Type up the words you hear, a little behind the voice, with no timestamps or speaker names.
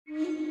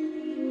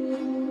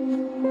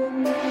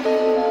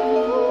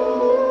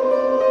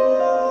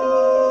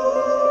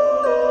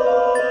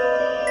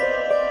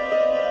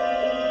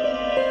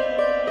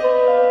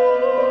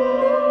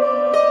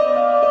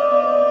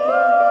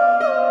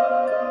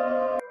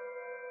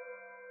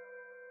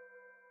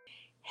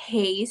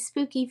Hey,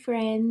 spooky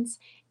friends,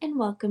 and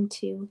welcome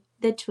to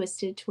The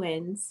Twisted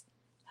Twins,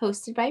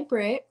 hosted by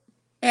Britt.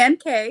 And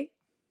Kay.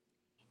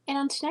 And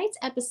on tonight's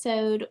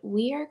episode,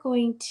 we are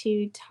going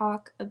to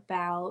talk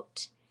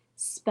about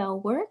spell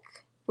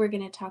work. We're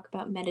going to talk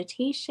about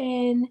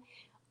meditation,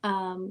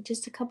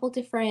 just a couple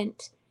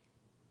different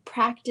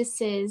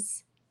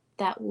practices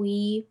that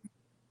we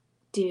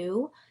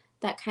do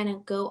that kind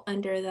of go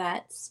under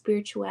that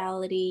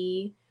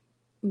spirituality,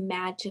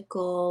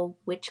 magical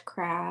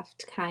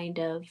witchcraft kind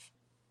of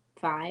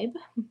vibe,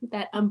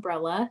 that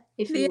umbrella,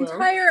 if The you will.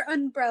 entire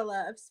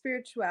umbrella of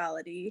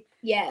spirituality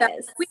that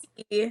Yes.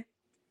 we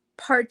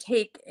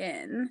partake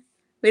in.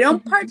 We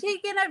don't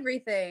partake in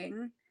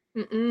everything,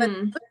 but Mm-mm. the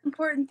most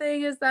important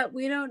thing is that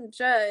we don't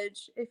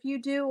judge if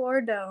you do or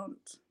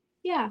don't.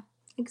 Yeah,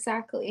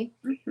 exactly.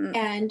 Mm-hmm.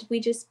 And we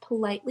just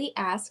politely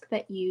ask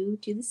that you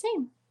do the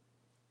same.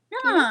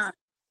 Yes. Yeah.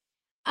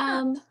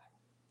 Um,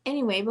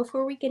 anyway,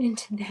 before we get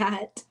into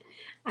that,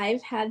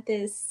 I've had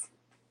this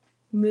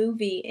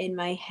movie in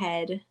my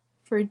head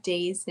for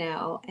days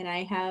now, and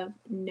I have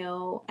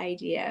no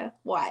idea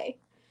why.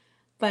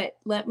 But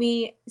let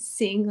me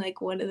sing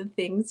like one of the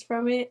things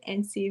from it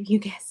and see if you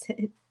guess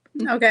it.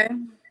 Okay.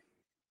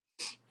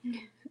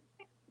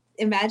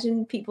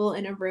 Imagine people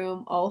in a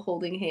room all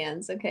holding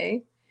hands,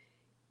 okay?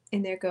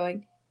 And they're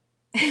going,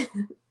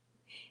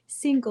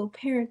 single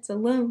parents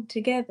alone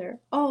together,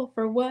 all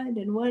for one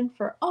and one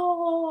for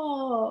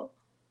all.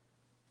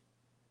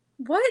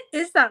 What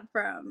is that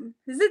from?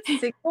 Is it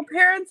single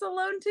parents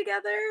alone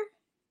together?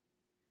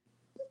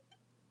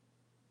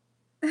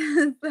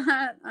 Is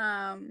that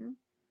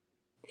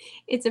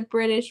It's a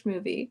British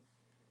movie.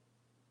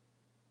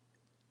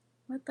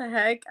 what the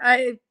heck?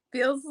 I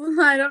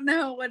don't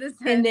know. What is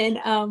And it?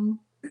 then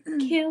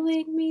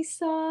killing me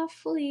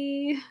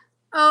softly.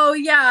 Oh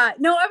yeah.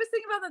 No, I was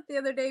thinking about that the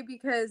other day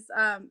because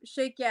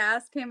Shake Your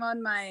Ass came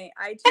on my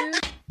iTunes.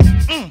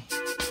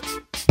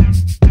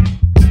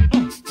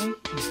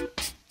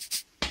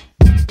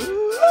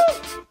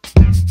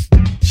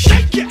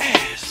 Shake your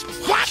ass.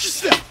 Watch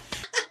yourself.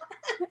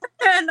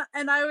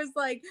 And I was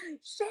like,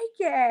 shake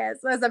your ass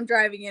as I'm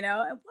driving, and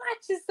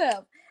watch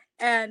yourself.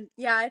 And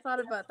yeah, I thought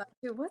about that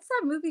too. What's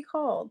that movie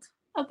called?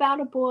 About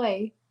a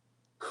boy.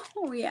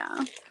 Oh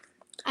yeah.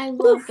 I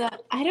love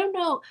that. I don't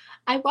know.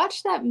 I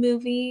watched that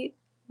movie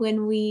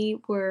when we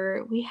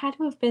had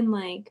to have been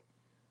like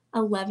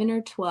 11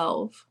 or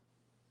 12.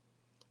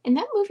 And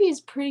that movie is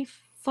pretty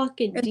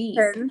fucking deep.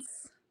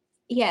 Intense.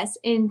 Yes,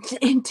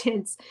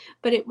 intense.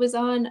 But it was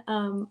on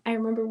I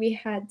remember we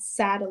had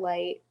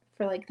satellite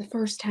for like the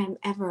first time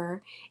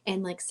ever,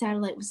 and like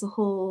satellite was the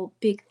whole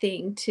big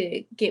thing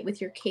to get with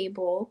your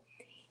cable.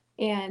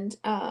 And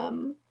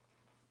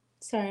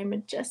sorry, I'm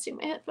adjusting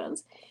my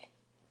headphones.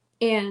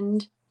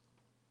 And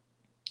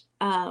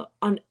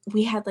on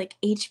we had like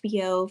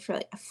HBO for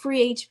like a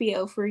free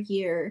HBO for a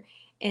year.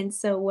 And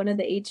so one of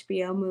the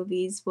HBO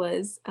movies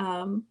was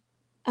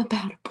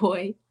about a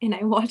boy, and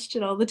I watched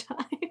it all the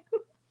time.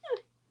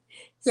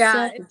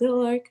 Yeah,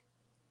 So dark.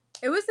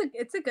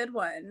 it's a good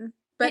one.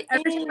 But It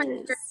every time I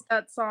hear is.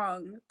 that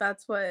song,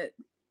 that's what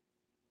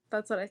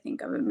I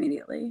think of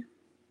immediately.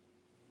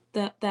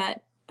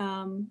 That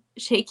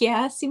shaky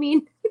ass, you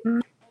mean?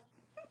 Mm.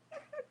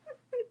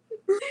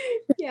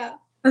 Yeah,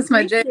 That's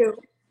my me jam. too.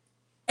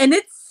 And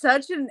it's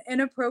such an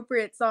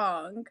inappropriate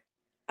song.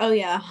 Oh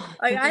yeah.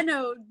 Like I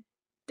know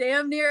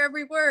damn near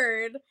every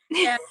word.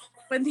 And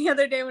when the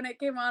other day when it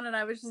came on and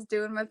I was just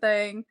doing my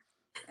thing,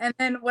 and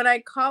then when I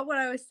caught what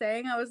I was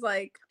saying, I was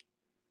like,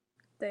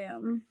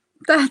 damn,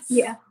 that's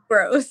Yeah.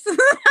 gross.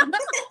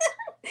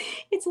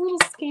 It's a little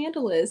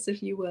scandalous,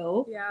 if you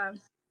will. Yeah,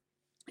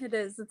 it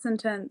is. It's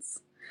intense.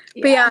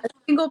 But Yeah. yeah,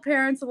 single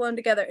parents alone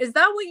together. Is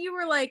that what you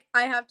were like?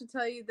 I have to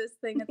tell you this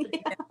thing at the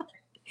beginning.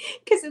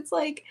 Because it's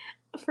like,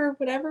 for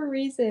whatever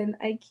reason,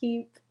 I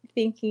keep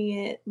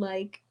thinking it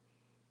like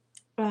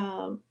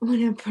when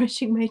I'm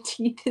brushing my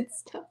teeth and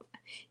stuff.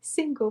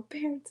 Single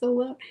parents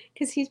alone.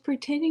 Because he's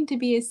pretending to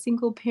be a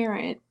single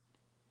parent.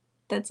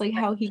 That's like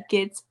how he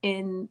gets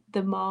in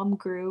the mom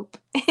group.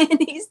 And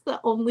he's the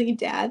only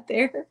dad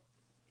there.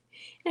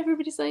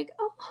 Everybody's like,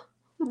 oh.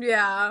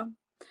 Yeah.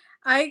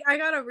 I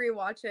gotta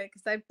rewatch it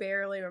because I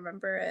barely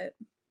remember it.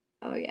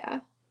 Oh, yeah.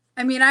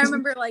 I mean, I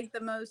remember like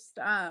the most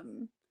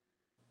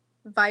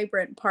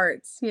vibrant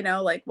parts,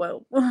 like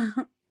whoa.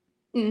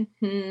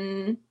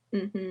 Mm-hmm.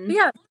 Mm-hmm.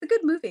 Yeah, it's a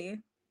good movie.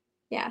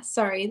 Yeah,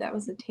 sorry, that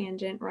was a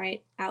tangent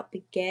right out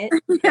the get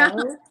Yeah.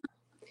 go.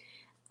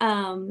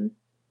 Um,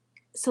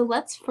 so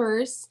let's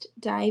first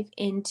dive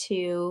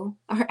into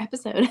our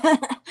episode.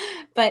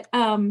 But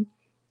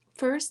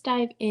first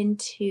dive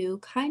into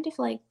kind of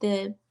like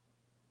the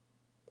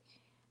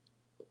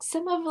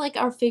some of like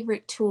our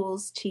favorite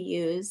tools to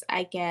use,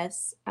 I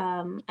guess.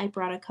 I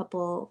brought a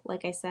couple,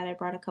 like I said, I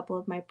brought a couple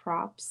of my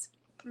props.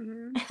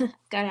 Mm-hmm.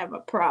 Gotta have my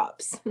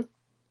props.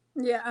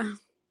 Yeah.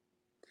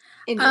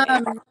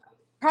 Anyway.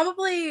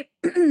 Probably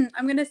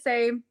I'm gonna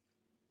say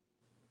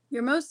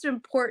your most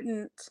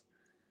important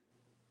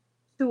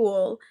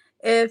tool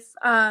if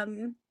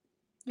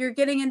you're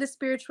getting into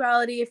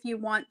spirituality, if you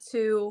want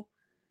to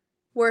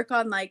work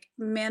on like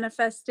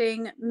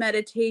manifesting,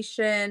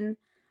 meditation,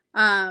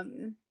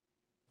 um,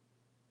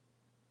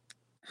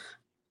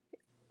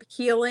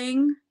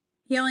 healing,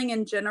 healing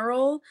in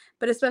general,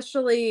 but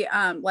especially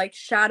like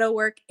shadow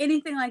work,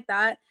 anything like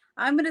that,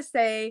 I'm going to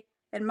say,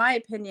 in my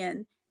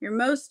opinion, your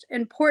most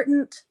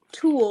important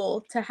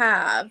tool to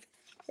have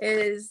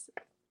is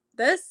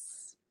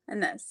this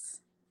and this.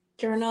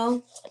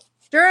 Journal.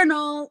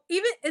 Journal.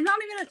 Even it's not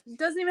even it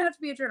doesn't even have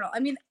to be a journal. I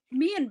mean,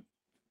 me and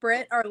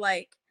Britt are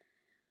like,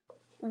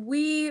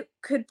 we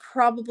could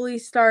probably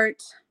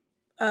start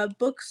a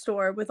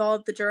bookstore with all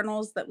of the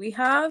journals that we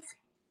have.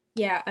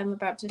 Yeah, I'm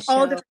about to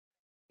All the show.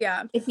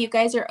 yeah. If you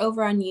guys are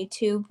over on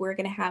YouTube, we're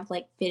gonna have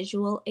like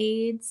visual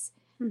aids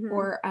Mm-hmm.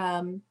 or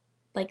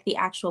like the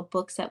actual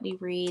books that we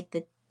read,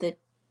 the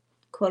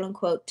quote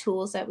unquote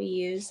tools that we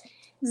use.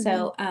 Mm-hmm.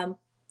 So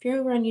if you're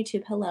over on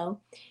YouTube, hello.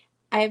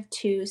 I have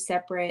 2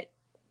 separate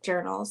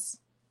journals.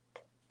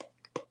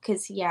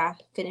 Because yeah,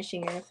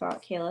 finishing your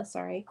thought, Kayla,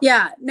 sorry.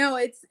 Yeah, no,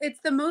 it's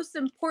the most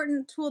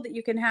important tool that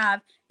you can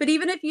have. But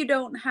even if you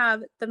don't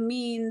have the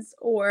means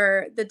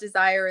or the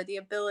desire or the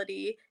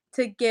ability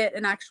to get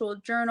an actual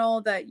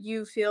journal that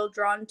you feel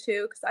drawn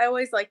to, because I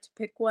always like to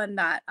pick one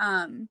that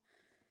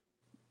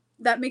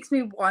that makes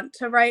me want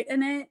to write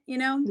in it, you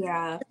know?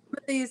 Yeah. Some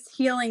of these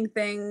healing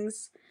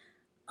things,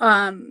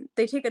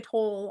 they take a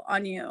toll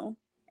on you,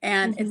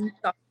 and it's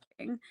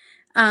exhausting.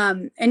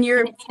 And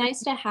you're And it's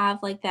nice to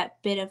have like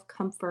that bit of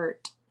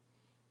comfort.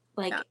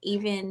 Like yeah.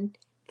 even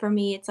for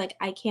me, it's like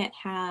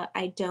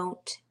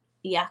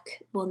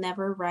will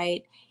never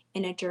write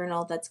in a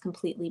journal that's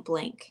completely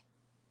blank.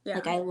 Yeah.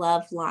 Like I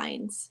love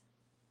lines.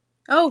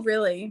 Oh,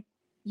 really?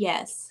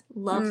 Yes,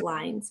 love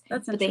lines,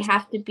 That's but they interesting.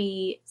 have to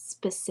be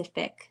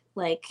specific.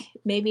 Like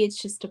maybe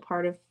it's just a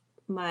part of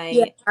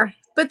Yeah, my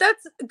but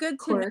that's good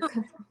to know, quirk.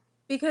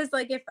 because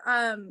like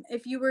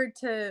if you were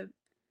to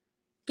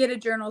get a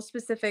journal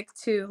specific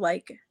to,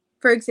 like,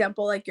 for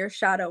example, like your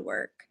shadow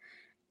work,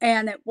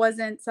 and it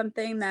wasn't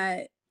something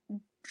that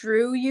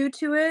drew you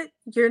to it,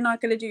 you're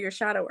not going to do your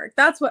shadow work.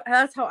 That's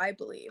how I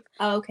believe.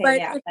 Oh, okay, But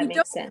yeah, if that you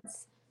don't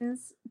makes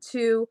sense.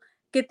 to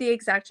get the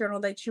exact journal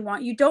that you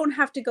want, you don't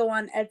have to go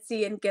on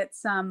Etsy and get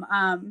some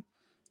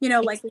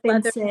like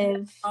leather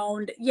Expensive.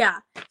 bound, yeah,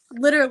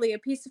 literally a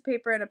piece of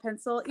paper and a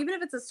pencil, even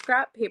if it's a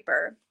scrap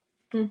paper.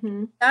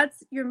 Mm-hmm.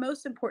 That's your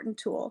most important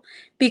tool,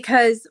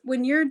 because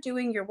when you're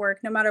doing your work,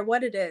 no matter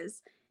what it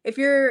is, if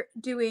you're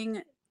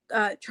doing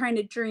trying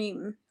to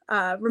dream,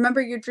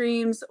 remember your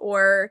dreams,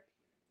 or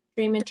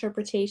Dream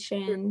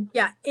interpretation.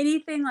 yeah,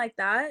 anything like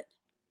that,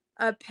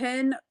 a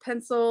pen,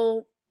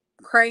 pencil,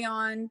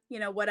 crayon,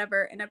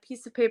 whatever, and a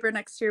piece of paper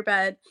next to your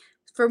bed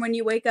for when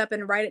you wake up,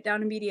 and write it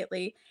down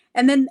immediately.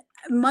 And then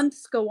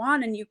months go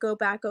on and you go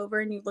back over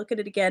and you look at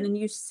it again and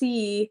you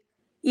see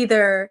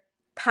either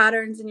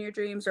patterns in your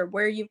dreams or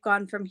where you've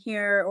gone from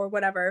here or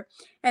whatever.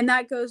 And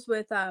that goes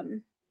with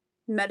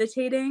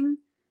meditating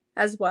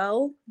as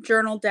well,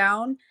 journal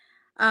down.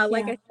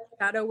 Like I Yeah. said,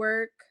 shadow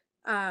work,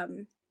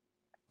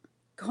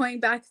 going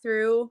back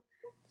through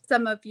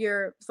some of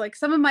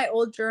my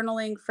old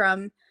journaling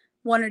from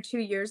 1 or 2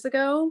 years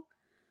ago.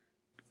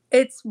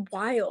 It's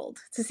wild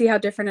to see how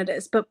different it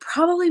is. But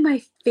probably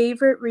my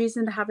favorite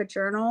reason to have a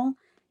journal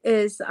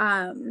is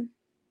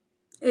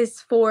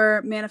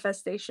for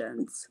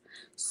manifestations. Yeah.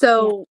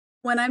 So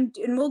and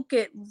we'll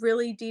get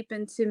really deep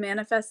into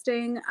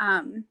manifesting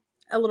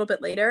a little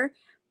bit later,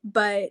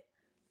 but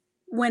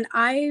when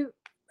I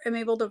am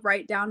able to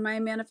write down my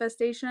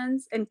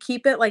manifestations and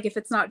keep it, like if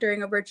it's not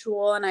during a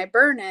ritual and I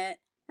burn it,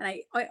 and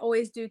I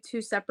always do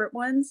 2 separate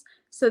ones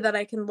so that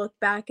I can look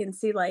back and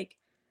see, like,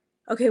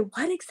 okay,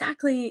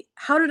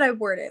 how did I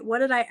word it? What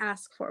did I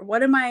ask for?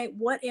 What am I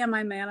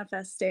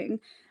manifesting?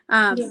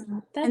 Yeah. And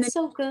That's then,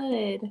 so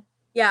good.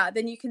 yeah,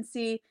 then you can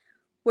see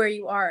where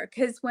you are.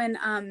 Because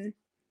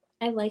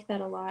I like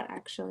that a lot,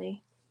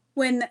 actually.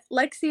 when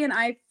Lexi and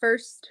I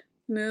first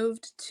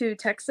moved to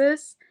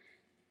Texas,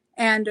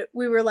 and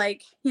we were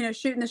like,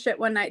 shooting the shit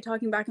one night,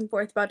 talking back and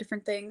forth about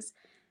different things.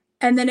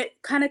 And then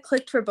it kind of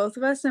clicked for both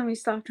of us, and we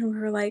stopped and we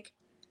were like,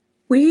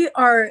 we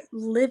are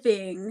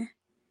living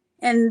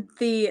in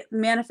the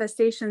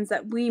manifestations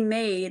that we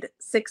made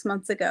 6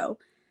 months ago.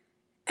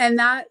 And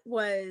that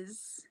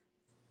was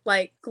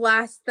like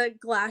the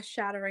glass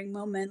shattering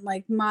moment,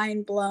 like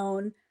mind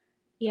blown. Oh,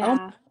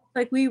 Yeah.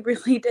 like we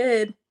really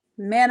did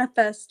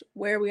manifest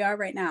where we are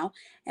right now.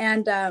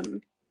 And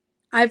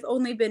I've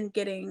only been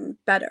getting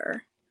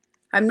better.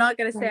 I'm not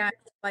gonna say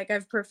Right.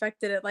 I've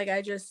perfected it. Like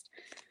I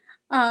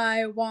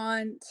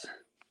want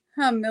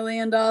 $1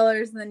 million,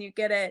 and then you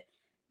get it.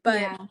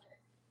 But Yeah.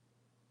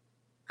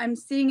 I'm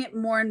seeing it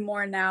more and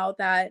more now,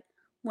 that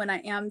when I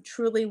am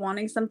truly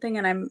wanting something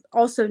and I'm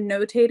also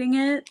notating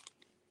it,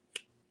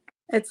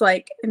 it's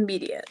like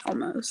immediate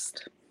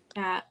almost.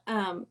 Yeah.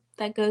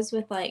 That goes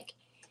with like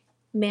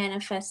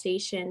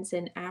manifestations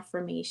and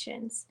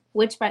affirmations,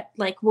 which but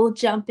like we'll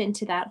jump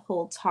into that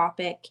whole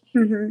topic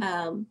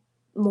Mm-hmm.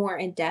 more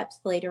in depth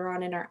later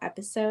on in our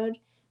episode.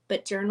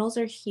 but journals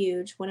are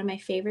huge. One of my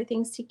favorite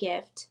things to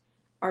gift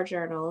are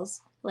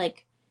journals.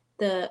 Like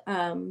the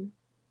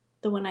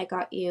one I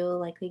got you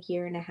like a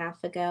year and a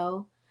half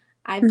ago.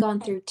 I've gone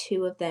through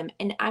two of them,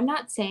 and I'm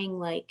not saying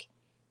like,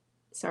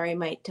 sorry,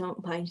 Mike,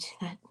 don't mind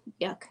that.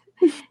 Yuck.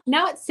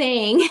 Not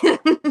saying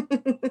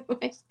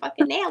my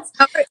fucking nails.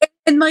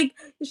 And like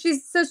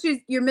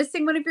you're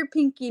missing one of your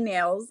pinky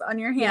nails on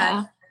your hand,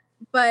 Yeah,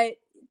 but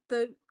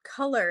the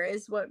color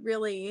is what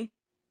really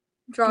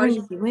draws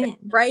you brings you in.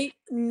 bright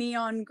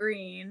neon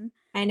green.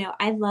 I know.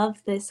 I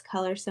love this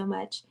color so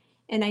much.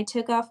 And I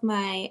took off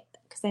my,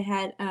 because I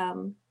had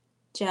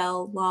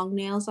gel long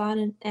nails on,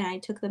 and I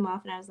took them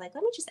off and I was like,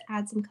 let me just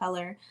add some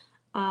color,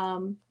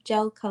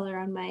 gel color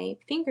on my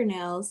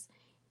fingernails,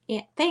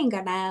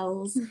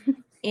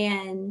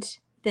 and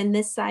then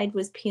this side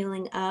was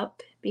peeling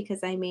up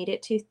because I made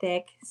it too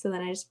thick. So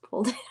then I just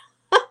pulled it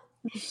up.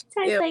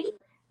 So it's Ew. like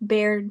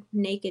bare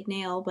naked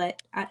nail,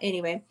 but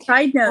anyway.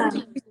 Side note,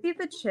 did you see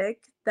the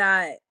chick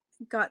that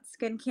got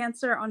skin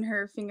cancer on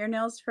her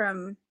fingernails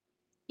from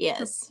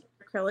Yes.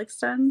 acrylics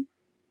done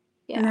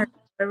in Yeah. her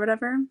or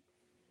whatever?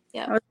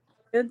 Yeah. That was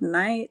good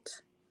night.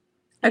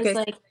 It was Okay.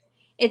 like,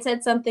 it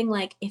said something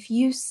like, if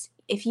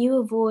you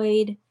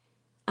avoid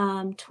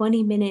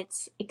 20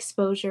 minutes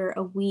exposure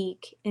a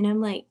week, and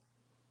I'm like,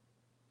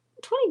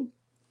 20,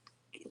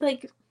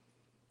 Like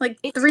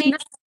it 3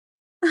 minutes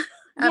at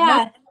most.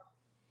 yeah,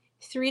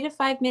 3 to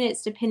 5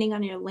 minutes depending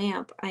on your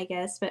lamp, I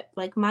guess, but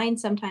like mine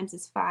sometimes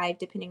is 5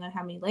 depending on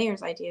how many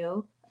layers I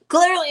do.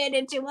 Clearly I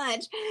did too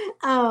much.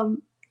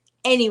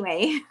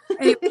 Anyway.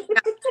 Anyway,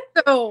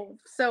 yeah.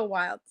 So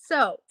wild.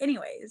 So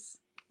anyways,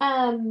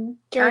 back to,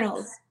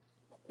 Journals.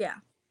 yeah.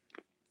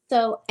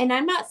 So, and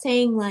I'm not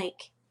saying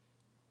like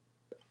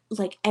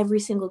every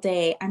single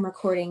day I'm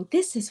recording,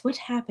 this is what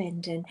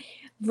happened and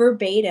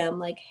verbatim,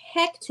 like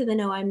heck to the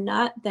no. I'm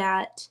not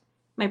that,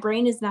 my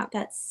brain is not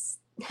that,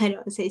 I don't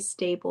want to say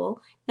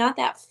stable, not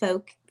that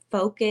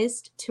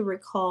focused to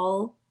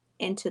recall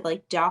and to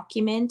like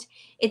document.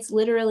 It's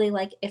literally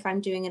like if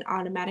I'm doing an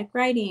automatic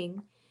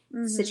writing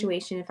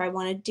situation, if I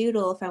want to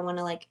doodle, if I want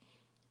to like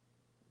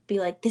be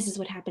like, this is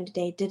what happened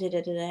today, da da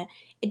da da da.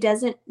 It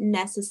doesn't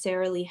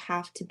necessarily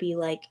have to be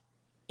like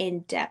in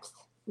depth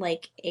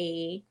like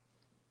a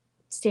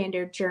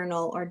standard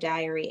journal or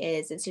diary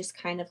is. It's just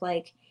kind of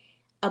like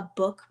a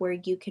book where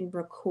you can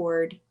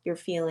record your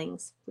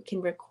feelings,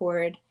 can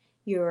record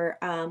your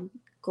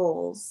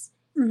goals,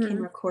 can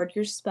Mm-hmm. record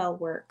your spell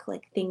work,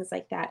 like things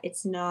like that.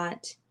 It's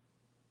not,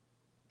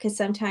 because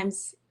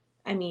sometimes,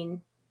 I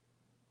mean,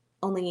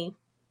 only,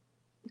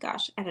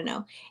 gosh, I don't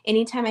know.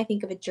 Anytime I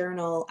think of a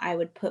journal, I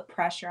would put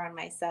pressure on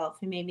myself.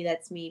 And maybe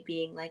that's me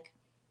being like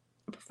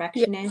a Yeah.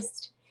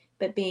 perfectionist,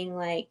 but being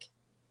like,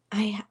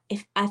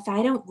 if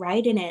I don't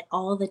write in it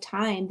all the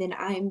time, then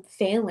I'm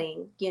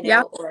failing, you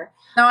Yeah. know, or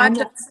No, I'm I've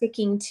done. not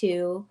sticking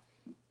to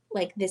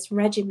like this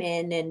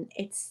regimen, and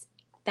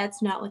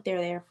that's not what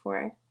they're there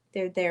for.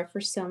 They're there for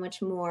so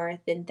much more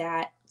than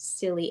that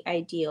silly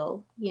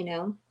ideal, you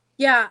know?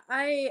 Yeah,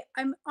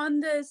 I'm on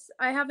this.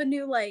 I have a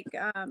new like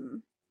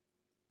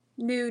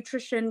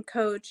nutrition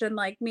coach, and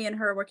like me and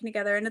her are working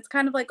together, and it's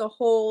kind of like a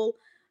whole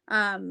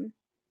um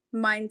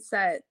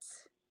mindset,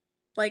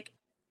 like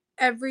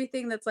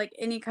everything that's like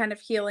any kind of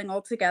healing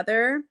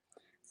altogether,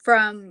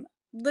 from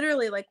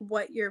literally like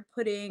what you're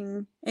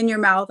putting in your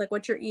mouth, like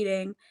what you're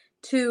eating,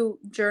 to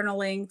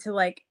journaling, to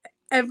like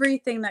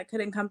everything that could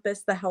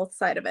encompass the health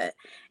side of it.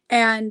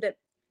 And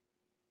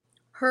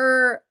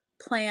her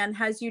plan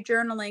has you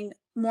journaling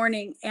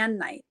morning and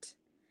night.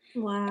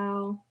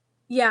 Wow.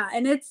 Yeah,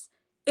 and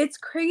it's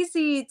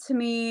crazy to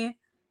me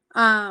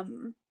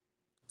um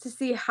to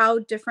see how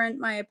different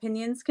my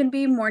opinions can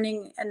be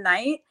morning and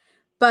night.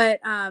 But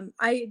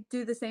I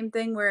do the same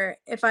thing where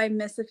if I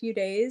miss a few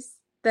days,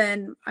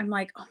 then I'm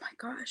like, oh my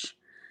gosh,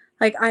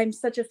 like I'm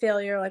such a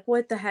failure. Like,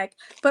 what the heck?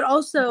 But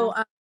also,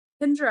 Yeah.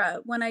 Kendra,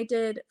 when I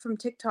did from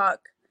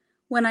TikTok,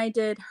 when I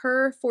did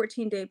her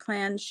 14-day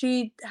plan,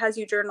 she has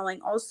you journaling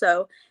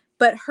also.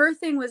 But her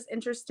thing was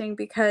interesting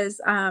because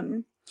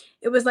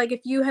it was like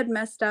if you had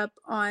messed up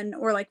on,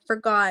 or like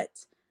forgot,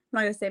 I'm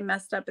not gonna say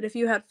messed up, but if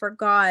you had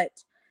forgot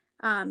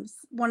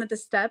one of the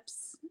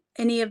steps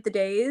any of the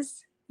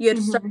days, you had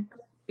to start Mm-hmm. at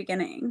the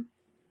beginning.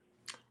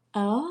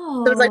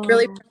 So it was like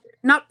really Oh,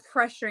 not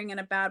pressuring in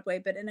a bad way,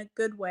 but in a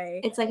good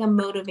way. it's like a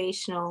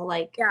motivational,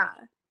 like, Yeah.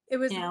 It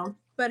was, you know,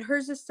 but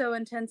hers is so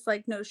intense,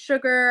 like no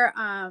sugar,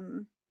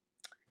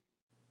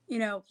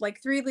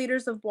 like 3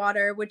 liters of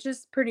water, which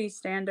is pretty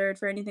standard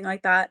for anything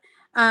like that.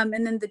 And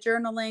then the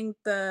journaling,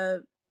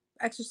 the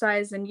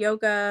exercise and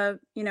yoga,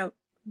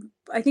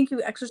 I think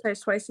you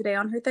exercise twice a day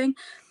on her thing.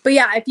 But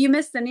yeah, if you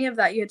missed any of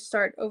that, you had to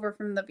start over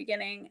from the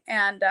beginning.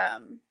 And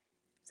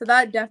so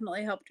that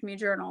definitely helped me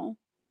journal.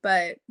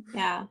 But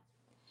yeah.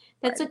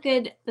 but That's a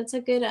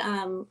good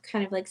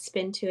kind of like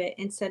spin to it,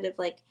 instead of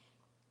like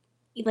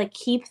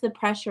keep the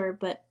pressure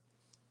but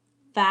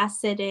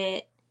facet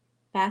it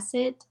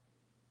facet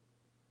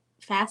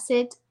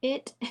facet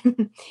it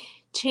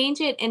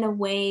change it in a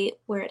way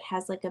where it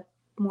has like a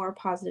more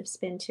positive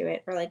spin to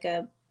it, or like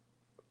a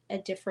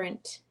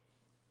different,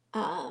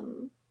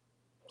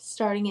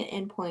 starting and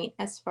end point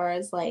as far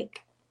as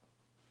like,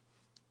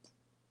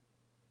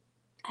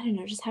 I don't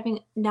know, just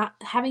not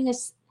having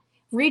us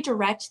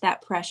redirect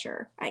that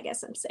pressure, I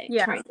guess I'm saying,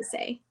 Yeah. trying to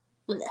say.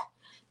 Blech.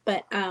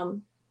 But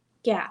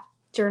yeah,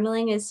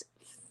 journaling is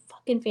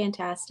fucking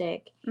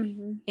fantastic.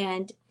 Mm-hmm.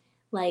 And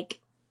like,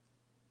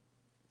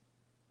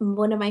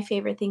 one of my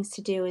favorite things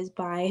to do is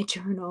buy a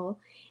journal,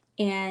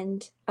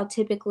 and I'll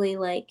typically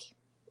like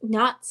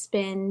not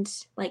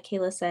spend, like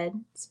Kayla said,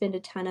 spend a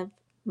ton of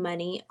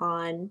money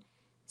on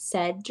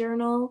said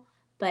journal,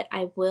 but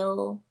I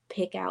will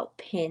pick out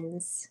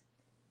pens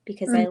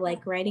because I Mm-hmm.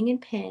 like writing in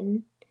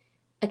pen.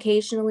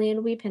 Occasionally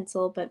it'll be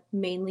pencil, but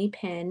mainly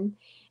pen.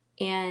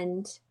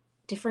 And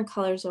different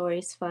colors are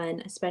always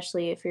fun,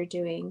 especially if you're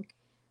doing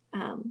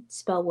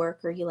spell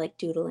work or you like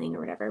doodling or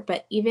whatever.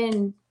 But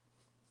even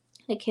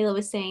like Kayla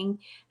was saying,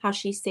 how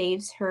she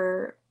saves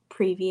her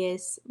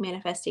previous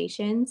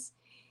manifestations,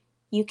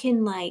 you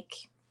can like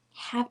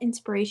have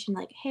inspiration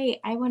like, hey,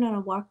 I went on a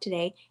walk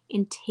today,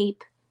 and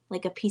tape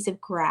like a piece of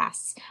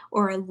grass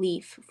or a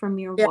leaf from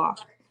your Yeah. walk.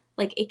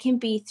 Like it can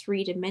be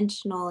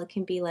three-dimensional, it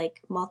can be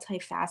like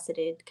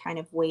multifaceted kind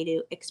of way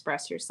to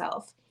express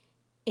yourself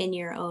in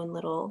your own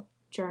little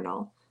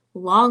journal.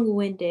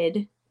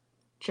 Long-winded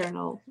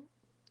journal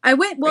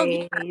Well,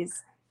 yeah,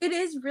 phrase. it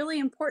is really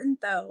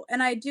important though.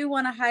 And I do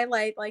want to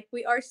highlight, like,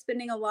 we are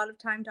spending a lot of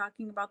time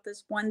talking about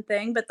this one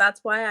thing, but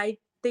that's why I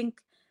think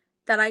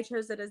that I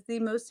chose it as the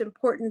most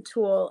important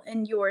tool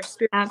in your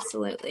spirit,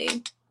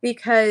 Absolutely.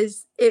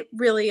 because it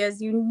really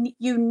is. You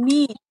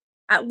need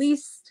at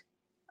least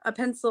a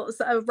pencil,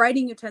 a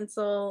writing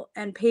utensil,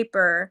 and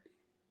paper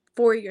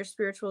for your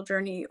spiritual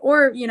journey,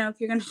 or if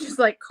you're gonna just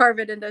like carve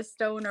it into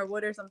stone or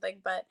wood or something.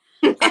 But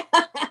uh,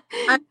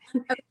 I, I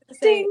was gonna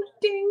say,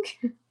 Ding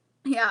ding.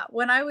 yeah,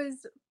 when I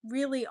was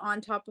really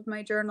on top of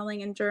my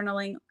journaling and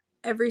journaling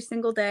every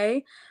single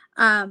day,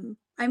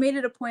 I made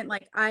it a point,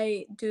 like,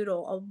 I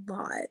doodle a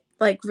lot,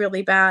 like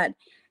really bad.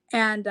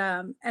 And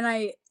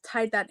I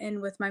tied that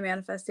in with my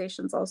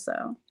manifestations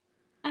also.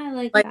 I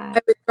like Like, I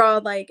that. would draw,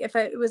 like, if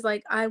it was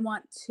like I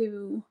want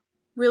to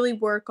really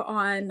work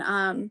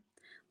on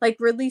like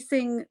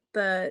releasing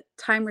the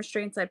time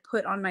restraints I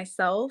put on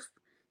myself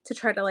to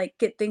try to like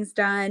get things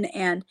done,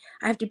 and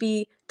I have to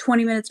be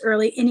 20 minutes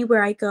early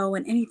anywhere I go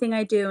and anything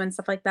I do and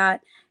stuff like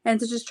that. And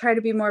to just try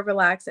to be more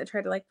relaxed, I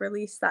try to like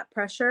release that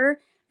pressure,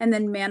 and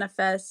then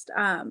manifest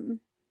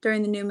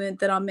during the new moon,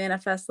 that I'll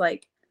manifest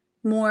like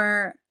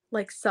more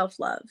like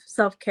self-love,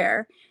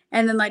 self-care.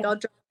 And then like I'll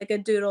draw like a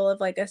doodle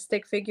of like a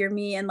stick figure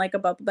me and like a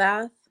bubble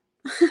bath.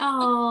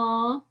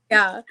 Aww.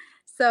 Yeah.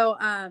 So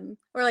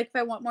or like if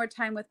I want more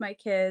time with my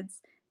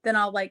kids, then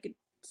I'll like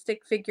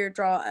stick figure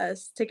draw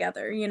us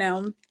together,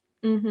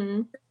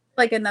 Mm-hmm.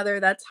 like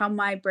another, that's how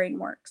my brain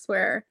works,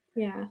 where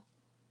Yeah.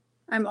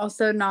 I'm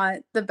also not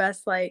the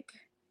best like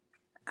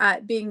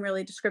at being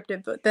really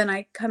descriptive, but then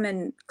I come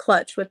in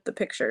clutch with the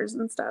pictures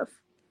and stuff.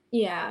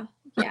 Yeah.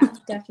 Yeah,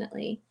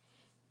 definitely.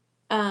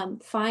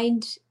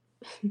 Find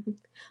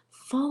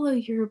follow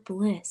your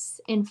bliss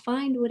and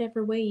find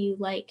whatever way you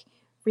like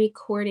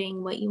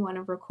recording what you want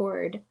to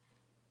record,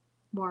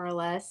 more or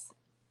less.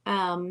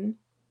 Um,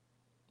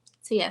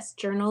 so yes,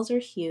 journals are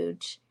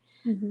huge.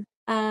 Mm-hmm.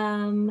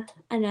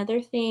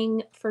 Another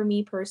thing for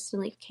me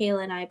personally,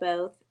 Kayla and I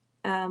both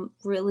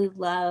really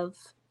love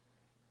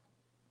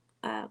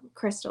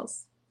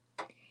crystals.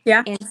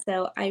 Yeah. And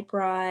so I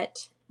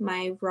brought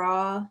my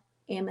raw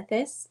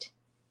amethyst.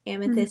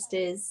 Mm-hmm. Amethyst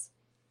is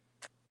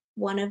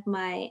one of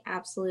my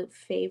absolute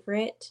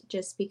favorite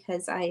just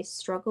because I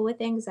struggle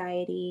with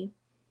anxiety,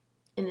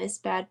 and this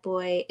bad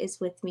boy is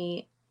with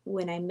me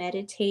when I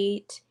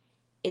meditate.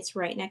 It's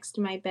right next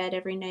to my bed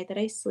every night that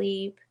I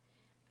sleep.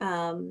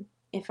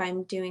 If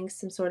I'm doing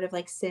some sort of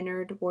like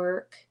centered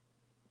work,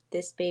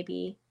 this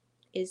baby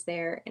is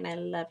there and I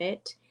love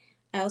it.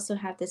 I also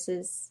have this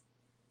as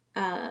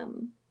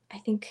I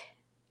think,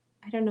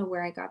 I don't know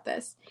where I got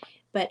this,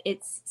 but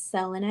it's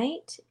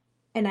selenite,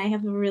 and I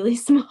have a really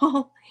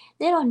small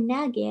little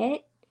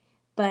nugget.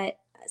 But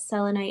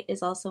selenite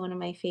is also one of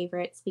my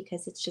favorites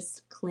because it's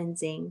just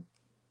cleansing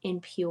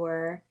and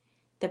pure.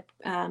 The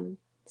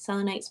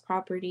selenite's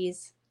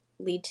properties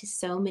lead to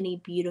so many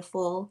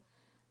beautiful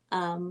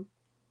um,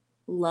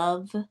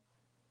 love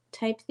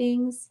type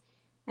things,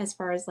 as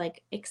far as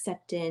like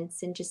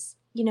acceptance and just,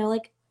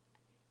 like,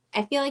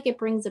 I feel like it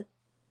brings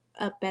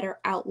a better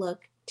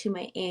outlook to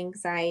my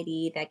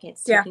anxiety that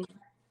gets Yeah. taken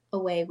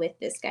away with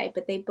this guy.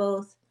 But they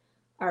both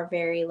are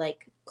very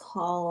like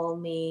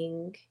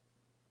calming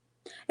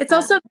It's uh,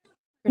 also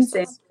cleansing.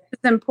 crystals.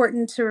 It's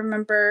important to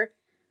remember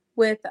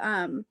with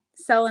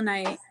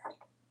selenite,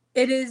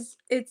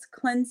 it's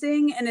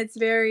cleansing, and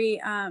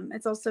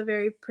it's also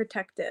very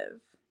protective.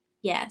 It's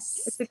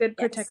Yes, a good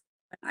yes, protector.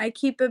 I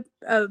keep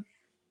a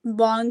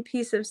long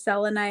piece of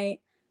selenite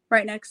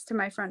right next to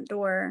my front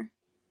door.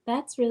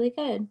 that's really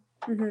good.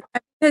 Hmm.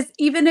 Because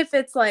even if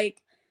it's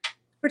like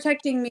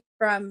protecting me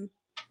from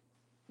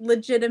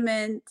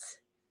legitimate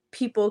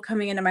people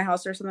coming into my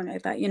house or something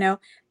like that,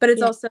 but it's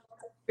Yeah. also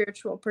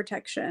spiritual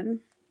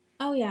protection.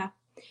 Oh yeah.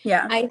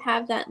 Yeah. I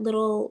have that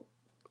little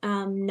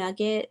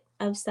nugget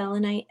of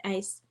selenite.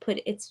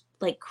 It's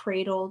like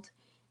cradled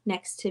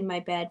next to my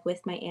bed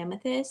with my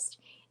amethyst.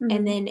 And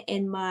Mm-hmm. then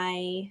in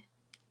my,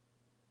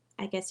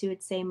 I guess you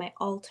would say my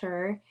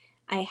altar,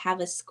 I have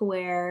a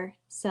square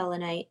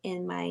selenite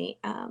in my,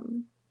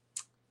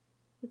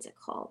 what's it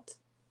called?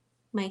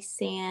 My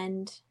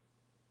sand.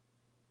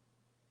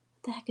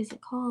 What the heck is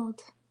it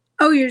called?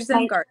 Oh, your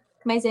Zen My garden.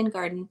 my Zen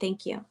garden.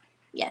 Thank you.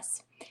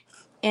 Yes.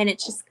 And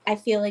it's just, I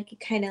feel like it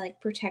kind of like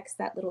protects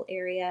that little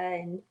area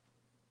and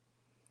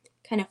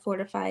kind of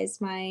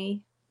fortifies my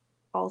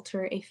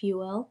altar, if you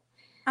will.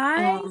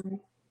 I Um,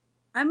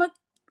 I'm a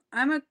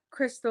I'm a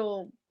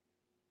crystal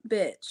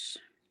bitch.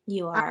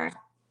 you are.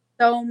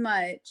 So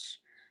much.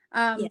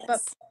 But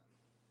Yes.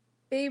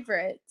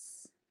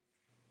 favorites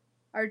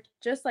are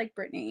just like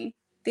Brittany.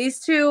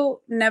 These two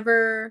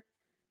never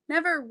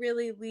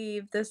really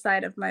leave the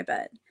side of my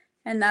bed.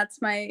 And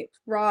that's my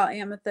raw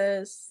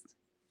amethyst,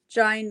 I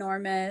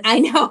ginormous,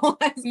 know.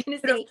 I was going to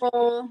say,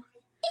 beautiful.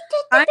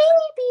 it's the I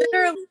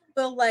literally baby.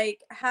 will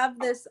like have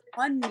this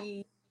on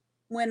me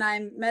when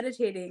I'm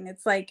meditating.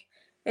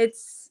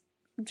 It's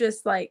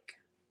just like,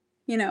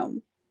 you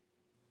know,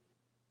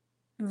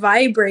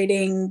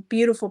 vibrating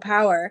beautiful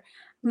power.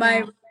 My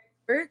Yeah.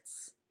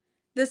 favorites,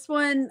 this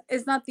one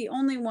is not the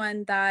only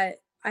one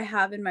that I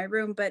have in my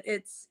room, but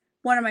it's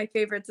one of my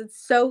favorites. It's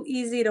so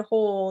easy to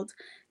hold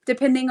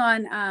depending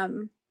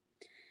on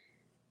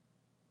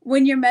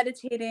when you're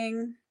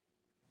meditating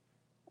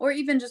or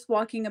even just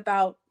walking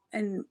about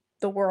in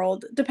the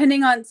world,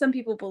 depending on, some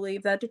people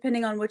believe that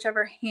depending on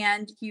whichever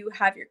hand you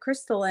have your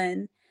crystal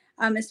in,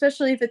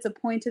 especially if it's a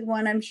pointed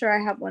one. I'm sure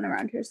I have one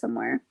around here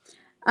somewhere.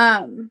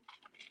 um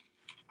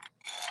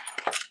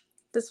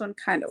this one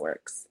kind of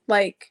works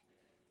like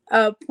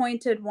a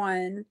pointed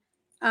one.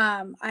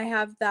 I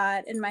have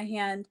that in my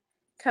hand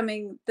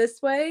coming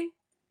this way.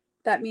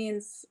 That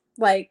means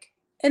like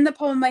in the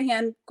palm of my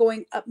hand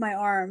going up my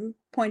arm,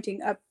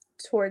 pointing up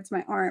towards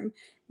my arm.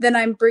 Then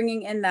I'm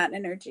bringing in that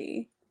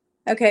energy.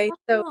 Okay.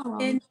 So Oh,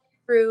 in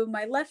through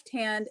my left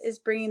hand is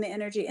bringing the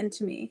energy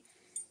into me.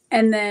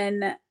 And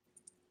then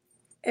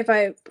if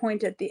I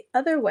point it the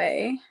other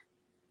way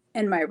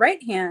in my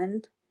right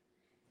hand,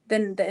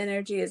 then the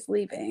energy is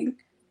leaving.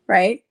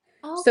 Right.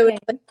 So it's okay.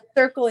 like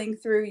circling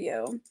through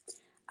you.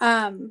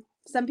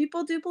 Some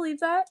people do believe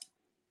that.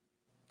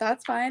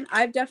 That's fine.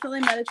 I've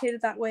definitely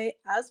meditated that way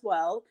as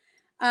well.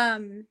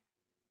 Um,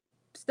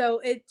 so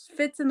it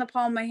fits in the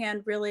palm of my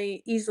hand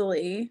really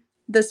easily.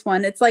 This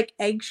one, it's like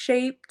egg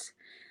shaped.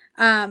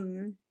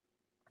 Um,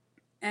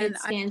 and It I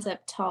stands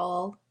up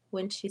tall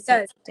when she yeah,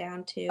 sets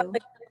down too.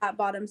 like at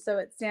bottom, so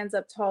it stands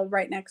up tall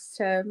right next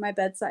to my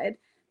bedside.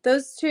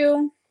 Those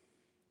two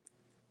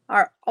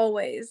are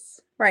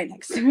always right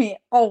next to me,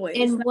 always.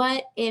 And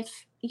what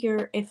if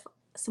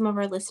some of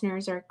our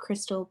listeners are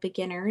crystal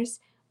beginners,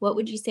 what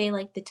would you say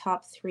like the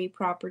top three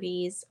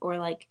properties or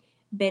like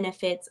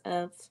benefits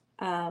of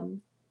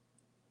um,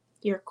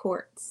 your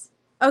quartz?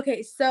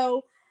 Okay,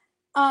 so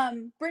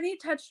Brittany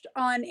touched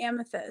on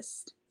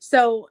amethyst.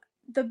 So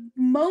the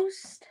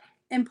most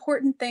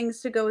important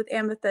things to go with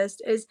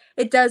amethyst is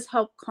it does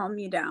help calm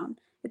you down.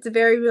 It's a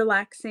very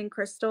relaxing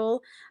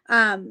crystal.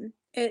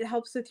 It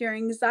helps with your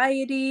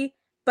anxiety,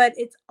 but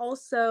it's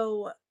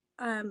also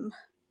um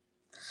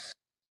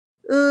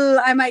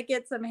I might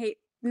get some hate,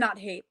 not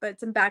hate, but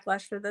some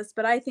backlash for this,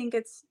 but I think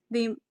it's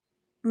the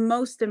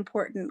most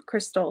important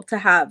crystal to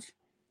have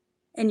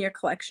in your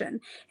collection.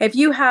 If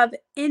you have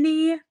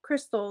any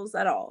crystals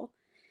at all,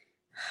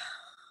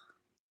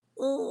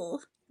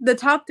 ugh, the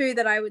top three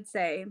that I would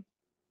say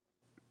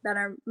that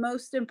are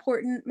most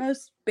important,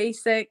 most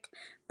basic,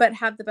 but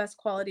have the best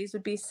qualities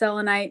would be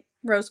selenite,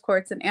 rose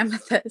quartz, and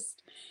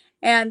amethyst.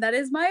 And that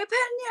is my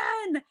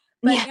opinion.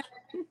 But Yeah.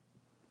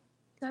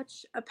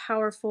 such a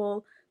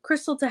powerful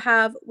crystal to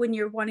have when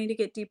you're wanting to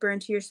get deeper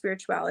into your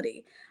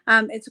spirituality.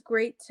 It's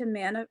great to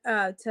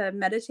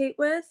meditate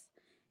with.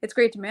 It's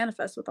great to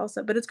manifest with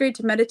also, but it's great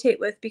to meditate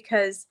with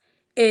because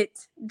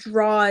it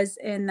draws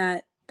in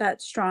that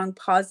strong,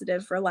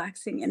 positive,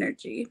 relaxing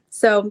energy.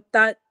 So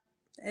that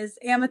is,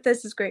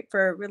 amethyst is great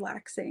for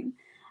relaxing.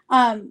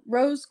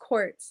 Rose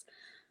quartz.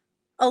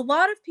 A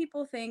lot of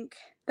people think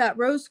that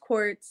rose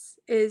quartz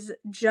is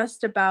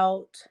just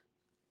about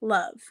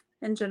love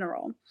in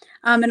general.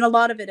 And a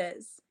lot of it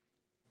is.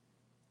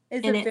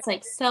 It's a And very, it's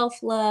like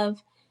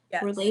self-love,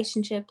 yes.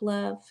 relationship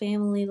love,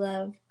 family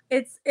love.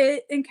 It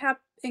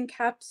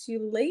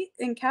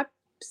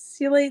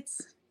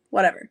encapsulates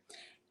whatever.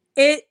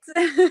 It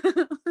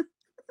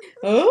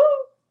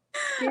Oh,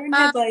 deer in um,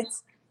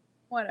 headlights.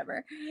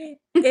 whatever.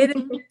 It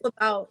is all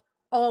about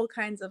all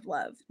kinds of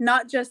love,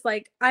 not just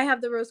like I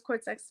have the rose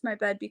quartz next to my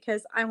bed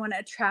because I want to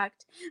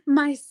attract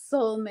my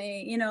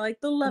soulmate, like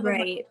the love of my,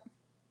 Right.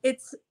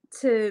 it's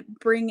to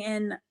bring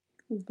in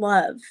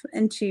love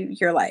into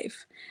your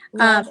life.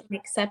 Love and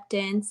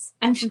acceptance.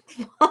 I'm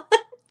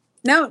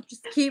No,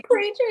 just keep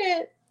preach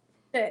it.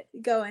 it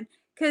going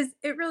because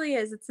it really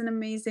is. It's an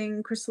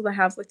amazing crystal to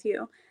have with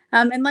you.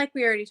 And like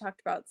we already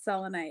talked about,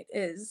 selenite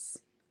is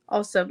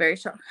also very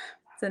strong.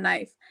 It's a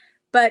knife,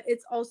 but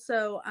it's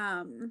also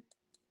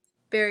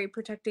very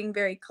protecting,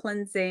 very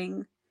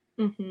cleansing,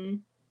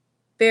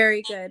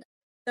 very good.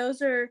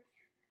 Those are,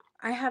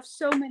 I have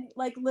so many,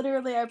 like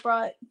literally I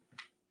brought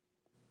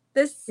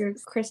this. Your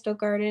crystal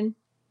garden.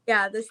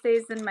 Yeah, this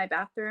stays in my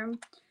bathroom.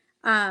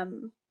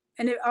 And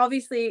it,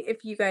 obviously,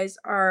 if you guys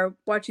are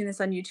watching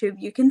this on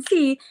YouTube, you can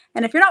see.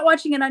 And if you're not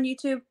watching it on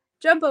YouTube,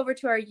 jump over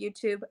to our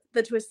YouTube,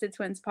 the Twisted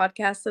Twins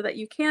podcast, so that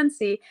you can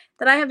see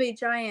that I have a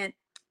giant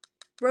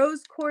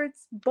rose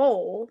quartz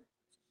bowl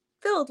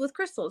filled with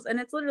crystals, and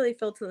it's literally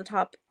filled to the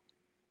top.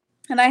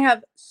 And I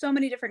have so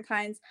many different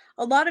kinds.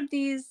 A lot of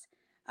these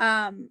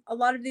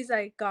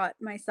I got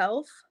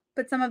myself,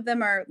 but some of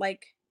them are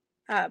like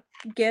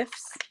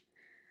gifts.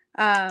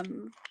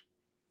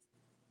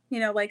 You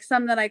know, like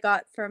some that I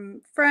got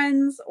from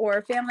friends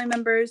or family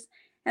members,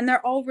 and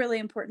they're all really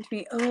important to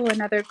me. Oh,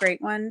 another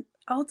great one.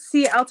 I'll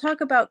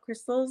talk about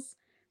crystals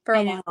for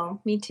a I long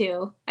know, me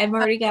too. I've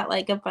already got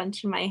like a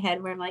bunch in my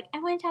head where I'm like, I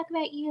want to talk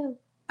about you.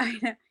 I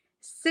know.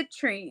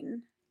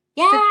 Citrine.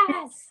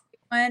 Yes.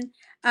 One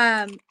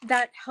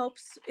that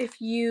helps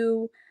if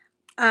you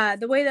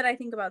the way that I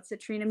think about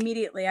citrine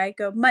immediately, I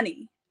go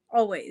money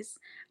always.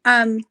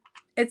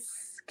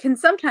 It's can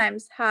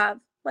sometimes have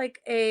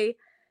like a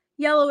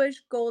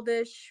yellowish,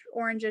 goldish,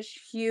 orangish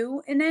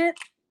hue in it.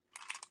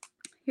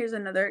 Here's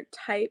another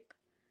type,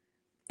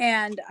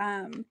 and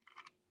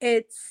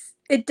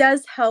it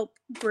does help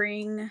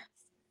bring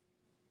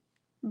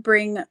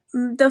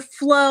the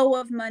flow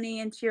of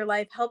money into your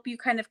life, help you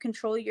kind of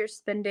control your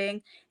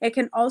spending. It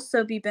can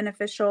also be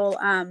beneficial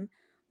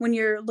when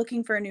you're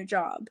looking for a new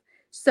job.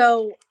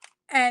 So,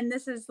 and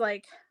this is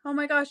like, oh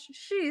my gosh,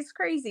 she's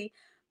crazy.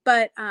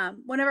 But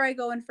whenever I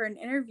go in for an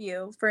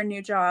interview for a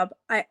new job,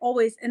 I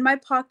always, in my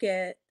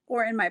pocket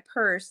or in my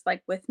purse,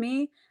 like with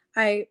me,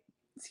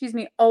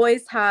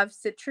 always have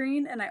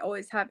citrine, and I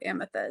always have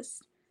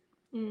amethyst.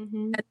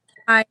 And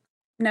I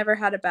never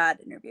had a bad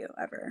interview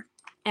ever.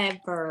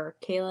 Ever.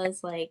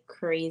 Kayla's like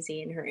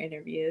crazy in her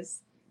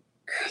interviews.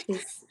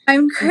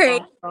 I'm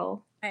great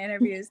natural. in my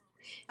interviews.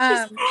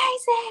 She's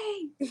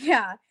crazy.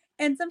 Yeah.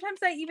 And sometimes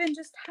I even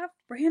just have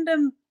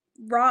random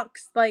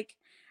rocks, like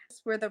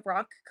we're the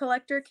rock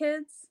collector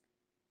kids.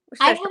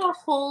 I had a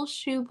whole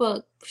shoebox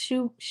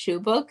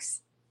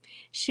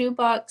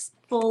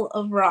full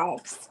of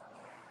rocks.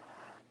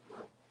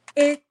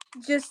 It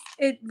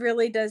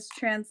really does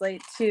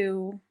translate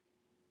to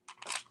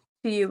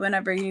you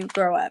whenever you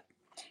grow up.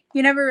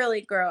 You never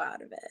really grow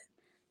out of it.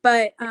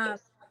 But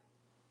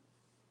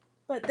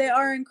they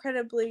are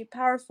incredibly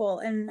powerful.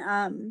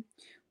 And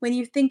when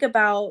you think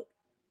about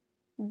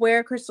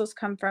where crystals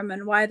come from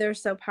and why they're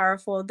so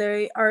powerful,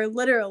 they are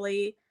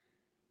literally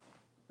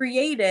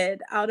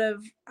created out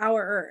of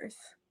our earth.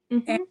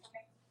 And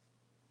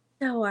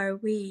so are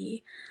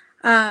we.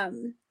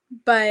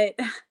 But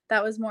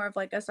that was more of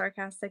like a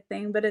sarcastic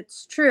thing, but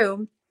it's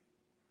true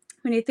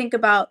when you think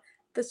about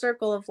the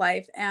circle of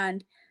life,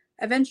 and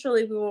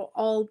eventually we will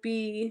all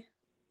be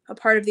a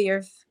part of the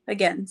earth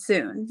again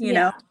soon, you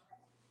know,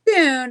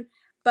 soon,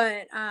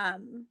 but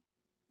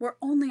we're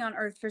only on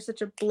earth for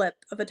such a blip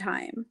of a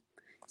time.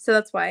 So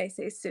that's why I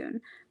say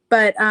soon.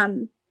 But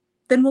then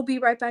we'll be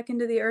right back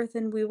into the earth,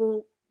 and we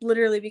will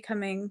literally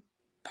becoming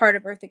part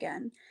of earth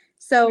again.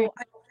 So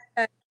I think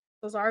that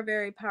those are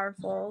very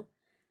powerful.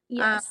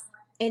 Yes.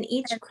 And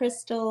each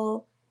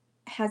crystal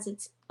has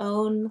its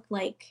own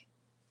like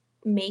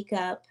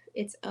makeup,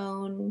 its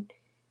own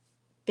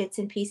bits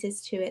and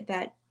pieces to it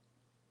that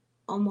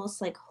almost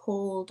like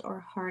hold or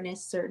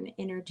harness certain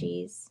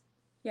energies.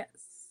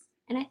 Yes.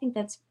 And I think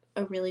that's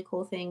a really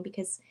cool thing,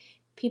 because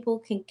people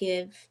can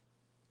give,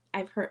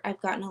 I've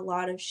gotten a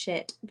lot of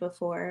shit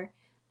before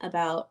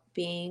about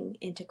being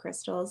into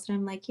crystals, and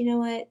I'm like, you know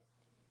what?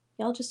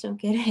 Y'all just don't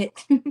get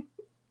it.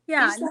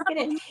 Yeah.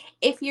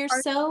 If you're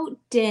so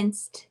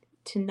dense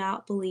to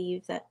not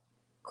believe that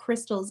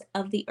crystals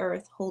of the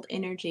earth hold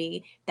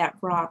energy, that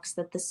rocks,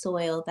 that the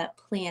soil, that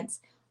plants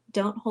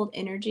don't hold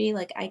energy,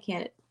 like I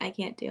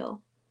can't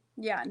deal.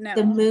 Yeah, no.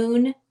 The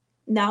moon,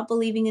 not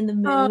believing in the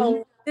moon.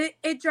 Oh,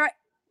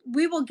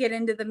 we will get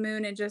into the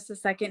moon in just a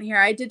second here.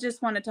 I did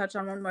just want to touch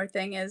on one more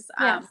thing is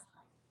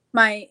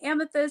my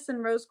amethyst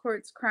and rose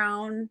quartz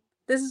crown.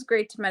 This is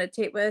great to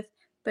meditate with,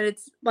 but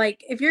it's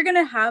like if you're going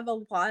to have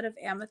a lot of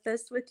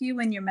amethyst with you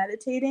when you're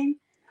meditating,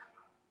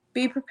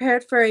 be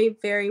prepared for a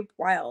very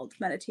wild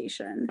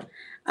meditation.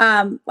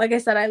 Like I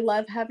said, I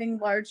love having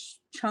large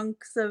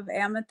chunks of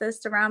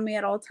amethyst around me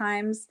at all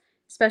times,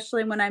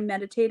 especially when I'm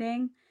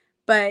meditating.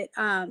 But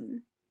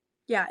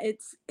yeah,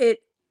 it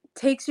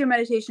takes your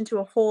meditation to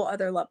a whole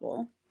other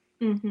level.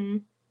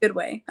 Good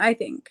way, I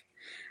think.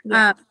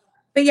 But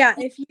yeah,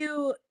 if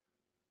you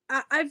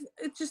I've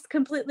just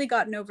completely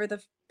gotten over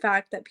the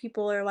fact that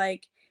people are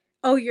like,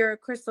 oh, you're a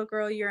crystal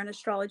girl, you're an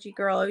astrology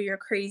girl, oh, you're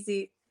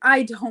crazy.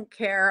 I don't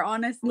care,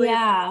 honestly.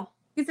 Yeah. You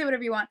can say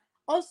whatever you want.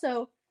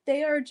 Also,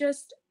 they are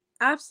just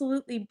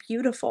absolutely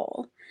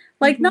beautiful.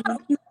 Like, not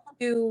only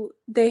do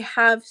they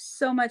have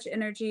so much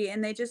energy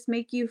and they just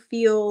make you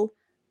feel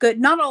good.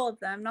 Not all of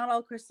them, not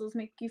all crystals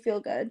make you feel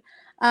good.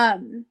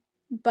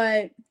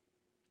 but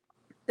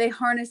they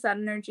harness that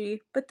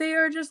energy, but they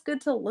are just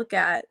good to look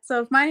at.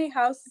 So if my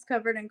house is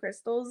covered in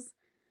crystals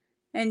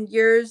and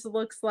yours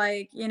looks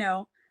like,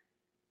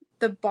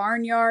 the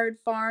barnyard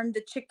farm,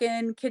 the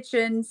chicken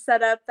kitchen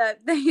setup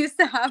that they used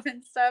to have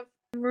and stuff,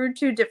 we're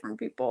two different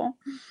people.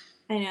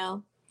 I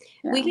know.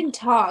 We Yeah. can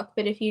talk,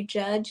 but if you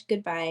judge,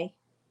 goodbye.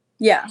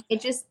 Yeah.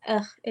 It just,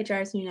 it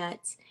drives me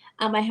nuts.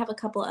 I have a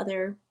couple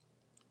other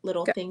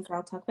little Good. things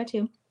I'll talk about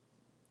too.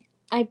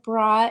 I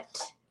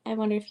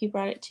wonder if you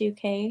brought it too,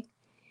 Kay.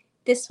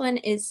 This one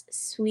is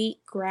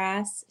sweet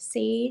grass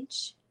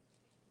sage,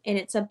 and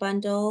it's a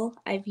bundle.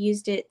 I've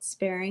used it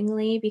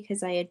sparingly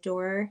because I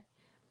adore.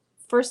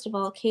 First of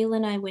all, Kayla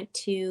and I went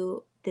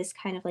to this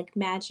kind of like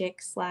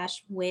magic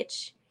slash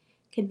witch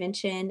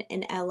convention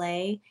in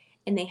LA,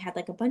 and they had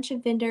like a bunch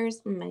of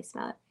vendors. I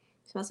smell it.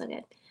 It smells so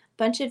good.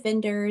 Bunch of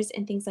vendors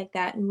and things like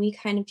that, and we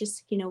kind of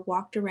just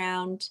walked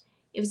around.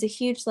 It was a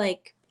huge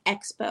like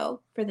expo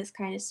for this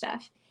kind of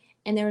stuff,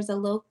 and there was a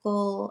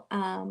local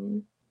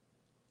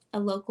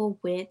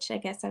witch, I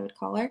guess I would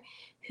call her,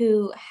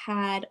 who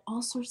had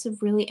all sorts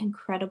of really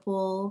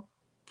incredible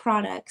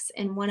products.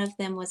 And one of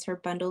them was her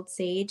bundled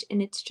sage.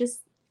 And it's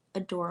just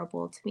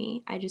adorable to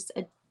me. I just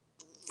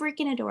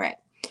freaking adore it.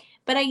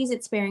 But I use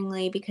it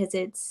sparingly because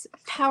it's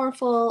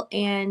powerful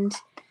and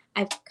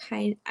I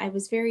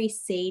was very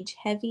sage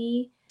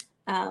heavy.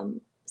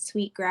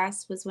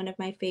 Sweetgrass was one of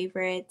my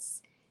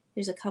favorites.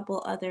 There's a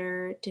couple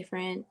other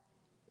different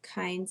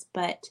kinds,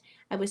 but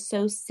I was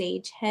so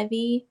sage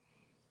heavy.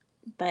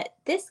 But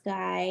this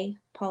guy,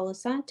 Paulo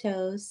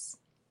Santos,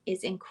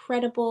 is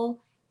incredible.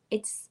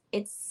 It's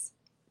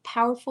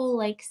powerful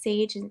like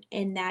sage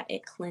in that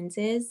it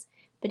cleanses,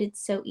 but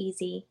it's so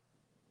easy.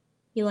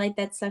 You light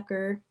that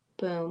sucker,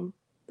 boom.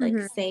 Like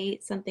Mm-hmm. say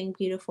something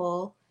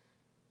beautiful,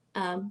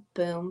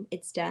 boom,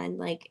 it's done.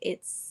 Like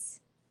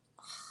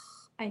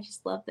I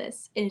just love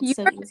this. And it's You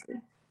so are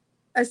easy.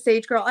 a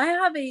sage girl. I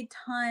have a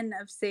ton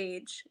of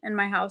sage in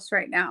my house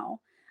right now.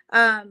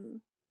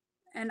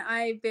 And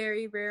I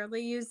very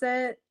rarely use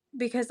it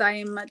because I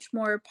am much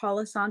more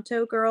Palo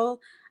Santo girl.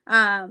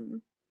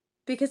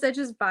 Because I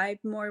just vibe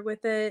more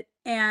with it,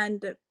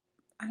 and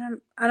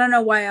I don't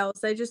know why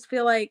else. I just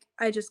feel like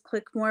I just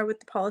click more with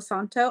the Palo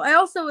Santo. I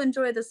also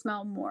enjoy the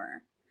smell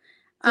more.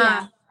 Um,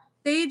 Yeah.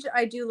 Sage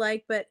I do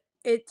like, but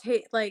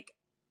like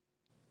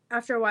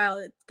after a while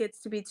it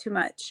gets to be too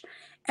much.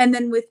 And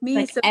then with me,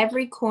 Like so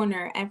every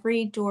corner,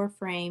 every door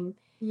frame,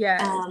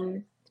 yes,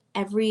 um,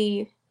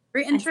 every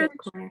every I said entrance,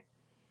 corner,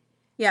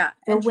 yeah,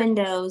 the entrance,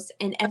 windows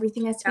and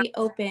everything has to yeah. be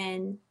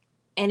open,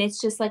 and it's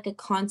just like a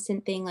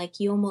constant thing. Like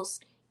you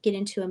almost get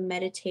into a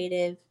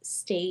meditative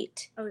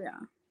state Oh yeah.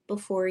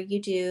 before you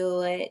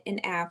do it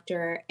and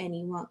after, and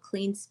you want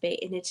clean space,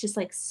 and it's just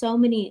like so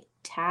many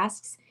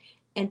tasks,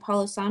 and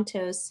Paulo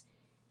Santos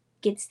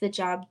gets the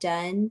job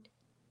done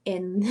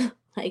in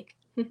like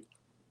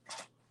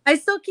I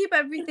still keep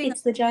everything.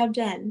 it's the job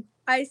done.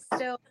 I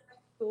still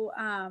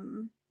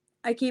um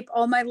I keep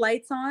all my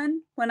lights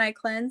on when I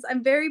cleanse.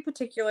 I'm very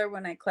particular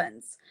when I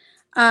cleanse.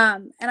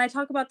 And I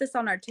talk about this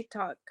on our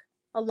TikTok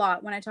a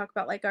lot when I talk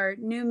about like our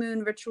new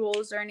moon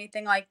rituals or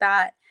anything like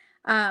that.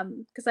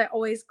 Because I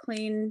always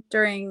clean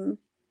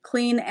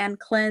and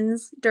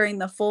cleanse during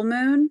the full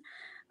moon.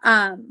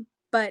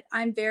 But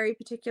I'm very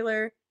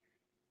particular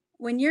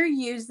when you're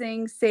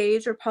using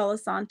sage or Palo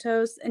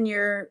Santos and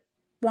you're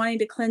wanting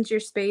to cleanse your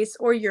space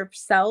or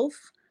yourself.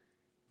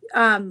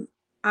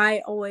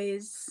 I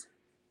always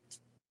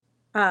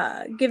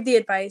give the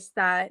advice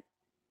that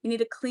you need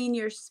to clean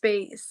your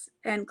space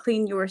and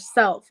clean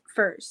yourself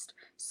first.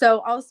 So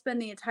I'll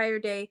spend the entire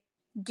day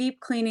deep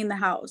cleaning the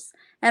house.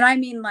 And I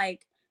mean,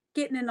 like,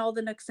 getting in all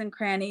the nooks and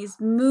crannies,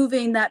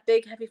 moving that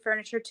big heavy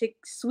furniture to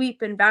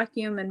sweep and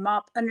vacuum and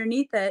mop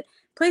underneath it,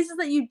 places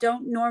that you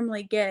don't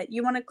normally get.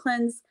 You want to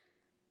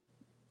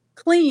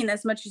clean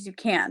as much as you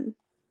can.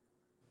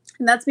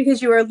 And that's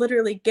because you are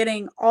literally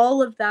getting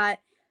all of that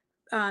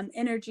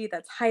energy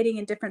that's hiding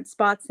in different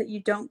spots that you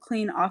don't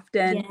clean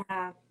often,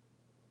 Yeah.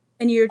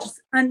 and you're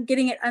just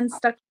getting it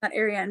unstuck in that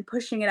area and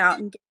pushing it out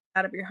and getting it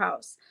out of your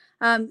house.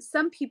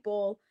 Some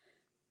people,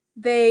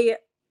 they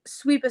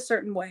sweep a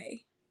certain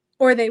way,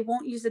 or they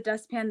won't use a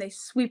dustpan, they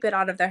sweep it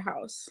out of their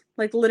house,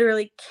 like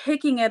literally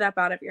kicking it up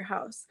out of your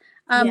house.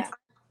 Yeah.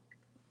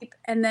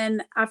 And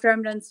then after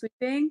I'm done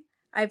sweeping,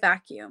 I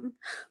vacuum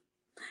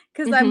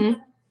because Mm-hmm.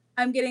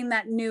 I'm getting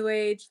that new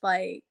age,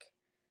 like,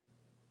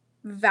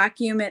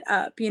 vacuum it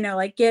up,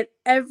 like get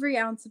every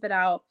ounce of it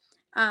out,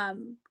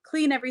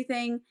 clean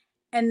everything.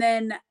 And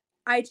then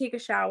I take a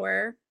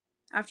shower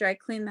after I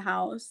clean the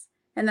house.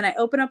 And then I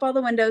open up all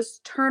the windows,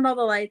 turn all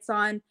the lights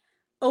on,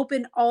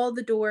 open all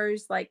the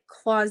doors, like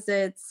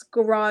closets,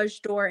 garage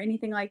door,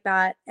 anything like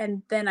that.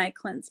 And then I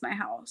cleanse my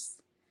house.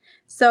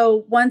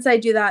 So once I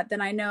do that,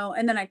 then I know,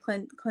 and then I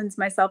cleanse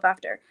myself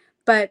after.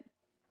 But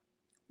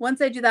once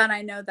I do that,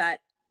 I know that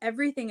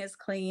everything is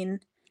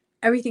clean,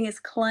 everything is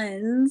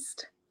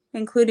cleansed,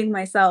 including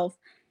myself,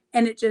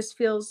 and it just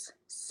feels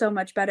so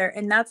much better.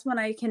 And that's when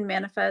I can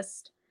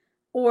manifest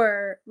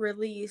or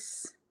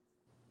release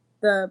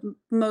the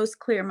most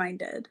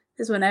clear-minded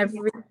is when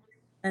everything's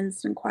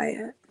cleansed and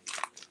quiet.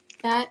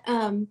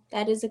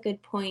 That is a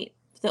good point.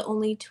 The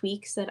only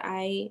tweaks that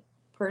I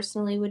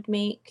personally would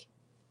make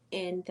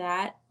in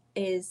that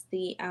is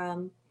the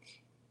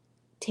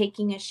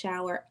taking a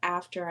shower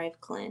after I've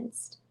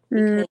cleansed,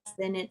 because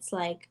then it's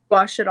like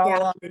Wash it all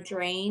down off. the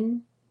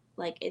drain,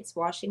 like it's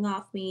washing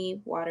off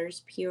me,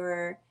 water's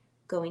pure,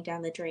 going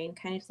down the drain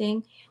kind of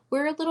thing.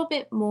 We're a little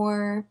bit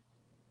more,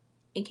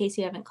 in case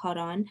you haven't caught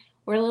on,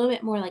 we're a little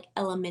bit more like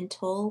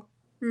elemental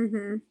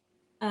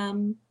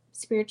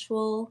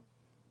spiritual,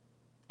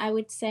 I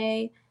would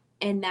say,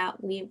 and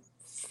that we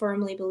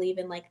firmly believe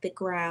in like the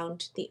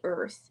ground, the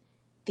earth,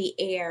 the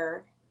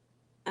air,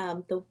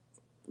 the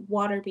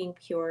water being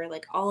pure,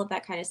 like all of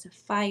that kind of stuff.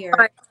 Fire,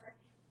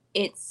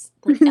 it's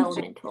like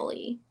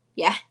elementally.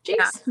 Yeah, Yeah,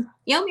 Jace,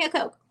 yell me a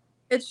Coke.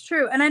 it's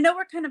true. And I know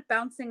we're kind of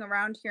bouncing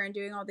around here and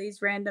doing all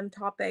these random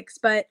topics,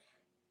 but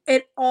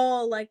it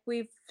all, like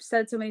we've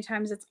said so many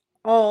times, it's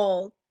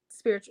all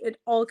spiritual. It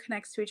all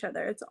connects to each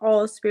other. It's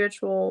all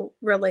spiritual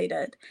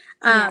related.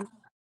 Yeah.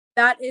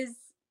 That is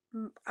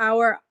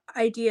our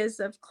ideas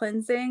of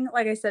cleansing.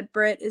 Like I said,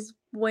 Britt is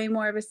way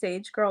more of a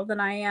sage girl than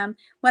I am.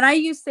 When I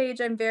use sage,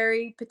 I'm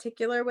very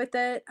particular with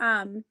it.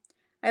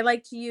 I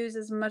like to use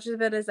as much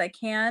of it as I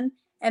can,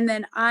 and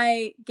then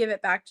I give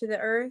it back to the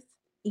earth.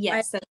 I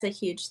Yes, that's a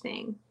huge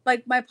thing.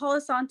 like my Palo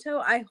Santo,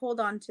 I hold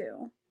on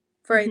to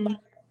for a Mm-hmm.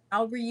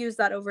 I'll reuse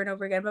that over and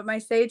over again. But my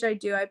sage, I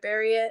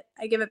bury it,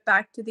 I give it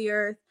back to the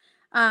earth.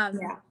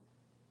 Yeah.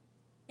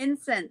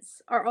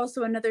 Incense are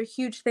also another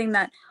huge thing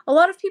that a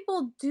lot of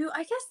people do.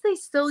 I guess they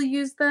still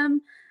use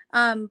them,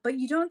 but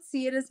you don't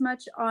see it as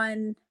much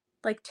on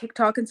like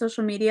TikTok and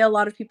social media. A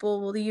lot of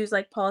people will use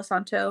like Palo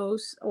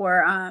Santos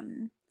or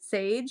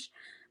sage,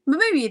 but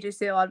maybe you do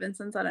see a lot of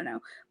incense. I don't know,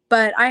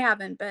 but I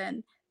haven't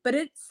been. But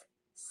it's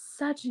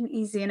such an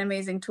easy and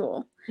amazing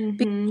tool.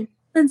 Mm-hmm.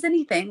 Because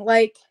anything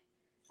like,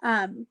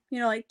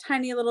 like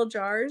tiny little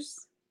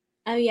jars.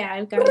 Oh yeah,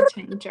 I've got a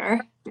tiny jar.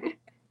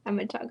 I'm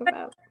gonna talk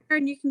about.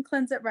 And you can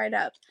cleanse it right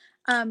up.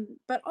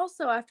 But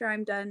also after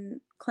I'm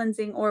done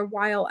cleansing or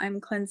while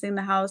I'm cleansing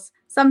the house,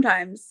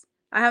 sometimes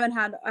I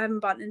haven't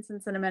bought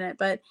incense in a minute,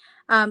 but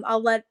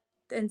I'll let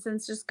the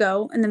incense just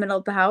go in the middle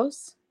of the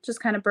house,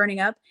 just kind of burning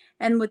up.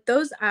 And with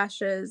those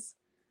ashes,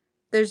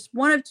 there's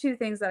one of two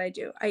things that I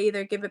do. I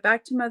either give it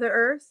back to Mother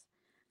Earth,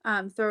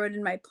 throw it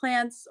in my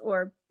plants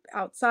or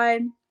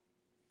outside,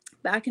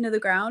 back into the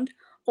ground,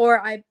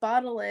 or I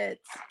bottle it.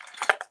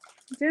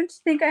 I don't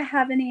think I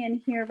have any in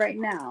here right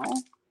now.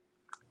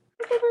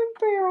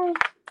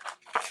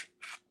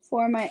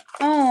 For my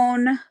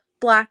own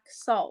black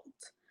salt,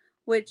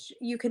 which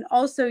you can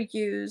also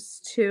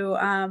use to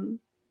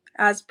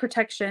as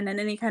protection in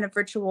any kind of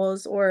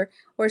rituals or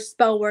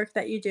spell work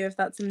that you do if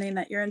that's something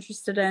that you're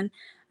interested in.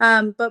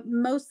 But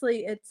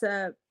mostly it's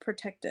a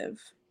protective.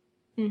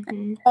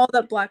 Mm-hmm. All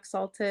that black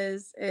salt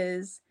is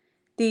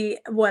the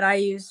what I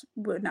use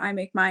when I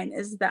make mine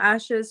is the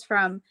ashes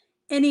from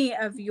any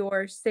of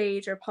your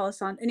sage or palo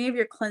santo, any of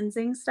your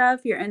cleansing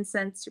stuff, your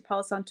incense, your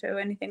palo santo,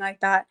 anything like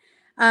that,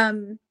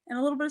 and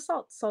a little bit of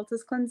salt. Salt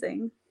is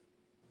cleansing.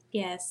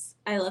 Yes,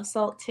 I love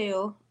salt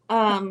too.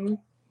 I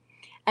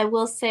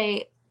will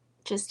say,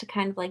 just to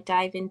kind of like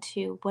dive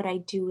into what I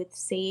do with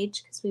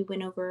sage, because we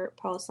went over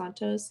Palo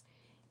Santos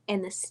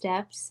and the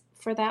steps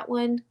for that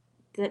one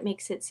that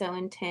makes it so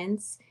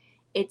intense.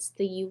 It's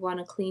the you want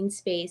a clean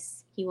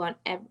space. You want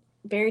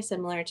very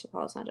similar to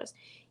Palo Santos.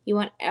 You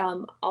want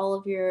all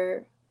of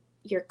your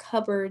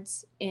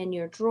cupboards and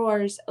your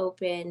drawers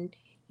open.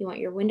 You want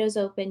your windows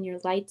open, your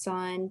lights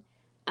on,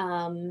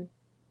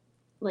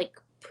 like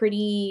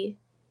pretty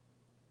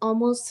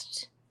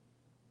almost,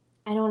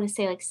 I don't want to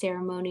say like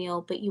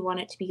ceremonial, but you want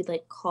it to be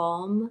like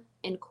calm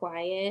and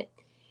quiet.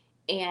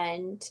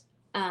 And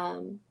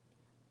um,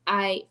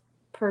 I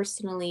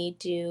personally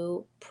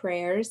do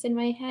prayers in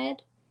my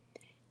head,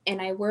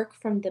 and I work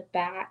from the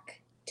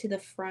back to the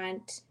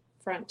front,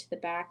 front to the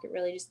back. It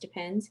really just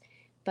depends.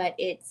 But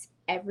it's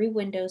every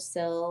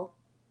windowsill,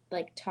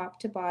 like top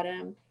to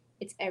bottom.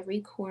 It's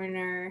every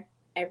corner,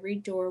 every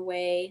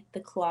doorway,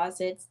 the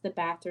closets, the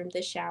bathroom,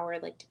 the shower,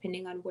 like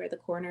depending on where the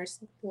corners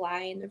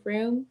lie in the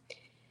room.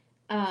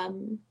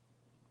 Um,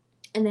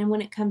 and then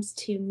when it comes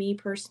to me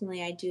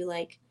personally, I do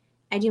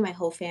my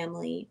whole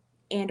family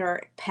and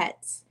our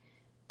pets,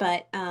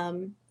 but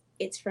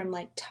it's from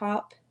like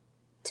top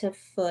to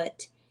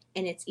foot,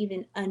 and it's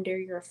even under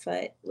your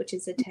foot, which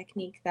is a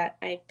technique that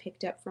I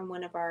picked up from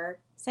one of our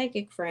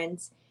psychic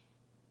friends,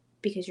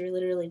 because you're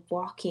literally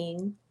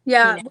walking, you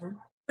Yeah, know.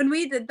 when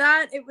we did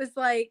that, it was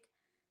like,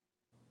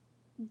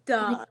 Like,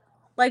 duh.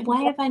 Like,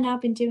 why what? have I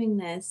not been doing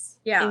this?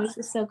 It Yeah. was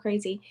just so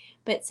crazy.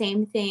 But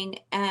same thing.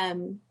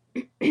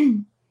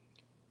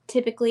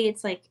 Typically,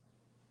 it's like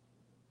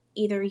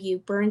either you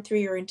burn through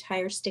your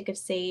entire stick of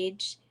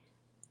sage,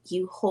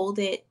 you hold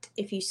it,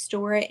 if you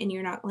store it and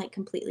you're not like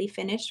completely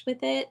finished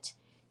with it,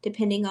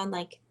 depending on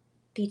like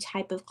the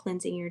type of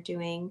cleansing you're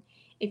doing.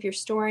 If you're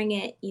storing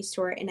it, you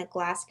store it in a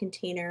glass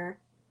container,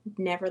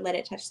 never let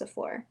it touch the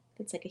floor.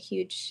 That's like a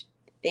huge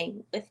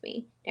thing with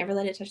me. Never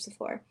let it touch the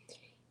floor.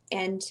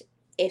 And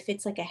if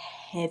it's like a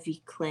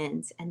heavy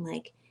cleanse and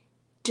like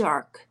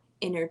dark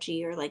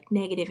energy or like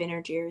negative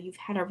energy, or you've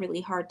had a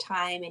really hard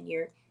time and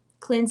you're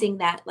cleansing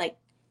that like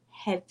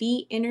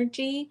heavy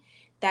energy,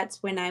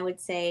 that's when I would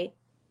say,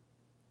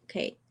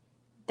 okay,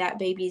 that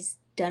baby's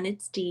done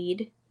its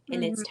deed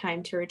and it's Mm-hmm.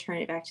 time to return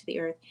it back to the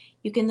earth.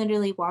 You can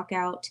literally walk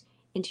out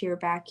into your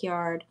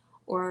backyard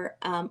or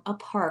a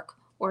park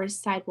or a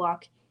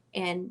sidewalk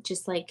and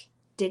just like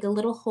dig a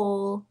little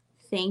hole,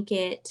 thank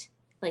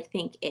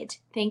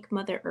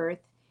Mother Earth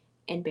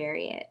and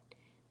bury it.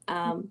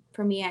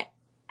 For me,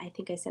 I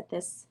think I said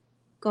this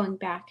going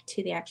back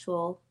to the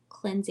actual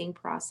cleansing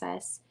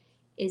process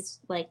is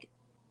like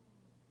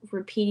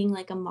repeating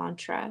like a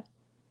mantra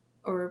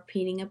or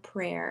repeating a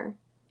prayer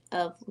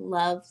of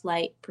love,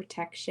 light,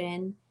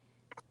 protection.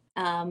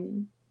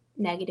 Um,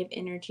 Negative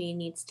energy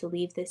needs to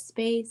leave this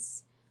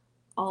space,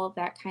 all of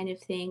that kind of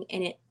thing.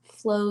 And it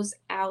flows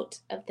out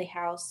of the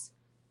house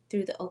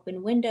through the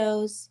open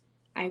windows.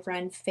 I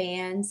run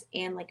fans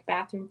and like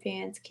bathroom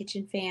fans,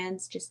 kitchen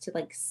fans, just to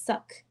like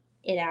suck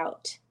it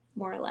out,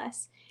 more or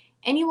less.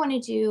 And you want to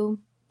do,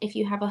 if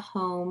you have a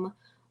home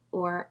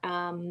or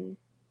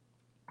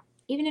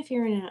even if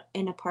you're in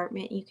an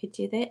apartment, you could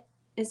do that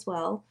as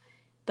well,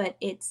 but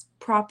it's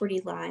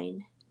property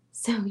line.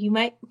 So you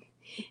might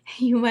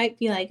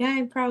be like,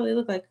 I probably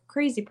look like a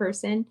crazy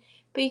person,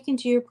 but you can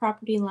do your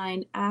property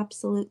line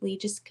absolutely,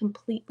 just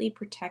completely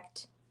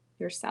protect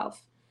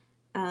yourself.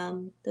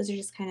 Those are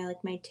just kind of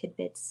like my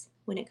tidbits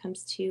when it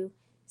comes to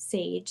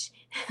sage.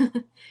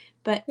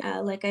 But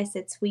like I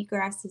said,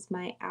 sweetgrass is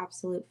my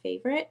absolute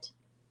favorite.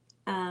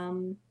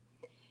 Um,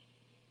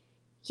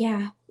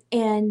 yeah,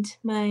 and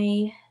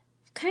my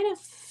kind of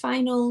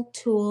final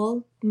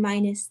tool,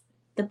 minus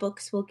the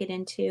books we'll get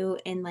into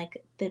and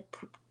like the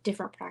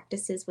different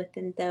practices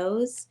within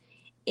those,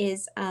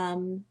 is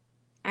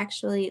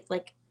actually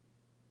like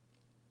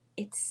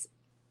it's,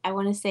 I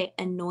want to say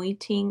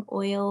anointing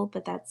oil,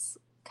 but that's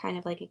kind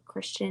of like a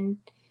Christian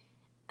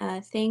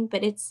thing.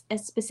 But it's a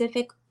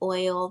specific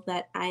oil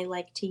that I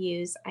like to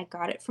use. I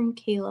got it from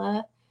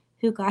Kayla,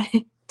 who got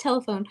it,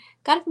 telephone,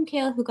 got it from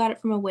Kayla, who got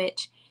it from a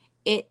witch.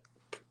 It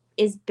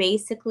is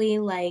basically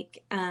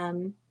like The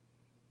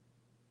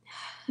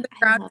I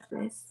ground. love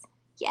this.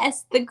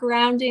 Yes, the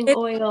grounding It,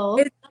 oil.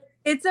 it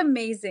it's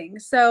amazing.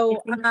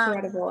 So It's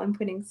incredible. I'm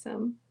putting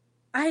some.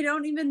 I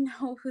don't even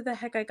know who the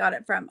heck I got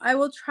it from. I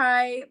will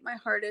try my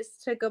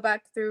hardest to go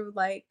back through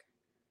like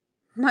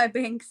my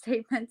bank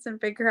statements and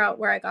figure out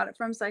where I got it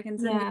from so I can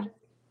send you.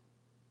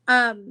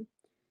 Yeah. Um,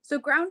 so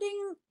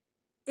grounding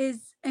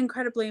is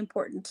incredibly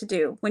important to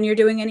do when you're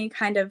doing any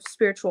kind of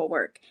spiritual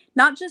work,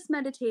 not just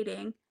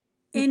meditating,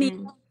 any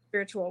Mm-mm.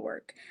 spiritual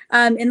work.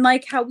 And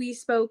like how we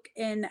spoke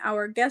in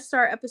our guest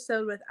star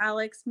episode with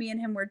Alex, me and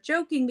him were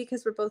joking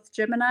because we're both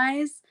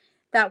Geminis,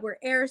 that we're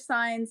air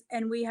signs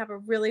and we have a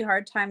really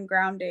hard time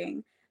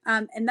grounding.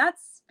 And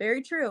that's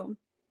very true.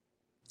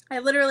 I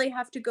literally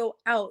have to go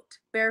out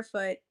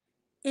barefoot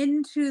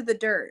into the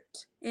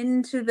dirt,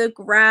 into the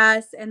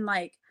grass, and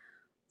like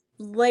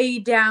lay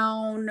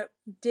down,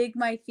 dig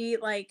my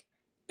feet. Like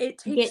it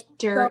takes Get so,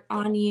 dirt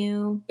on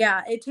you.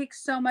 yeah, it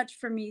takes so much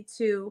for me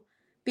to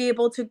be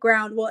able to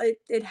ground. Well,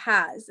 it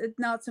has. It's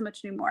not so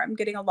much anymore. I'm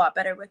getting a lot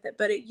better with it,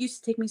 but it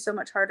used to take me so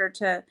much harder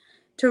to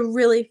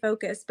really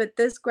focus. But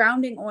this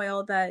grounding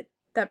oil that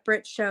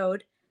Britt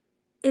showed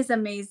is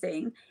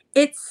amazing.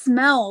 It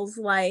smells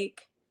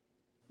like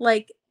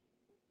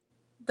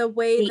the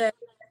way The that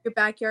your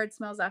backyard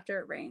smells after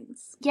it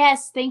rains.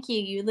 Yes, thank you.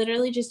 You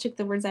literally just took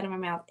the words out of my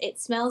mouth. It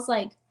smells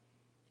like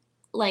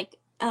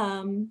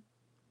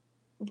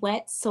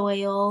wet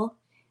soil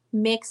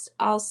mixed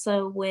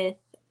also with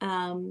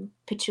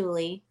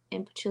patchouli,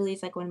 and patchouli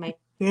is like one of my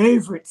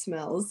favorite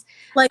smells.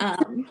 Like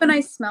Um when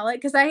I smell it,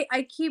 because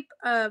I keep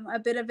a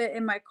bit of it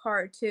in my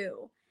car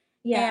too.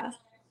 And yeah.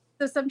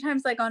 so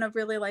sometimes like on a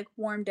really like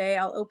warm day,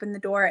 I'll open the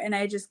door and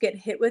I just get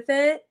hit with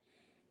it.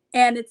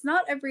 And it's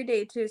not every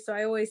day too. So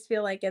I always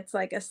feel like it's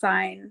like a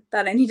sign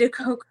that I need to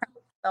go ground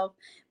myself.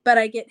 But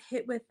I get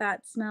hit with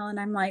that smell and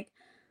I'm like,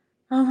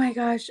 oh my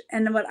gosh.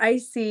 And what I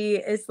see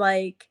is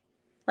like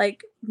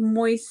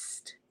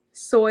moist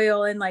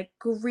soil and like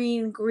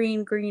green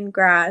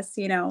grass,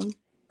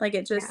 like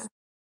it Yeah. just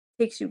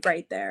takes you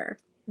right there.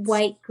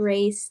 White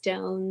gray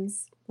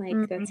stones, like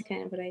that's Mhm.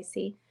 kind of what I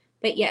see.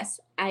 But yes,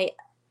 I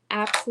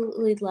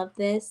absolutely love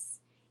this,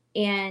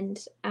 and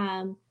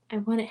I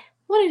wanted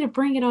to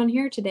bring it on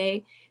here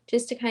today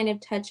just to kind of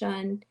touch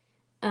on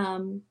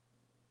um,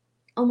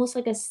 almost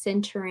like a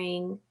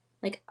centering.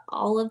 Like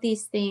all of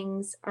these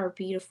things are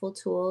beautiful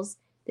tools.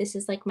 This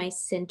is like my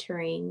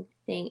centering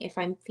thing. If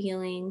I'm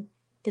feeling,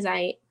 because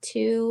I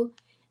too,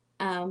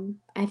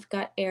 I've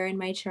got air in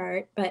my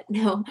chart, but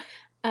no,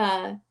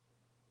 uh,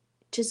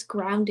 just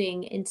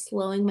grounding and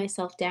slowing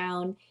myself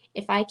down.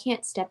 If I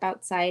can't step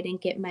outside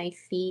and get my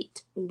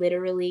feet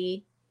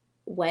literally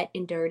wet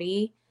and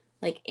dirty,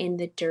 like in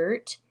the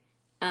dirt,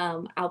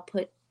 I'll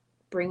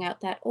bring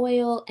out that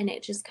oil, and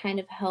it just kind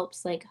of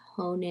helps like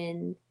hone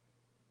in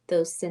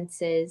those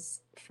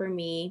senses for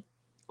me,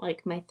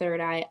 like my third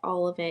eye,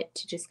 all of it,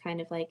 to just kind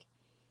of like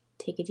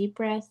take a deep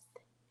breath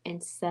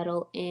and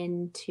settle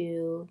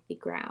into the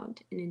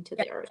ground and into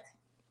Yeah. the earth.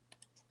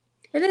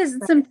 It is.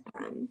 It's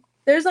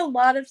there's a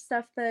lot of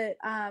stuff that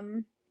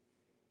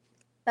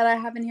that I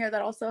have in here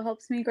that also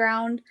helps me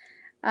ground.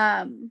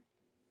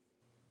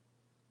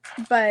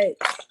 But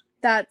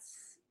that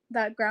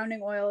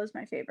grounding oil is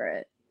my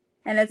favorite,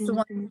 and it's the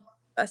one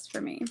best for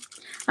me.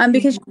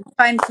 Because you can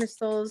find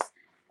crystals,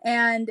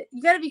 and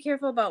you got to be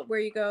careful about where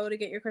you go to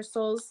get your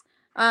crystals.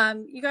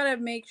 You got to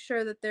make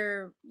sure that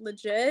they're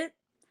legit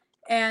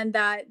and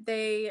that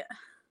they,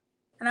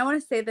 and I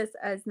want to say this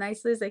as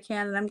nicely as I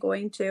can, and I'm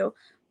going to,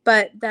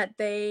 but that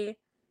the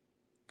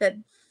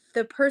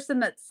person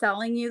that's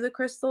selling you the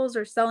crystals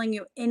or selling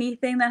you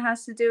anything that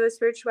has to do with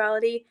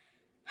spirituality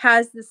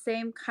has the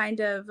same kind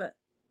of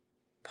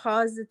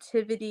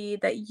positivity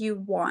that you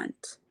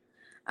want.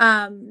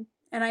 And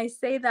I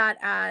say that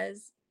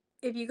as,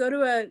 if you go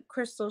to a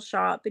crystal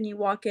shop and you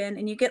walk in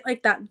and you get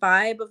like that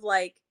vibe of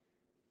like,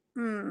 I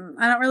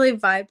don't really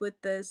vibe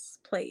with this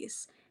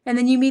place. And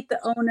then you meet the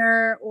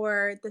owner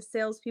or the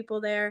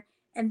salespeople there,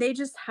 and they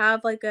just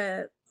have like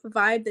a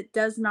vibe that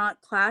does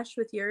not clash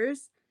with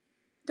yours.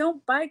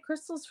 Don't buy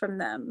crystals from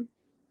them.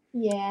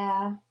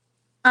 Yeah.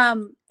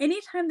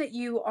 Anytime that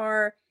you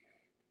are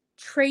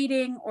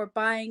trading or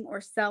buying or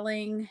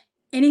selling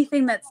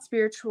anything that's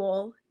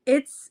spiritual,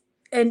 it's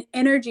an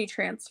energy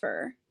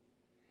transfer.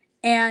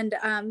 And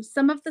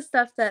some of the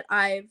stuff that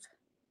I've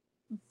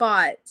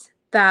bought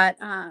that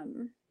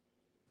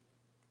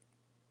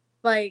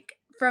like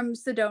from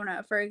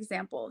Sedona, for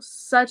example,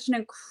 such an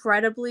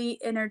incredibly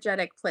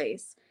energetic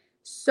place,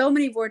 so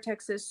many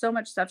vortexes, so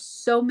much stuff,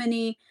 so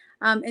many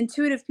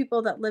intuitive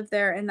people that live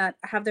there and that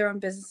have their own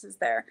businesses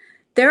there.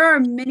 There are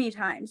many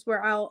times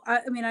where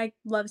I mean, I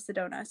love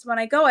Sedona. So when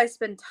I go, I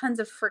spend tons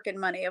of freaking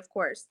money, of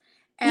course.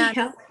 And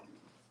Yeah.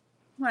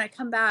 when I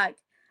come back,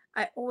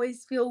 I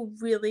always feel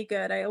really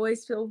good. I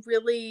always feel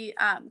really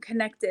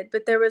connected.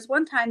 But there was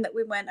one time that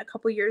we went a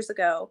couple years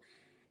ago,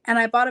 and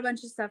I bought a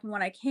bunch of stuff. And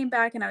when I came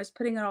back and I was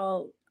putting it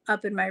all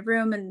up in my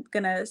room and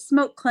gonna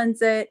smoke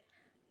cleanse it,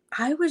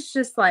 I was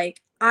just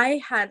like,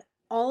 I had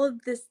all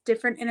of this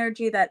different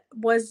energy that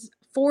was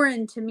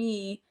foreign to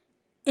me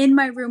in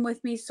my room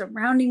with me,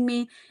 surrounding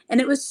me.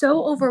 And it was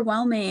so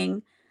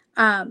overwhelming.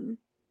 And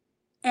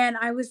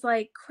I was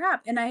like,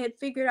 crap. And I had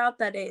figured out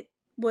that it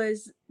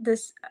was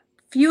this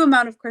few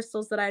amount of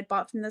crystals that I had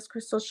bought from this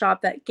crystal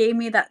shop that gave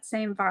me that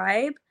same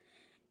vibe.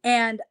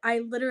 And I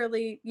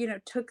literally,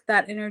 took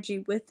that energy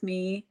with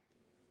me,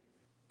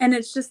 and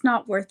it's just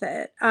not worth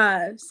it.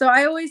 So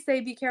I always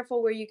say, be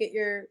careful where you get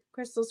your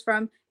crystals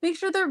from. Make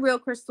sure they're real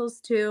crystals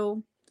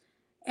too.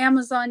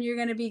 Amazon, you're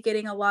going to be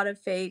getting a lot of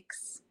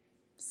fakes.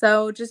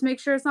 So just make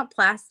sure it's not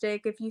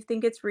plastic if you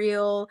think it's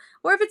real,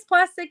 or if it's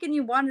plastic and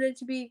you wanted it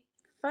to be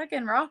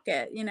fucking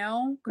rocket,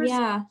 crystal,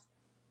 Yeah.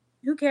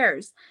 who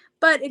cares?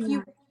 But if Yeah.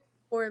 you,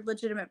 for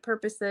legitimate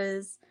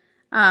purposes,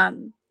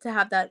 to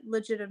have that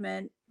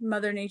legitimate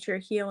Mother Nature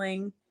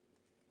healing,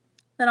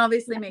 then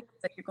obviously make sure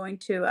that you're going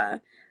to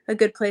a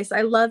good place.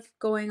 I love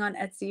going on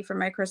Etsy for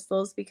my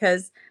crystals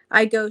because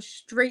I go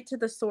straight to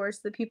the source,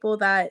 the people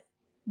that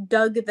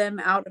dug them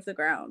out of the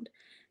ground.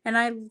 And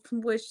I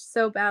wish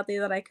so badly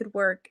that I could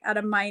work at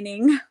a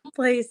mining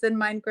place and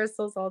mine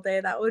crystals all day.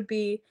 That would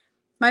be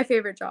my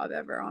favorite job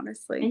ever,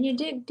 honestly. And you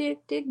dig, dig,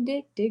 dig,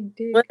 dig, dig,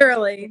 dig.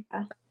 Literally.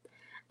 Yeah.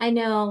 I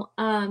know.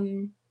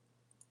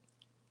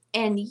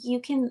 And you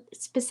can,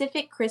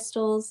 specific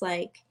crystals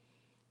like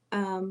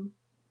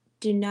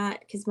do not,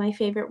 because my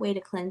favorite way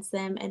to cleanse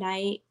them, and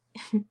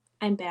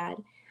I'm bad.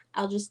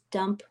 I'll just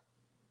dump.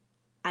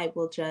 I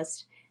will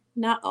just,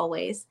 not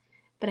always,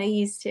 but I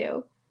used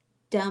to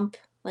dump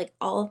like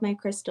all of my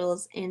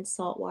crystals in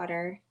salt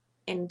water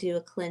and do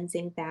a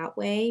cleansing that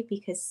way,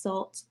 because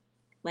salt,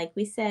 like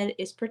we said,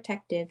 is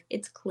protective.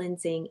 It's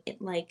cleansing.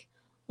 It like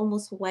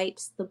almost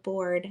wipes the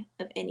board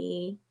of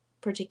any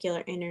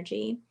particular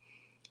energy.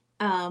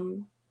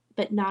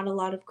 But not a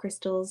lot of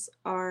crystals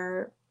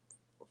are,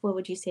 what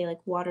would you say, like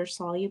water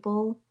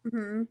soluble.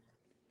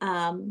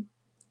 Mm-hmm.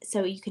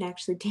 So you can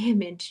actually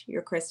damage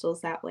your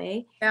crystals that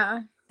way.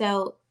 Yeah.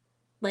 So,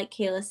 like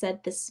Kayla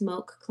said, the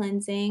smoke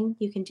cleansing,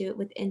 you can do it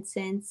with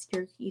incense.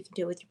 You can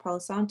do it with your Palo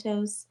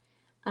Santos.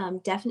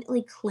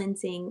 Definitely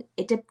cleansing.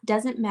 It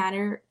doesn't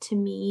matter to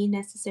me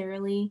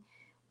necessarily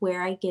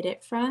where I get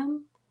it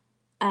from,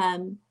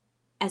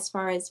 as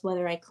far as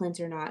whether I cleanse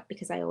or not,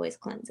 because I always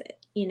cleanse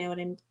it. You know what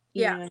I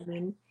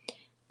mean?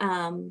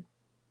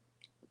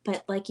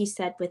 But like you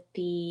said with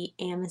the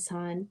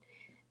Amazon,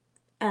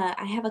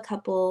 I have a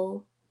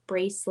couple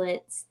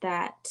bracelets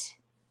that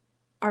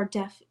are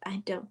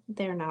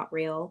they're not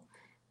real.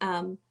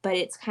 But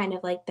it's kind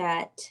of like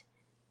that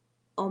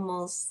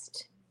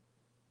almost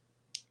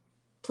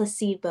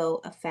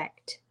placebo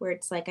effect where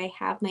it's like, I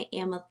have my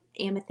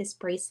amethyst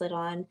bracelet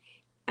on,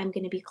 I'm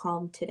going to be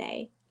calm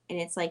today. And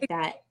it's like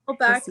that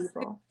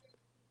placebo.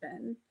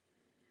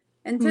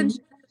 Intention is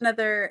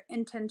another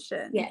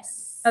intention.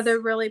 Yes. Another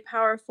really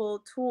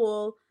powerful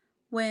tool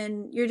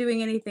when you're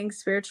doing anything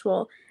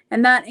spiritual.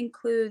 And that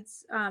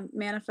includes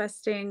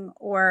manifesting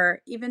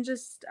or even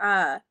just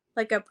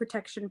like a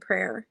protection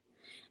prayer.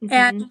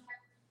 And Mm-hmm.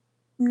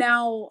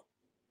 now,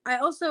 I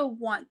also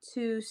want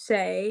to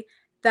say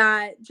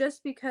that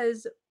just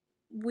because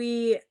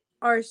we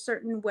are a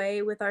certain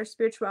way with our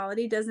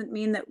spirituality doesn't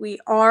mean that we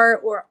are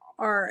or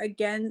are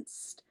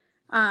against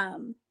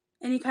um,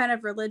 any kind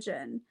of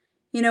religion.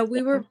 You know, we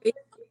Yeah. were raised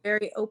in a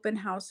very open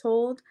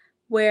household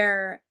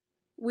where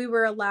we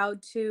were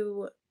allowed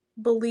to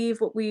believe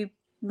what we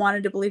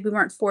wanted to believe. We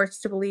weren't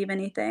forced to believe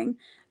anything.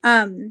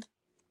 Um,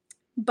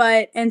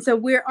 and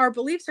so our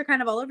beliefs are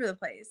kind of all over the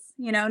place,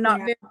 you know, not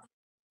Yeah. very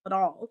at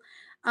all.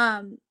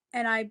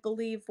 And I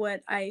believe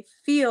what I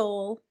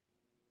feel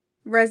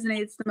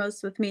resonates the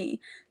most with me.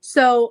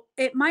 So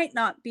it might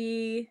not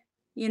be,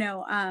 you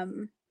know,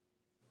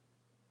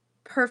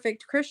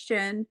 perfect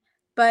Christian,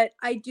 but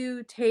I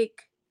do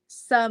take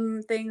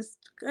some things,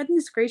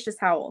 goodness gracious,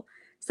 Howell,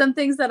 some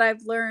things that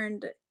I've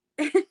learned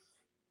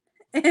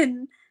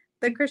in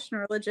the Christian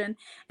religion.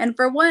 And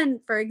for one,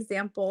 for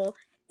example,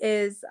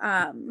 is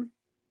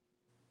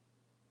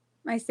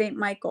my Saint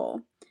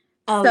Michael.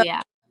 Oh So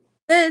yeah.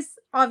 this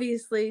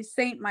obviously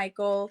Saint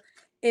Michael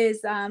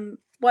is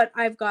what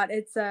I've got.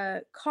 It's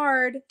a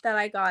card that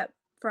I got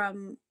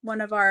from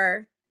one of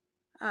our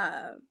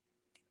uh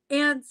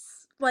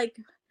aunts, like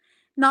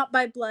not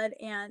by blood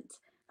aunt,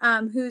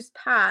 who's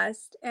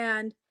passed,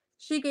 and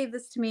she gave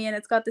this to me, and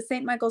it's got the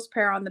Saint Michael's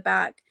prayer on the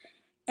back.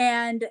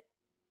 And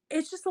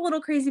it's just a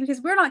little crazy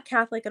because we're not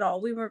Catholic at all.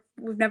 We've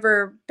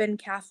never been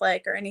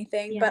Catholic or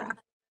anything, but Yeah.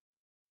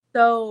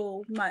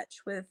 so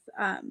much with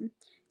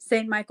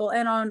Saint Michael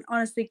and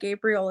honestly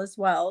Gabriel as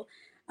well.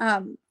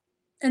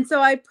 And so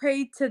I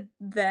pray to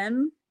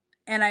them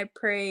and I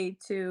pray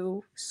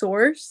to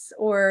Source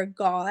or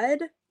God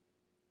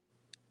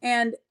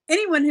and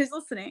anyone who's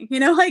listening.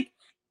 You know, like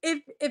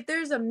if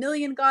there's a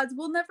million gods,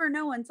 we'll never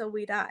know until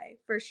we die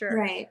for sure,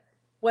 Right.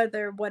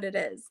 whether what it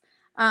is.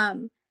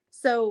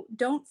 So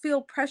don't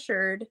feel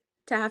pressured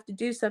to have to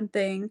do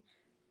something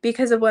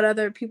because of what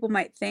other people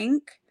might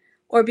think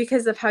or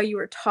because of how you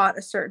were taught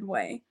a certain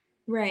way.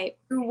 Right.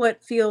 Do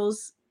what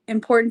feels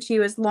important to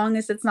you as long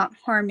as it's not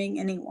harming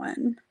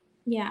anyone.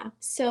 Yeah.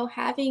 So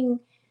having,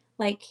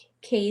 like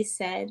Kay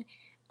said,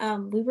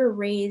 we were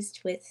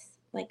raised with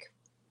like,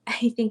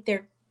 I think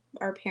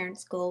our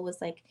parents' goal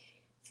was like,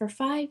 for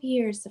 5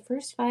 years, the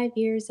first 5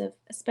 years of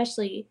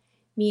especially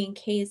me and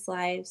Kay's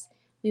lives,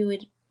 we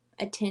would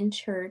attend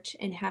church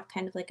and have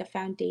kind of like a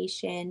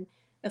foundation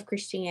of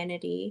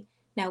Christianity.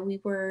 Now we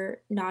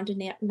were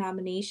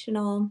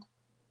non-denominational.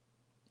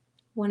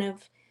 One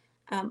of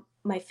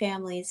my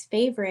family's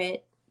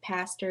favorite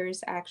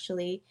pastors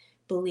actually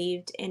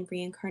believed in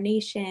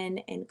reincarnation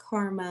and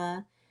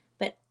karma,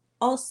 but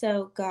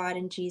also God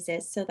and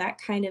Jesus. So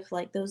that kind of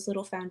like those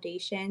little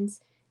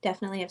foundations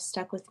definitely have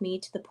stuck with me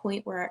to the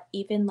point where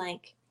even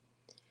like,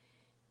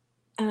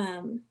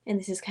 and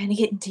this is kind of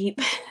getting deep,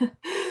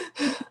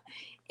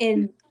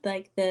 in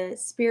like the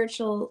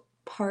spiritual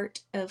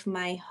part of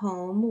my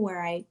home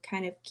where I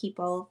kind of keep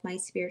all of my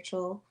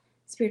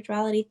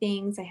spirituality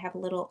things. I have a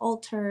little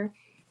altar.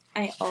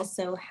 I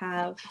also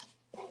have,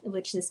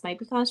 which this might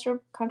be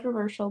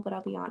controversial, but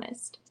I'll be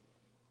honest.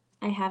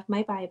 I have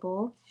my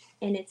Bible,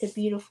 and it's a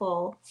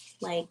beautiful,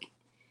 like,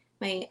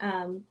 my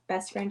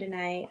best friend and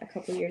I, a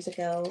couple years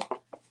ago,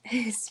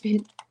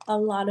 spent a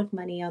lot of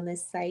money on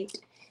this site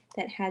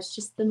that has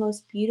just the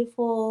most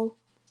beautiful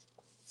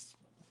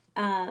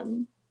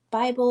um,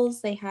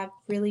 Bibles. They have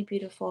really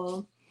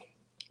beautiful,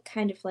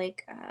 kind of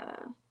like,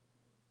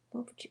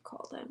 what would you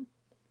call them?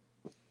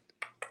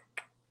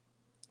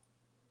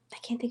 I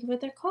can't think of what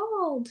they're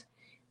called.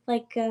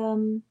 Like,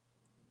 oh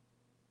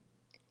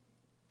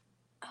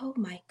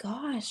my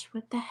gosh,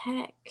 what the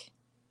heck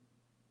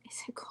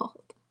is it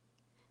called?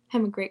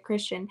 I'm a great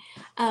Christian.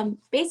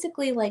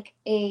 Basically, like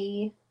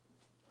a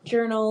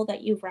journal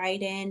that you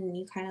write in and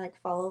you kind of like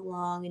follow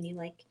along and you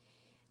like,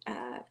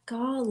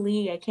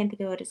 golly, I can't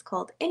think of what it's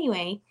called.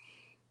 Anyway,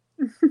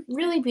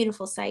 really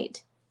beautiful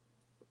site.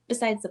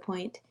 Besides the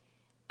point.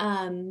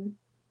 Um,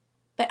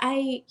 but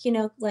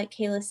like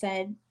Kayla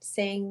said,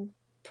 saying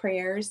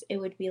prayers, it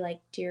would be like,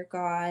 Dear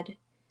God,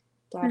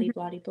 blah, Mhm.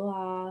 blah,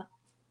 blah,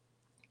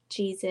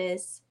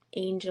 Jesus,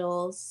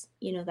 angels,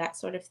 that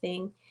sort of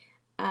thing.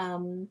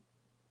 Um,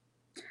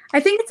 I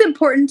think it's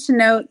important to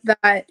note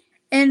that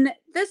in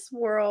this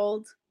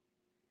world,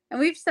 and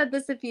we've said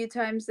this a few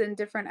times in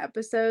different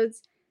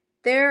episodes,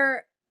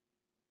 there,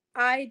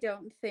 I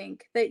don't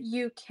think that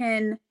you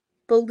can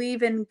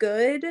believe in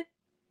good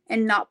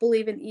and not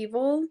believe in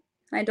evil.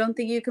 I don't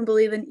think you can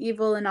believe in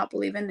evil and not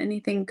believe in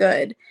anything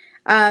good.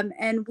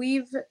 And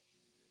Britt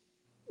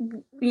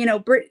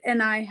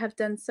and I have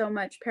done so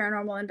much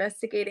paranormal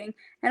investigating,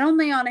 and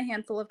only on a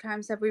handful of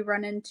times have we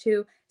run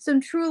into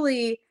some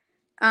truly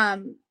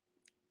um,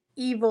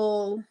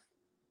 evil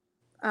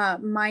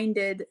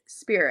minded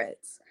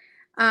spirits.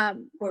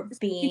 or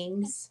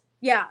beings.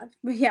 Yeah,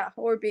 yeah,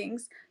 or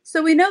beings.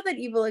 So we know that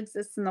evil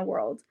exists in the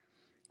world,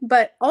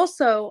 but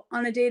also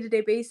on a day to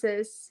day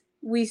basis,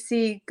 we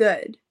see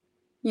good,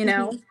 you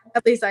know.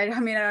 At least I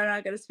mean, I'm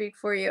not going to speak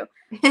for you,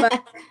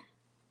 but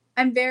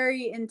I'm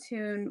very in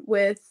tune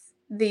with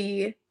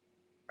the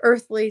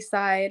earthly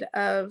side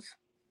of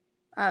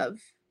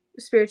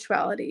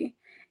spirituality,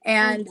 Oh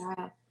and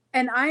yeah.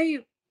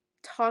 I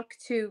talk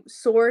to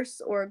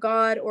source or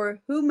God or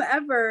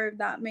whomever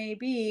that may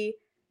be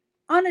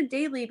on a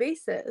daily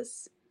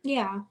basis.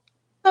 Yeah.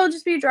 I'll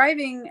just be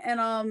driving and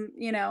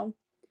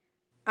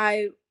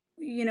I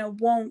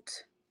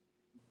won't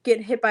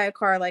get hit by a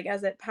car, like,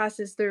 as it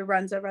passes through,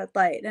 runs a red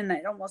light, and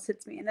it almost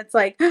hits me, and it's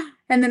like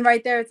and then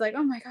right there it's like,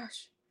 oh my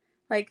gosh,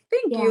 like,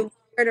 thank Yeah. you,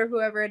 Lord, or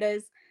whoever it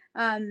is.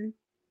 um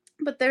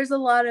but there's a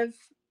lot of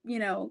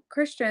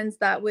Christians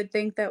that would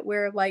think that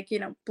we're like,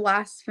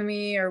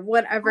 blasphemy or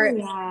whatever Oh it,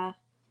 yeah.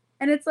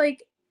 and it's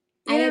like,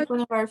 I you know had one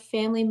of our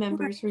family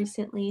members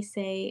recently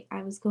say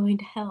I was going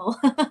to hell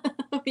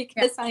yeah,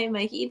 because I am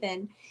a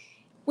heathen.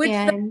 which the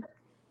And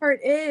part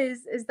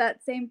is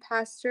that same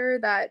pastor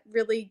that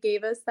really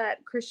gave us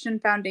that Christian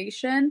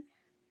foundation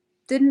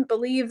didn't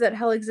believe that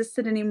hell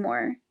existed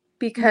anymore,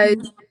 because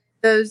mhm,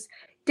 those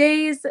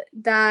days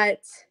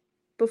that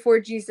before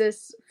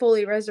Jesus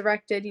fully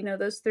resurrected,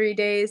 those 3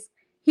 days,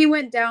 he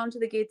went down to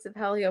the gates of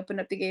hell, he opened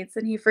up the gates,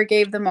 and he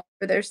forgave them all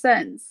for their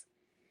sins.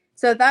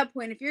 So at that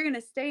point, if you're going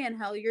to stay in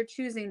hell, you're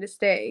choosing to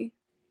stay,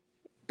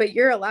 but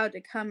you're allowed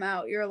to come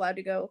out, you're allowed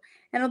to go.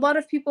 And a lot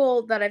of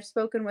people that I've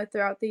spoken with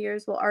throughout the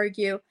years will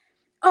argue,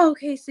 oh,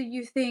 okay, so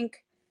you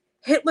think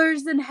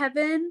Hitler's in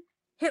heaven?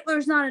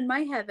 Hitler's not in my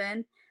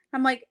heaven.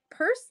 I'm like,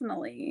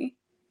 personally,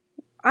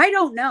 I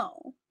don't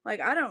know. Like,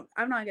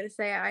 I'm not going to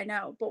say I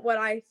know, but what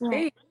right.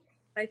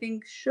 I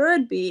think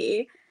should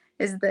be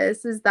is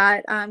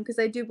that because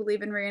I do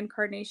believe in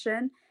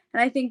reincarnation,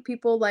 and I think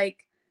people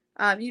like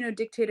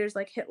dictators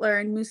like Hitler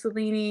and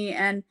Mussolini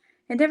and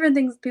different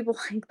things, people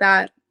like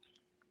that,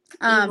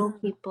 um Evil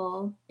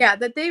people. yeah,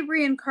 that they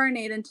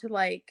reincarnate into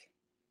like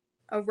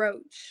a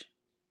roach.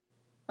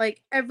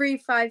 Like every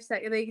 5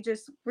 seconds, they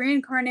just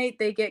reincarnate,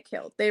 they get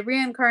killed. They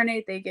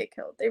reincarnate, they get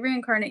killed. They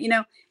reincarnate,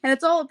 and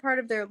it's all a part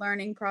of their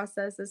learning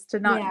process, is to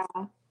not,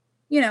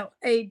 Yeah.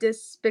 a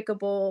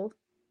despicable,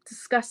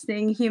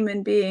 disgusting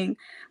human being.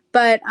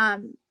 But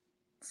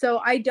so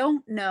I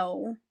don't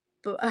know,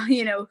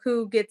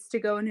 who gets to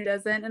go and who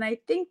doesn't. And I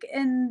think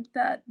in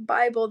that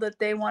Bible that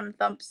they want to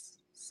thump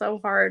so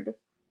hard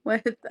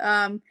with,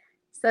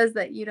 says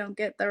that you don't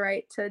get the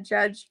right to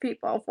judge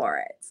people for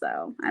it.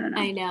 So I don't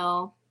know. I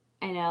know.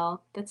 I know.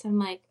 I'm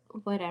like,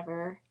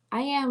 whatever. I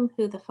am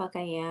who the fuck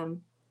I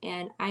am.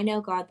 And I know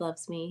God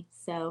loves me.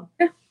 So,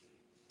 Yeah,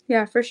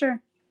 yeah, for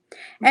sure.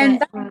 And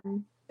but that's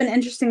an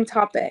interesting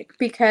topic,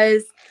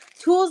 because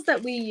tools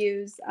that we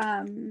use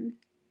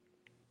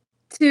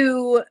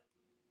to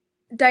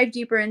dive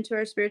deeper into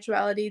our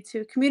spirituality,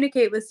 to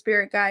communicate with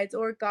spirit guides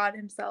or God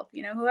himself,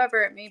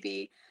 whoever it may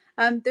be.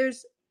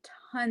 There's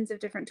tons of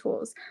different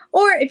tools.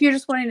 Or if you're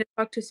just wanting to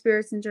talk to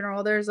spirits in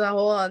general, there's a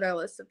whole other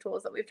list of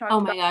tools that we've oh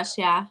talked my about. gosh,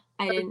 yeah.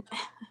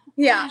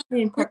 Yeah. I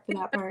didn't prep for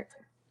that part.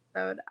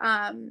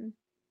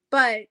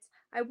 But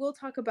I will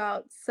talk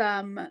about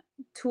some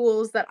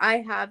tools that I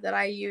have that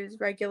I use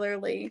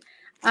regularly.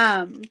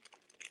 Um,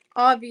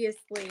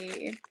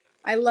 Obviously,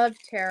 I love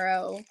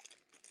tarot.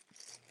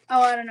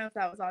 Oh, I don't know if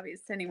that was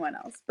obvious to anyone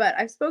else, but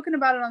I've spoken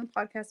about it on the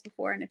podcast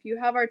before. And if you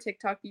have our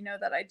TikTok, you know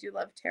that I do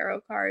love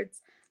tarot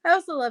cards. I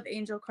also love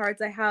angel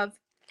cards. I have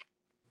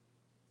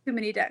too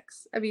many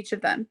decks of each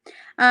of them.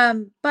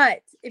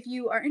 But if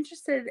you are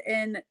interested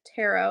in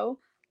tarot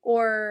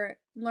or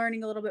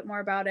learning a little bit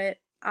more about it,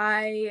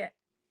 I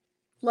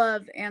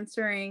love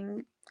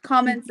answering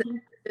comments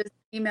Mhm. and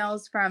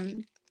emails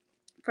from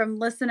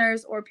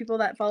listeners or people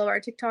that follow our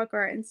TikTok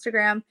or our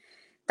Instagram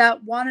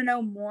that want to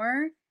know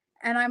more.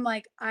 And I'm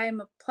like,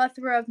 I'm a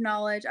plethora of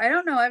knowledge. I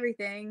don't know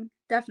everything,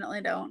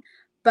 definitely don't,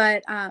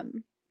 but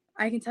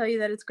I can tell you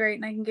that it's great,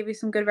 and I can give you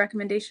some good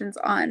recommendations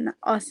on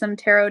awesome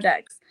tarot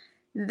decks.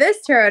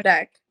 This tarot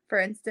deck, for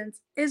instance,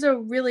 is a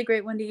really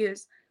great one to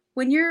use.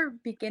 When you're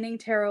beginning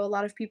tarot, a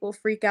lot of people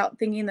freak out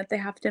thinking that they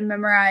have to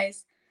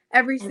memorize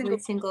every Every single,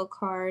 single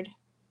card.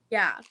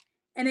 yeah,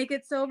 and it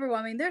gets so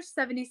overwhelming. There's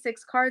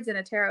 76 cards in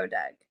a tarot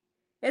deck.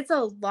 It's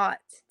a lot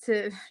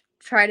to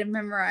try to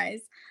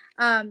memorize.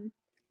 Um,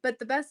 but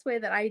the best way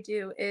that I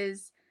do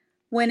is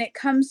when it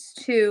comes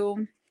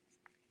to,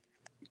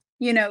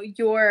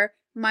 your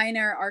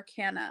minor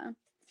arcana.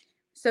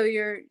 So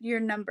your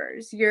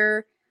numbers,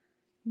 your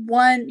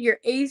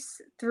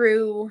ace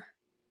through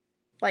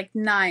like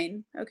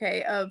 9,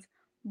 okay, of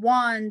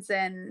wands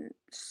and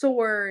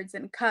swords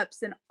and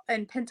cups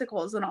and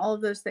pentacles and all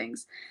of those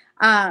things.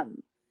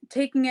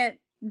 Taking it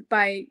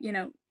by,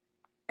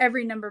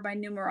 every number by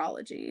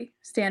numerology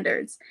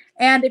standards.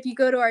 And if you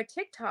go to our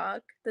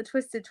TikTok, the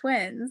Twisted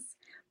Twins,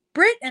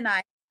 Britt and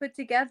I put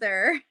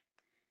together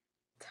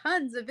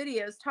tons of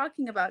videos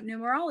talking about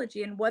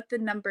numerology and what the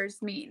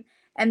numbers mean.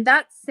 And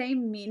that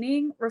same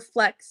meaning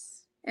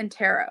reflects in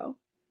tarot.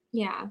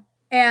 Yeah.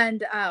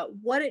 And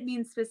what it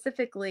means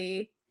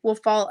specifically will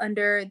fall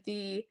under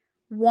the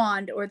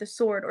wand or the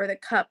sword or the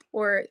cup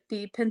or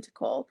the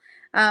pentacle.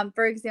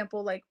 For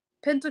example, like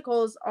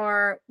Pentacles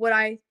are what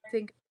I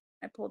think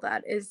I pulled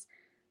that is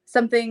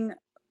something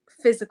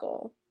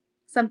physical,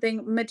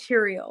 something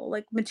material,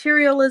 like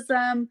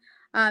materialism,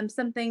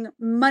 something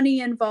money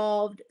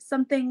involved,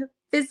 something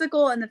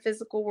physical in the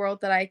physical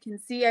world that I can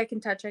see, I can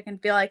touch, I can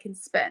feel, I can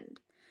spend.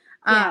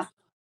 Yeah.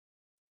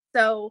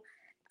 So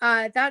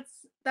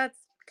that's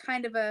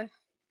kind of a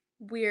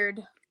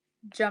weird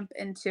jump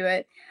into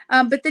it.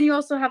 But then you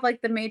also have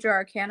like the major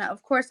arcana.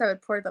 Of course, I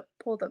would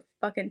pull the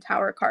fucking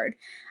Tower card.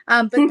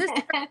 But this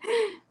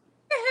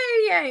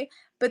yay!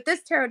 But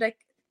this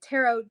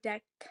tarot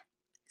deck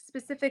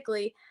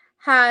specifically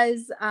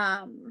has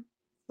One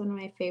of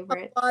my a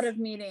favorites. lot of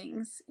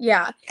meanings.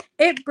 Yeah,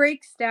 it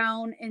breaks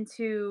down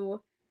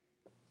into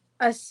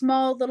a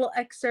small little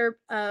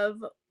excerpt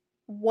of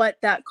what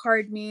that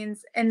card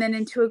means and then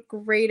into a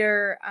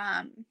greater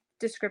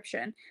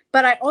description.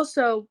 But I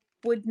also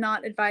would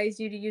not advise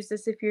you to use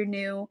this if you're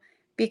new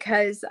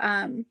because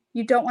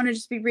you don't want to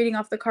just be reading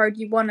off the card.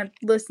 You want to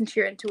listen to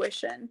your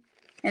intuition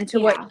and to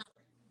what Yeah.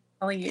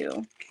 telling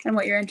you and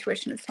what your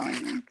intuition is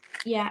telling you.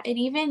 Yeah, and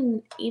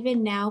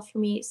even now for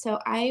me, so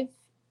I've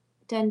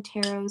done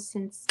tarot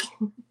since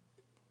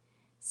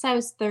I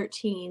was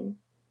 13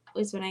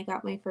 was when I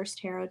got my first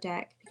tarot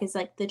deck because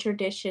like the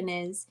tradition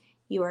is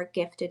you are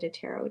gifted a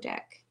tarot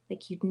deck.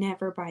 Like you'd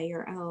never buy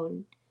your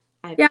own.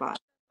 I've Yeah, bought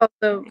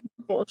also mine.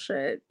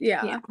 bullshit.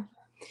 Yeah. Yeah.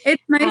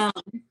 It's nice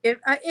Um,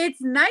 it's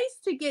nice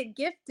to get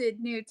gifted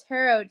new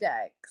tarot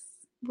decks.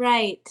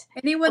 right.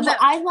 Anyone Well, that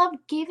I love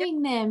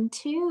giving them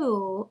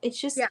too. It's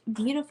just yeah.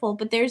 beautiful.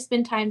 But there's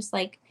been times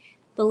like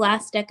the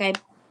last deck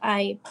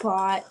I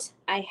bought,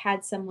 I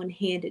had someone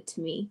hand it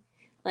to me.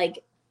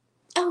 Like,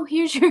 oh,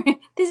 here's your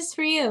this is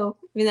for you.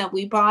 Even though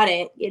we bought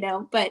it,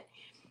 but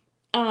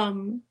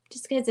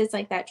just because it's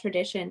like that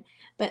tradition.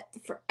 But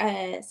for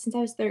since I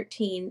was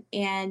 13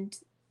 and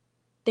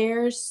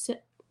there's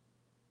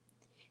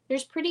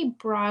there's pretty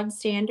broad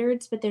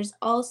standards, but there's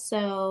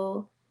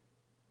also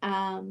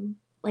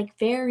like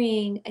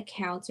varying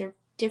accounts or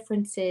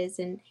differences,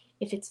 and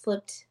if it's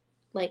flipped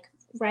like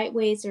right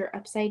ways or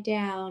upside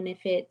down,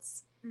 if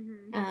it's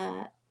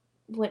Mm-hmm.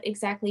 what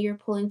exactly you're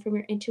pulling from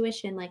your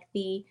intuition, like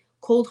the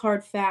cold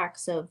hard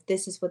facts of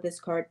this is what this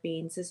card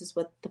means, this is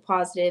what the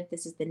positive,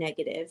 this is the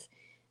negative,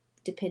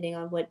 depending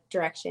on what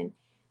direction.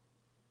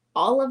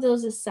 All of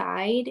those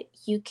aside,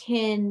 you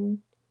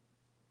can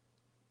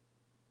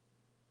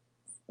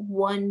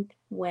one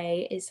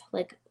way is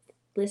like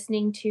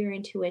listening to your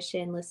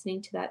intuition,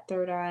 listening to that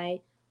third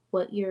eye,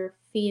 what you're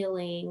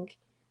feeling,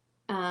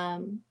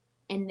 and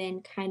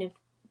then kind of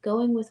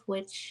going with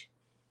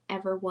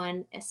whichever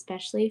one,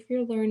 especially if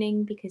you're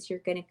learning, because you're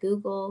going to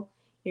Google,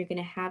 you're going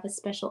to have a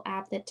special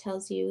app that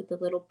tells you the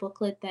little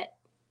booklet that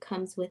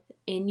comes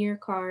within your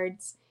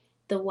cards,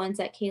 the ones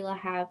that Kayla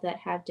have that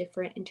have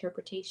different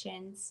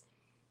interpretations,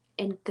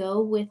 and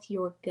go with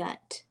your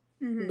gut.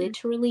 Mm-hmm.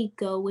 Literally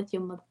go with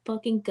your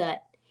motherfucking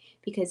gut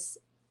because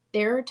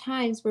there are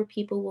times where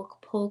people will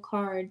pull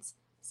cards,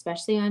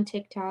 especially on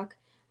TikTok.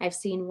 I've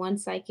seen one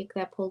psychic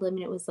that pulled them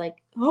and it was like,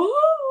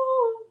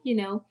 oh,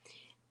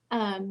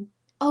 um,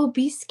 oh,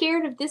 be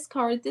scared of this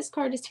card. This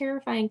card is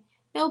terrifying.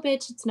 No,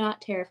 bitch, it's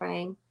not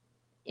terrifying.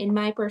 In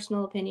my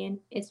personal opinion,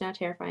 it's not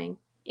terrifying.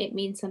 It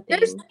means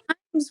There's something.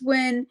 times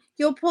when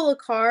you'll pull a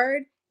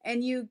card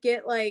and you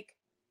get like,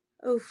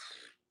 oof.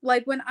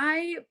 Like when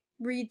I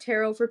read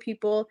tarot for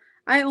people,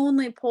 I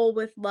only pull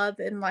with love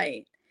and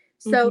light.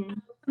 So Mm-hmm.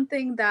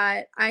 something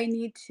that I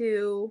need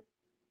to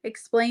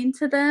explain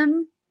to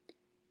them,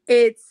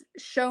 it's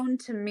shown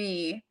to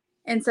me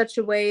in such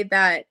a way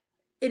that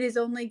it is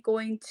only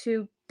going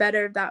to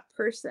better that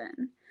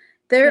person.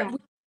 There Yeah.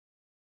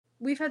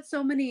 we've had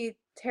so many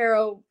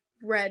tarot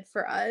read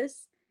for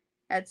us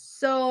at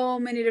so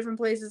many different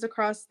places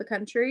across the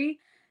country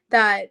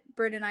that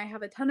Britt and I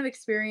have a ton of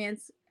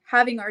experience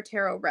having our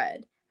tarot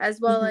read as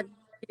well as Mm-hmm.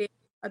 reading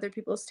other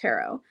people's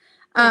tarot.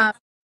 Yeah. Um,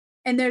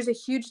 and there's a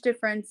huge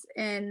difference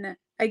in,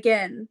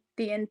 again,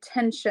 the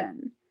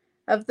intention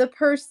of the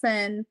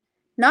person,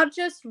 not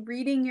just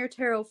reading your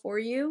tarot for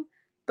you,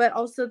 but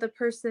also the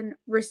person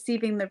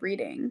receiving the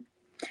reading.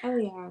 Oh,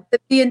 yeah.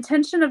 The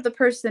intention of the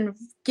person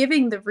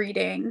giving the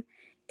reading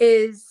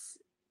is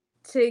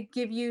to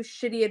give you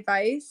shitty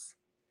advice.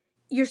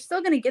 You're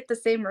still going to get the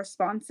same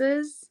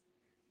responses,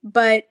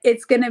 but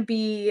it's going to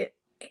be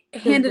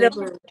handed out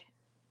Delivered.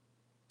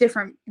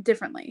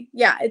 differently.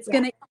 Yeah, it's Yeah.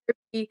 going to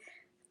be,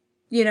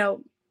 you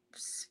know,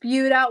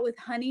 spewed out with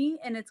honey,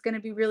 and it's going to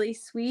be really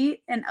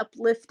sweet and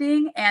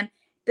uplifting, and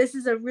this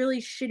is a really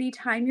shitty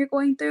time you're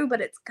going through,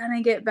 but it's going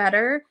to get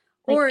better.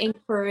 Like Or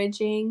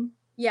encouraging.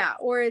 yeah,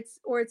 or it's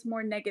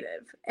more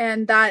negative,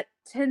 and that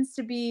tends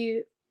to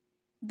be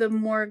the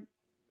more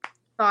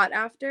sought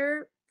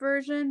after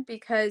version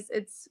because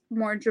it's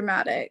more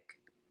dramatic.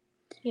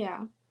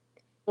 Yeah.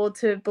 Able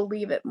to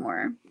believe it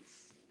more.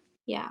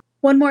 Yeah.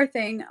 One more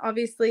thing,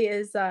 obviously,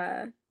 is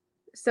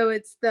so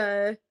it's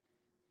the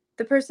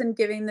person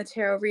giving the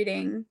tarot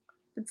reading.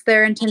 It's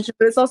their intention,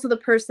 but it's also the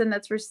person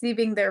that's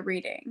receiving their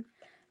reading.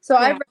 So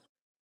I've Yeah. read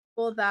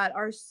people that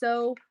are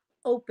so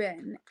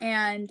open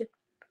and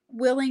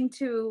willing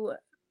to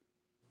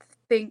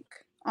think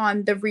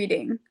on the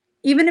reading,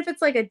 even if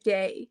it's like a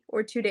day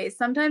or 2 days.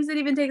 Sometimes it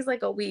even takes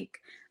like a week.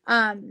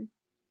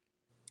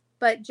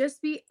 But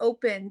just be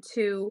open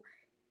to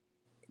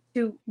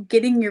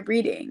getting your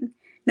reading,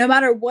 no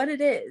matter what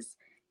it is,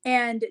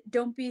 and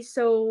don't be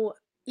so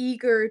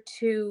eager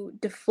to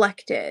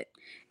deflect it.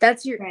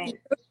 That's your Right.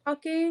 ego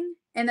talking,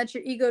 and that's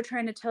your ego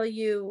trying to tell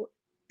you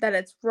that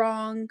it's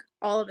wrong,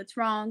 all of it's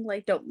wrong,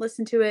 like don't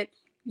listen to it.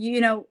 You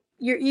know,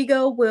 your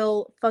ego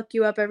will fuck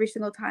you up every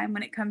single time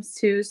when it comes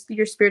to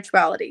your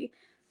spirituality.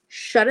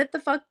 Shut it the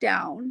fuck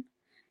down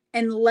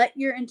and let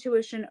your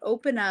intuition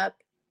open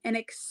up and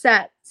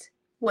accept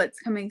what's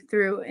coming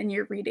through in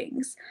your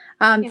readings.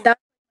 Yeah.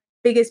 That's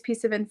the biggest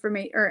piece of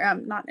information,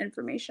 or not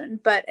information,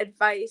 but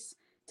advice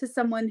to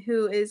someone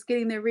who is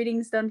getting their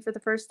readings done for the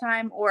first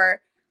time,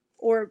 or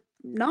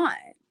not.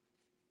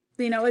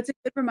 You know, it's a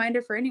good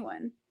reminder for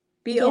anyone.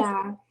 Be open.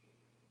 Yeah.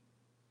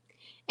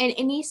 And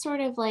any sort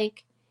of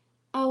like,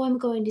 oh, I'm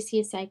going to see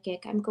a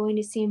psychic, I'm going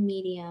to see a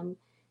medium,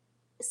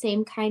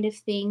 same kind of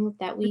thing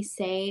that we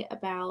say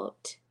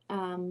about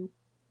an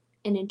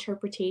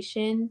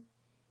interpretation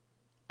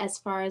as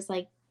far as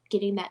like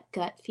getting that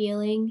gut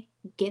feeling.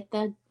 Get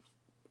the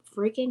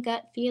freaking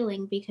gut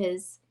feeling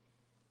because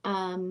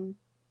um,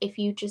 if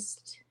you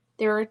just,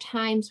 there are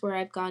times where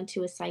I've gone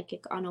to a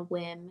psychic on a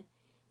whim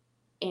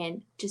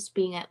and just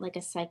being at like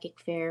a psychic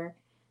fair.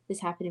 This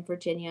happened in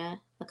Virginia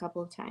a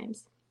couple of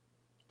times.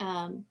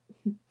 Um,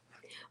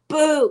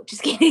 Boo!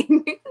 Just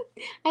kidding.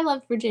 I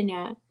love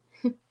Virginia.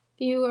 If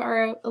you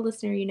are a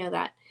listener, you know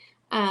that.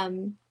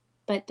 Um,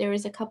 but there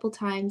was a couple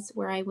times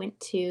where I went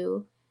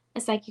to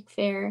a psychic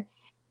fair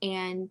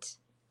and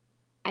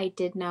I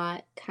did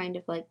not kind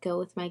of like go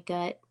with my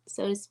gut,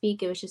 so to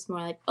speak. It was just more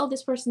like, oh,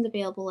 this person's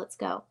available, let's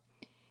go.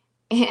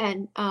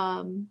 And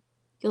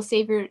you'll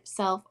save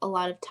yourself a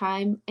lot of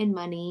time and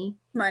money,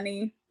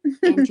 Money.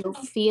 and you'll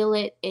feel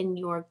it in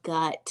your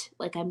gut.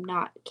 Like, I'm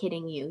not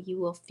kidding you. You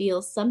will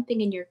feel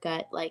something in your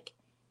gut, like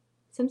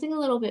something a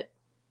little bit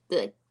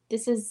like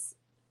this is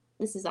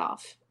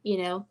off, you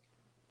know?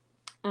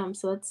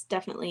 So that's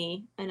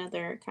definitely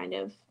another kind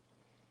of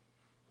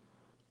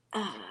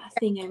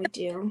thing I would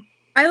do.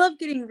 I love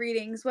getting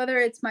readings, whether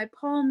it's my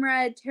palm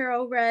read,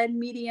 tarot read,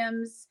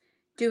 mediums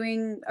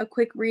doing a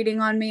quick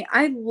reading on me.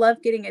 I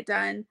love getting it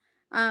done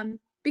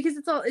because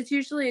it's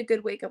usually a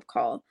good wake up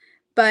call.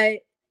 But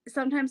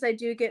sometimes I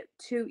do get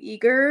too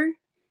eager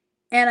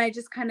and I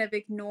just kind of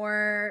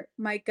ignore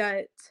my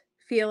gut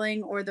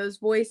feeling or those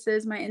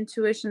voices, my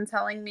intuition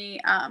telling me,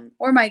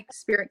 or my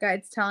spirit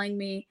guides telling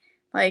me,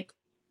 like,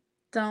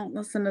 don't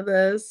listen to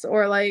this,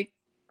 or like,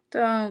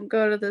 don't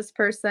go to this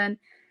person.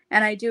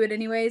 And I do it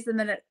anyways. And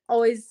then it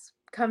always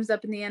comes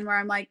up in the end where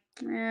I'm like,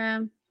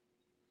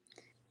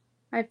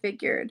 I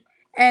figured.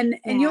 And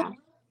you'll, Yeah.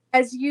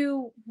 as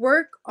you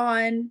work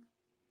on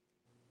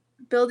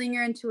building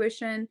your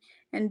intuition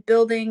and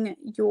building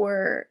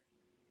your,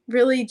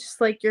 really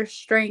just like your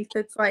strength,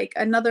 it's like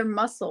another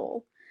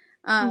muscle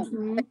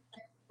Mm-hmm. that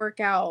you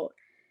work out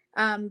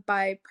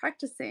by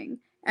practicing.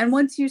 And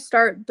once you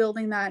start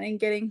building that and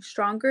getting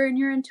stronger in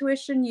your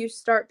intuition, you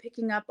start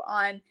picking up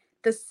on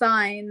the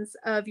signs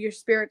of your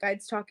spirit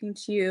guides talking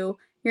to you,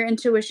 your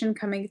intuition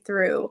coming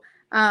through,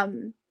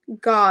 um,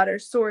 God or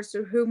source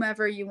or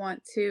whomever you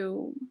want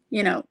to,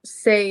 you know,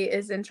 say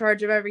is in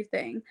charge of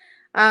everything.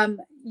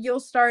 You'll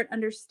start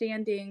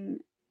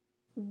understanding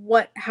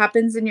what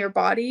happens in your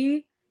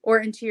body or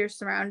into your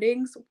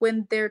surroundings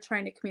when they're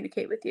trying to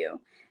communicate with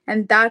you.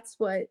 And that's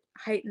what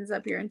heightens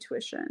up your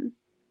intuition.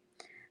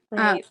 Uh,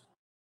 Right.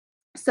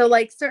 so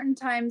like certain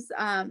times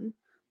when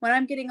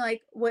I'm getting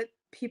like what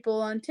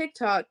people on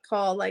TikTok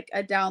call like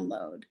a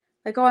download,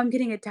 like, oh, I'm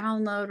getting a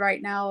download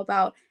right now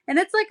about, and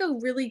it's like a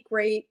really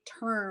great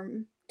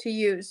term to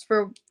use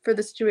for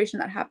the situation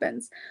that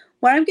happens.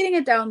 When I'm getting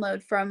a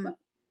download from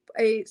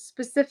a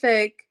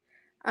specific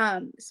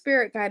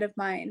spirit guide of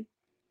mine,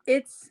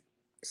 it's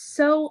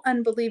so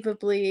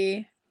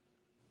unbelievably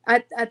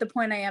at the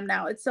point I am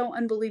now, it's so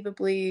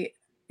unbelievably,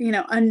 you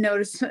know,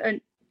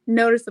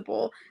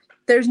 noticeable.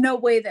 There's no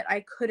way that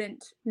I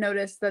couldn't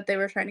notice that they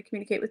were trying to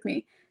communicate with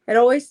me. It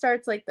always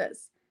starts like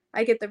this.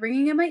 I get the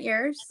ringing in my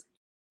ears,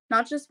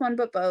 not just one,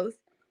 but both.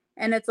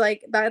 And it's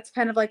like, that's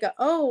kind of like a,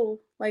 oh,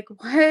 like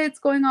what's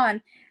going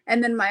on?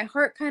 And then my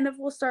heart kind of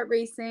will start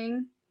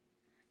racing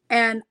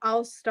and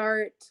I'll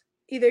start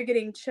either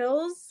getting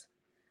chills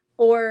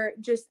or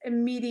just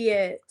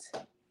immediate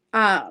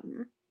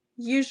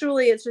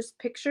usually it's just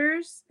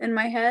pictures in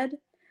my head,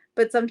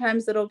 but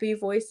sometimes it'll be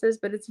voices,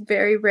 but it's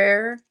very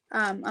rare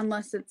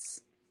unless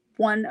it's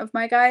one of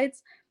my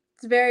guides.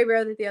 It's very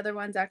rare that the other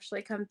ones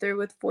actually come through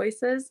with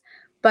voices,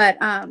 but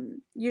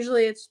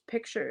usually it's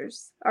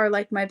pictures are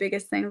like my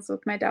biggest things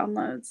with my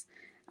downloads.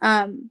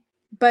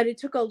 But it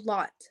took a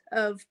lot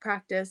of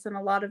practice and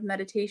a lot of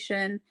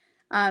meditation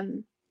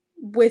um,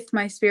 with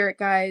my spirit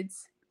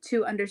guides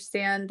to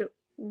understand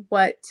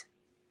what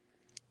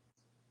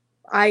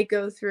I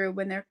go through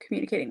when they're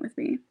communicating with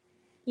me.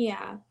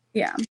 Yeah.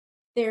 Yeah.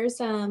 There's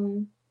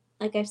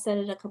like I've said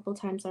it a couple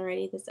times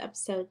already this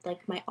episode,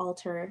 like my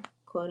altar,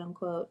 quote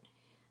unquote,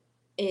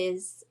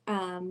 is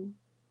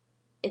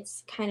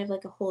it's kind of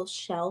like a whole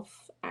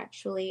shelf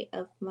actually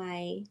of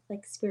my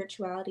like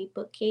spirituality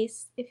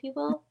bookcase, if you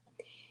will.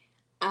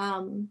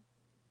 Um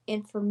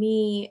and for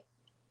me,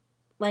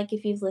 like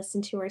if you've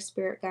listened to our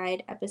spirit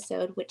guide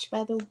episode, which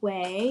by the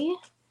way,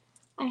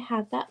 I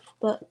have that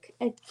book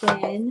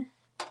again.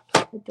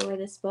 Adore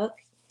this book.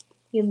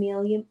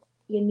 Yamil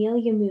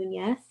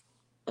Yamunya,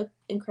 an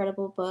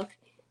incredible book,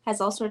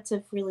 has all sorts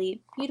of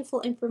really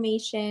beautiful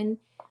information.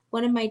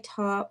 One of my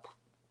top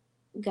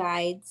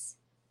guides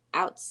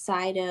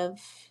outside of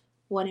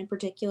one in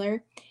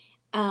particular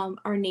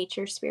are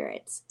nature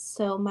spirits.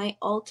 So my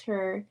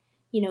altar,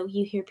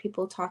 you hear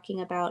people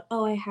talking about,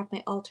 oh, I have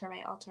my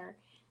altar.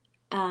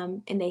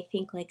 And they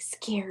think like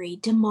scary,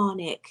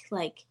 demonic,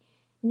 like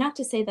not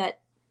to say that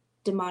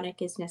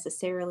demonic is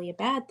necessarily a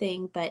bad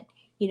thing, but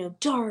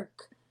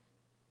dark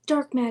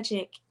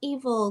magic,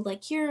 evil,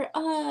 like you're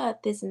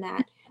this and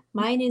that.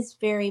 Mine is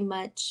very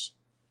much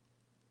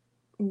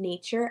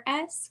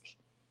nature-esque,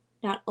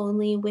 not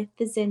only with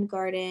the Zen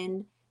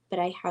garden, but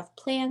I have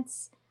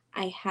plants,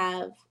 I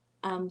have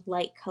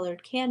light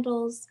colored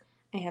candles,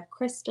 I have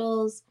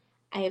crystals,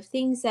 I have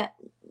things that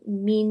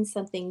mean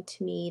something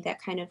to me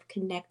that kind of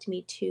connect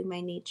me to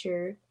my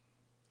nature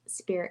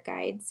spirit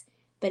guides.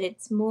 But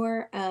it's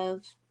more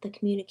of the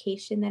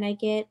communication that I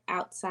get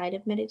outside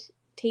of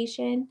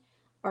meditation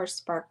are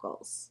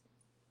sparkles.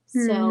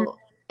 Hmm. So,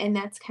 and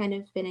that's kind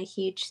of been a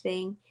huge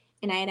thing.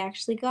 And I had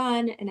actually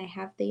gone and I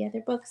have the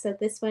other book. So,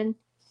 this one,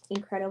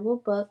 incredible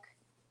book,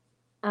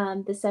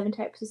 The Seven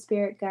Types of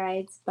Spirit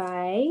Guides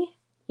by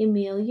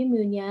Emil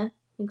Yamunya,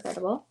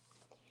 incredible.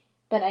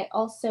 But I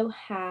also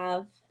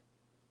have,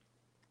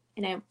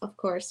 and I, of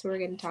course, we're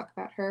going to talk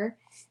about her,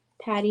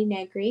 Patty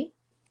Negri.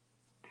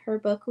 Her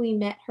book, we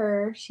met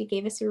her. She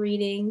gave us a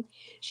reading.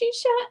 She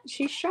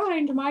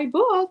shined my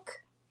book.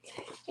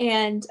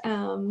 And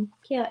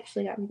Kayla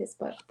actually got me this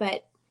book,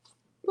 but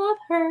love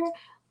her.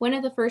 One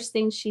of the first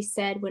things she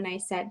said when I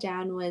sat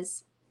down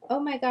was, "Oh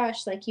my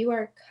gosh, like you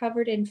are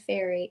covered in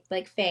fairy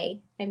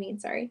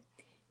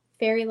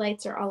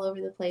lights are all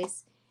over the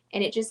place."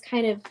 And it just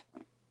kind of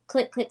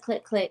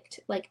clicked.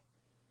 Like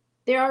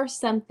there are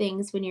some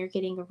things when you're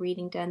getting a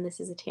reading done, this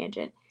is a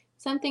tangent.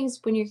 Some things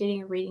when you're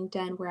getting a reading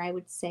done where I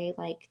would say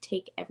like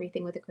take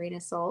everything with a grain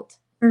of salt.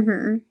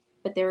 Mm-hmm.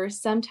 But there are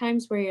some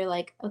times where you're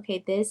like,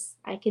 okay, this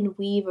I can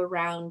weave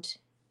around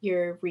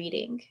your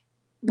reading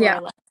more Yeah.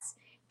 or less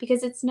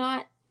because it's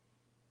not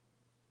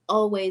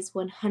always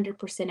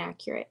 100%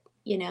 accurate,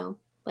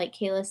 like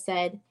Kayla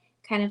said,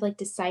 kind of like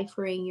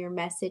deciphering your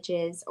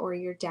messages or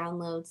your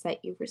downloads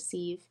that you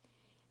receive.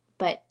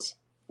 But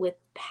with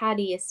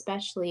Patty,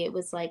 especially, it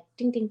was like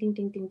ding, ding, ding,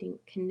 ding, ding, ding,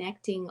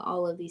 connecting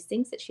all of these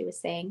things that she was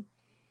saying.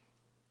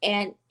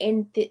 And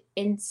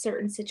in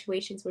certain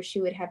situations where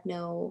she would have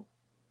no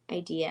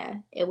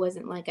idea, it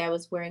wasn't like I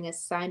was wearing a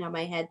sign on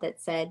my head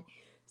that said,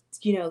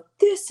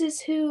 this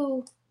is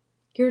who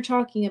you're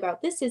talking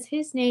about. This is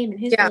his name and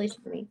his Yeah.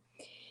 relation to me,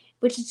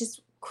 which is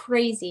just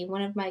crazy.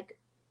 One of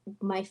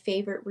my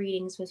favorite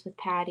readings was with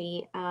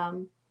Patty,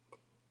 and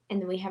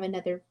then we have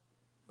another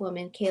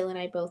woman. Kayla and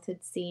I both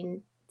had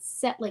seen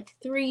set like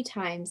 3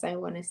 times. I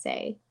want to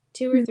say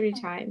 2 or 3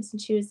 times,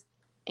 and she was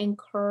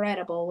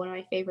incredible. One of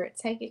my favorite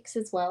psychics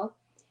as well,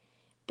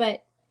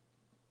 but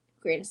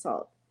grain of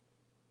salt.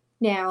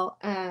 Now,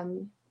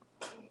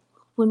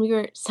 when we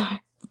were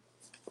sorry,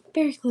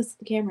 very close to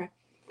the camera,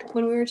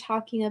 when we were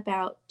talking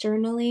about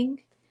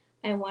journaling,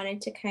 I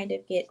wanted to kind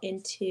of get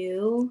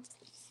into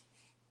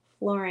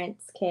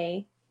Florence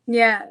K.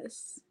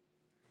 Yes.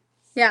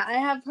 Yeah, I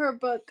have her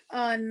book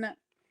on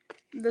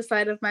the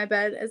side of my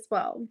bed as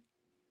well.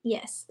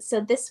 Yes.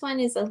 So this one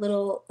is a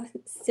little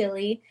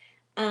silly.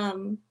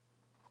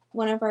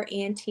 One of our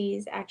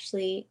aunties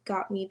actually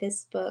gave me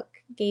this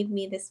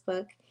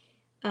book,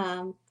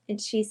 and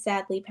she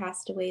sadly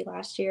passed away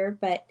last year,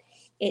 but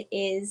it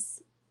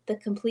is the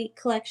complete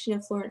collection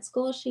of Florence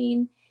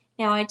Scoulsheen.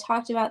 Now, I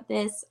talked about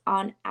this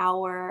on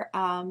our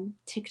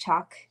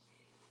TikTok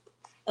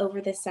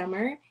over the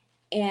summer,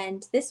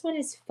 and this one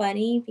is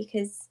funny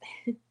because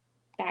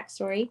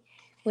backstory.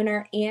 When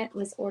our aunt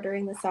was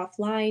ordering this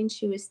offline,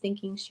 she was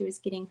thinking she was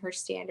getting her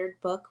standard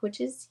book,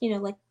 which is,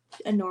 like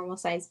a normal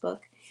size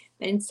book.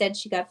 But instead,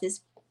 she got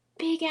this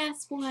big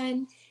ass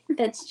one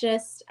that's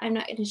just, I'm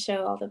not going to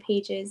show all the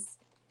pages,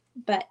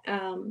 but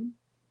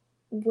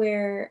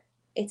where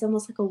it's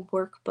almost like a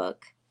workbook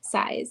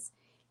size.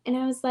 And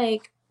I was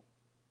like,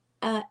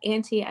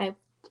 Auntie, I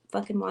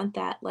fucking want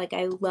that. Like,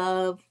 I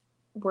love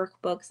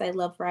workbooks. I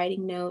love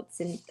writing notes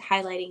and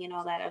highlighting and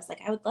all that. I was like,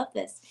 I would love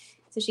this.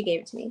 So she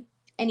gave it to me.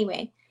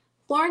 Anyway,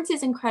 Florence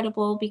is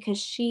incredible because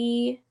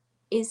she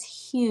is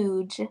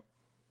huge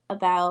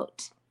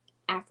about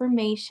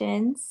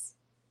affirmations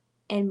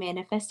and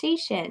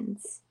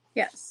manifestations.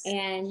 Yes.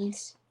 And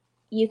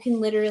you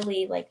can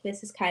literally, like,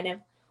 this is kind of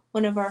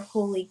one of our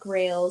holy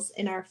grails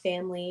in our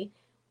family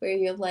where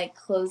you're like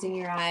closing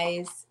your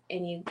eyes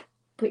and you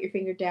put your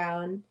finger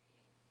down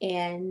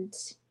and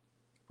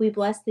we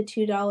bless the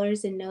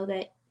 $2 and know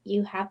that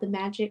you have the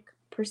magic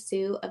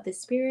pursuit of the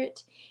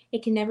spirit.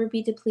 It can never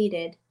be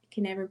depleted. It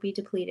can never be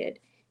depleted.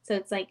 So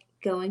it's like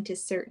going to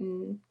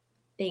certain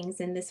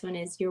things, and this one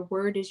is your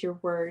word is your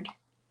word,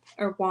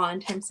 or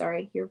wand. I'm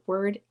sorry, your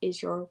word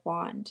is your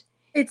wand.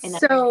 It's And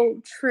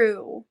so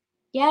true.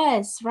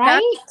 yes,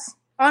 That's right?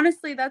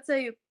 honestly, that's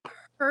a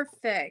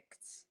perfect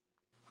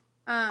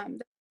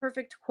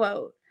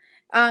quote.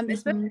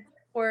 Especially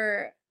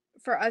Mm-hmm.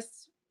 for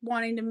us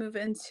wanting to move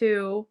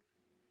into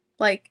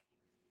like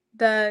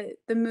the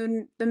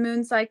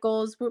moon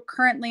cycles. We're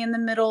currently in the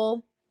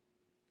middle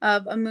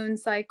of a moon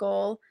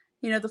cycle.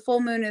 The full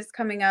moon is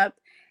coming up,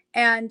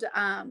 and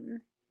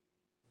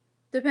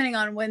depending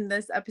on when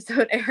this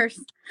episode airs,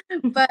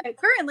 but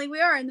currently we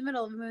are in the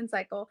middle of a moon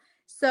cycle.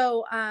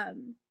 So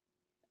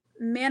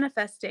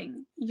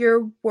manifesting,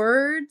 your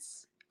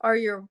words are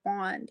your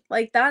wand.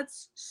 Like,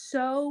 that's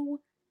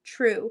so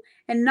true.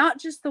 And not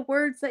just the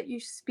words that you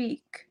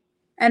speak.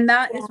 And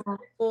that is Yeah. where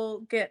people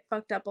get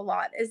fucked up a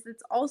lot, is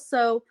it's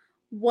also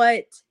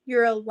what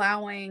you're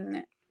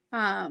allowing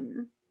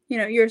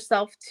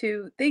yourself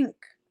to think.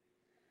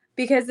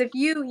 Because if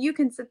you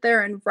can sit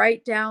there and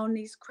write down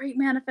these great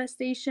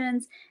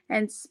manifestations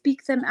and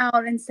speak them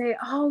out and say,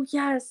 oh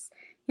yes,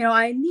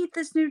 I need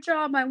this new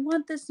job, I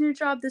want this new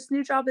job, this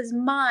new job is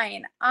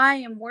mine, I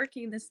am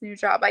working this new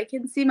job, I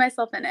can see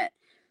myself in it.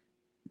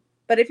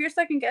 But if you're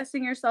second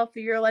guessing yourself, or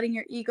you're letting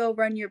your ego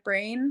run your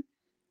brain,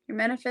 your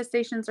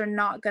manifestations are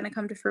not going to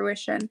come to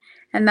fruition.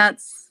 And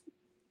that's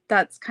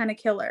kind of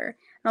killer.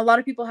 And a lot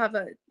of people have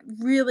a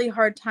really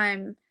hard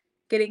time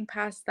getting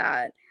past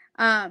that.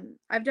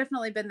 I've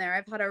definitely been there.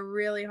 I've had a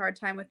really hard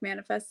time with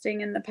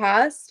manifesting in the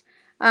past.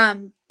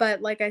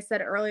 But like I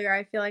said earlier,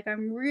 I feel like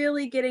I'm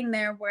really getting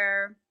there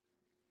where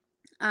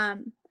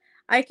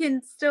I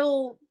can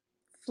still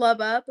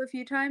flub up a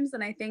few times.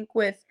 And I think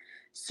with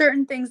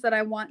certain things that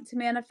I want to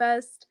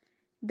manifest,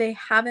 they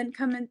haven't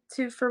come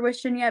into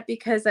fruition yet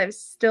because I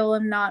still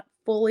am not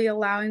fully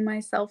allowing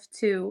myself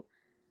to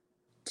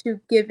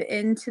give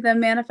into them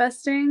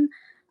manifesting.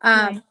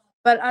 Right.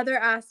 But other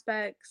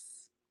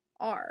aspects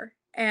are,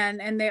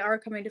 and they are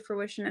coming to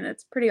fruition, and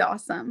it's pretty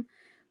awesome.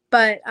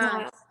 But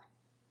Yeah.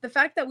 the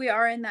fact that we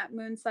are in that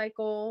moon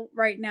cycle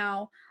right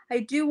now, I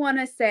do want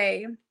to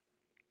say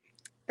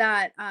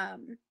that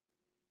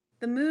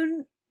the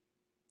moon,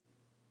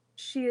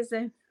 she is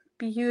a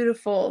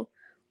beautiful,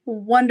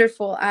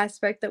 wonderful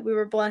aspect that we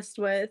were blessed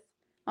with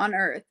on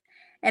Earth.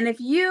 And if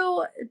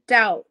you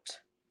doubt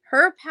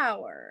her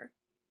power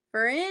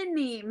for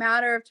any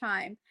matter of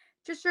time,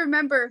 just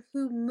remember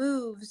who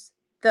moves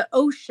the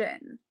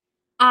ocean.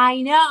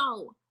 I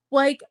know.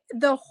 Like,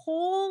 the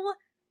whole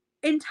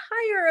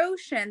entire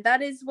ocean,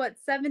 that is what,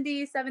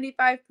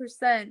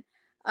 75%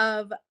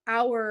 of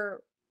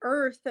our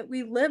Earth that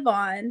we live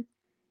on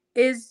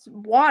is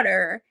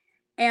water,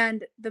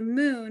 and the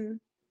moon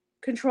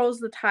controls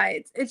the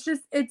tides. It's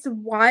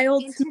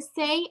wild And to to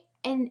say,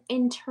 and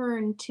in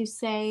turn, to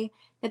say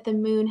that the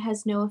moon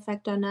has no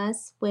effect on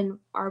us when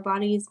our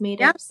body is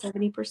made Yeah, of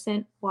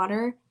 70%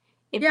 water,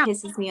 it yeah,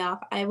 pisses me off.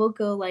 I will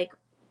go like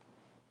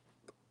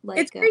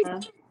it's like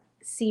crazy.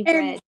 see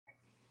And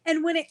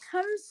red. when it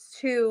comes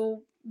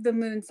to the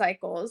moon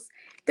cycles,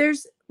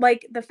 there's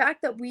like the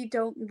fact that we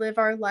don't live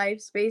our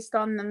lives based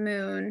on the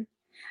moon.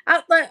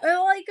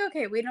 Like,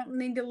 okay, we don't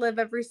need to live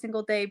every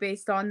single day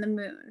based on the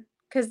moon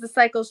because the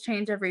cycles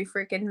change every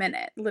freaking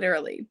minute,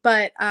 literally.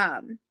 But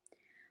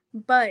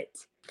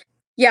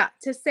yeah,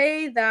 to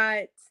say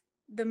that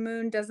the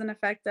moon doesn't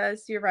affect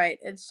us, you're right.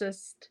 It's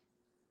just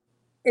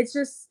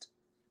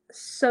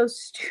so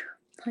stupid,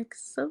 like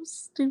so I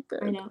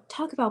stupid. know.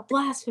 Talk about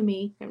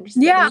blasphemy. I'm just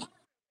Yeah.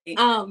 kidding.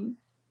 Um,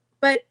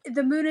 But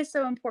the moon is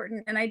so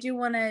important, and I do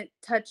want to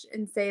touch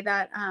and say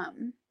that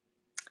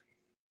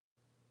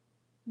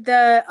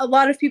a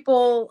lot of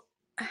people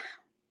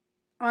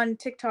on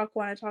TikTok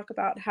want to talk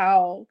about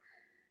how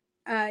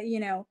you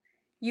know,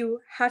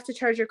 you have to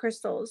charge your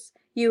crystals,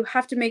 you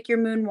have to make your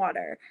moon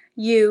water,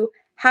 you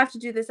have to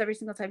do this every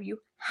single time, you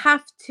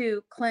have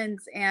to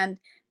cleanse and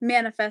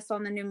manifest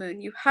on the new moon,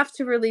 you have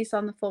to release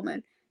on the full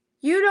moon.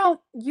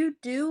 You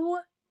do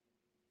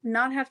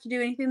not have to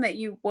do anything that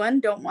you, one,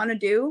 don't want to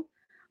do,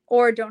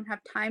 or don't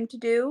have time to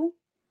do,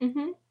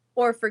 mhm.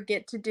 or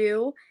forget to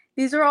do.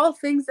 These are all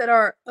things that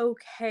are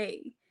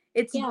okay.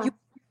 It's Yeah. your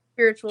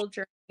spiritual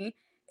journey.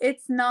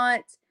 It's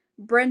not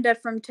Brenda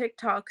from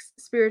TikTok's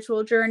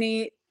spiritual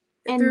journey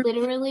And through.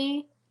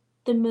 literally,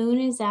 the moon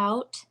is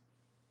out.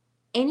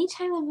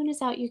 Anytime the moon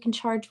is out, you can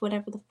charge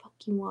whatever the fuck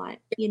you want,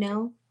 you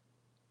know?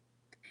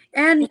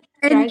 and It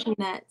and drives me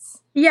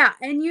nuts. yeah,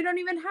 and you don't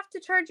even have to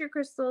charge your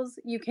crystals.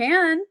 You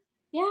can,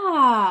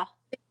 Yeah.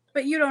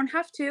 but you don't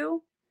have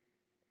to.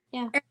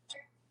 Yeah. And,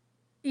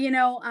 you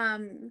know,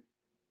 and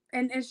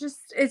it's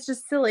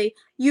just silly.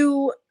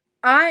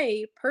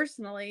 I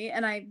personally,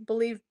 and I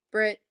believe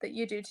Britt that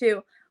you do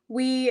too,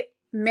 we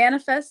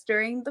manifest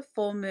during the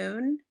full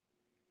moon,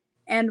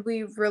 and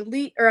we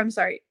release, or I'm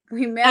sorry,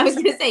 we I was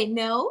manifest going to say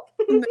no.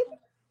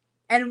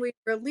 and we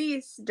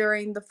release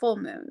during the full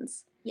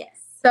moons. Yes.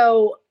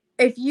 So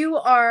if you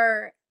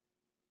are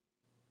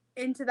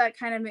into that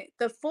kind of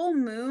the full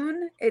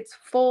moon, it's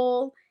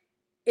full,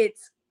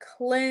 it's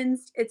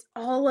cleansed, it's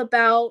all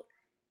about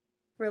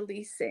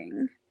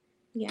releasing.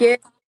 Yeah.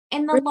 Get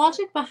And the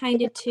logic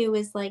behind it too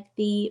is like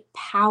the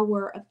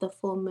power of the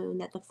full moon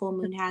that the full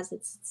moon has.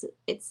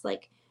 It's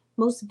like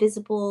most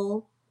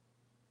visible,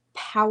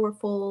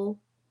 powerful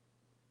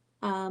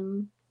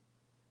um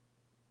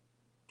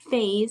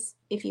phase,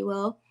 if you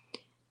will.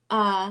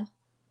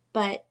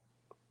 But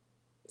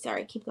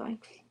sorry, keep going.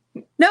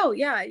 No,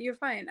 yeah, you're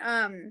fine.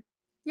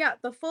 Yeah,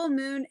 the full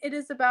moon, it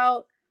is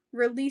about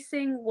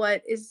releasing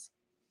what is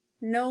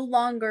no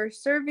longer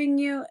serving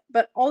you,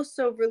 but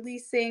also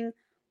releasing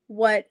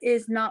what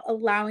is not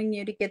allowing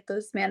you to get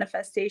those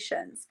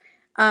manifestations.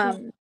 Yeah.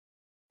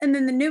 And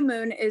then the new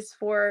moon is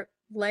for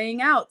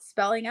laying out,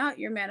 spelling out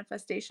your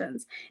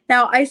manifestations.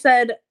 Now, I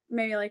said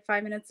maybe like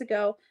 5 minutes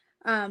ago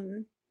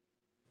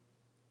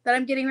that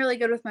I'm getting really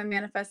good with my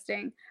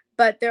manifesting,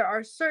 but there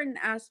are certain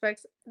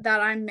aspects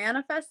that I'm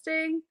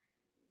manifesting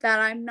that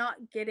I'm not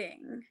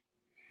getting.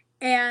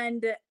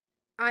 And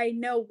I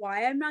know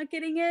why I'm not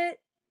getting it.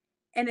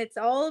 And it's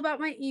all about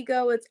my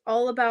ego. It's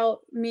all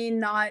about me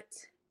not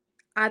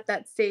at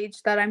that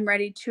stage that I'm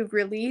ready to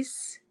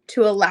release,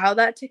 to allow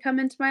that to come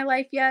into my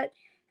life yet.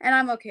 And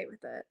I'm okay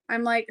with it.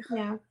 I'm like,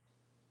 Yeah.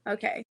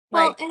 okay.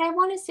 Well, Like, and I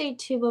want to say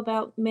too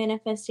about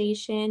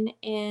manifestation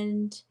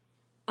and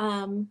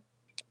um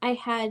I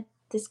had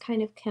this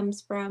kind of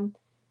comes from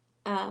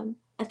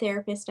a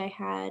therapist I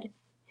had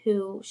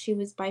who she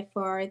was by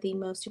far the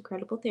most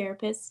incredible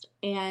therapist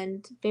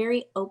and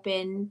very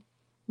open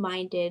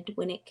minded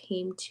when it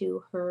came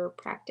to her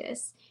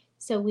practice.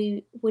 So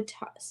we would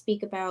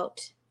speak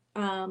about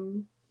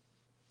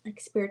like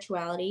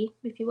spirituality,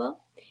 if you will.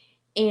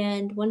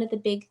 And one of the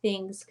big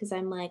things, because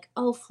I'm like,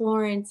 oh,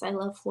 Florence, I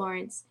love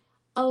Florence.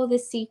 Oh, The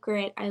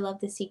Secret, I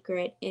love The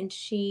Secret. And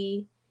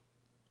she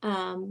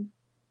um,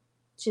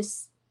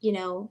 just,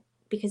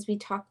 because we're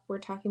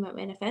talking about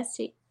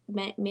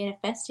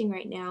manifesting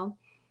right now,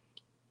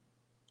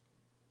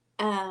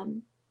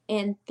 um,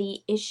 and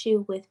the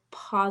issue with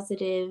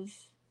positive,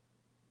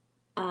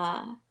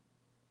 uh,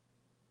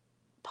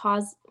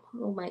 pos.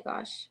 Oh my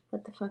gosh,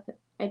 what the fuck?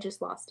 I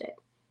just lost it.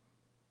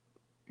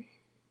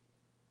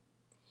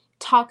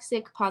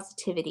 Toxic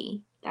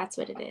positivity. That's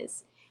what it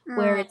is.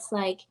 Where mm, it's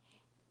like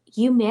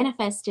you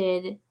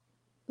manifested,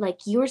 like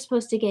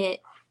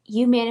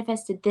you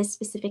manifested this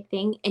specific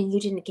thing and you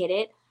didn't get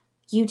it.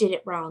 You did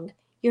it wrong.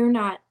 You're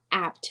not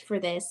apt for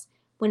this.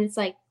 When it's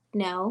like,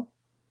 no,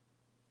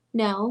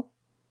 no,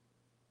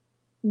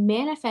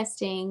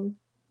 manifesting,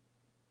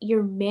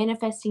 you're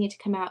manifesting it to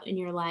come out in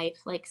your life.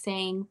 Like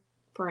saying,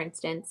 for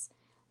instance,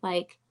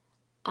 like,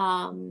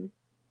 um,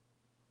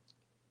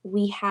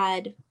 we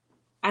had,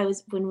 I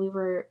was, when we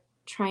were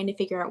trying to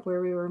figure out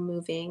where we were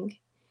moving,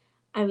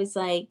 I was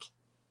like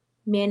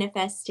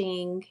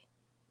manifesting,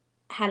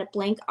 had a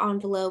blank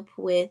envelope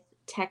with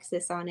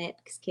Texas on it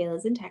because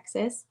Kayla's in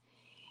Texas.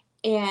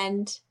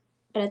 And,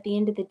 but at the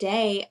end of the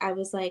day, I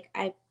was like,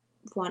 I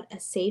want a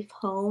safe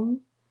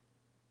home.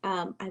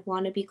 I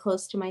want to be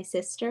close to my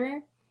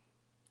sister.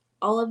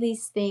 All of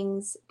these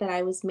things that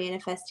I was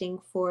manifesting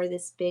for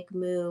this big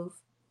move,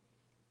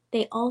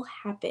 they all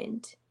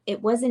happened.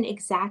 It wasn't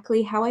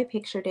exactly how I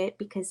pictured it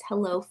because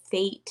hello,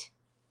 fate.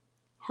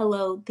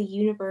 Hello, the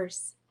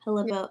universe.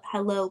 yeah,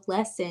 Hello,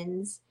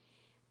 lessons.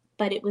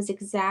 But it was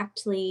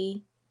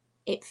exactly,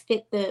 it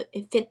fit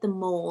the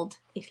mold,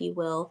 if you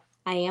will.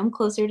 I am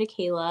closer to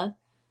Kayla.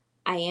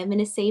 I am in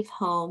a safe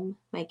home.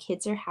 My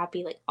kids are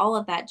happy, like all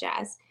of that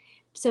jazz.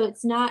 So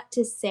it's not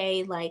to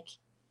say like,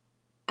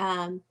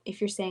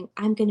 if you're saying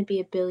I'm going to be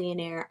a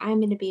billionaire, I'm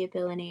going to be a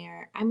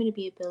billionaire, I'm going to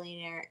be a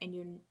billionaire,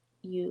 and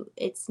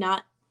it's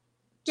not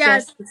yeah.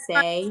 just to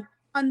say,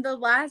 On the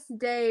last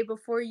day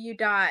before you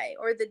die,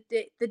 or the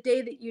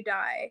day that you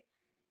die,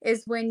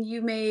 is when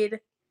you made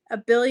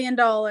 $1 billion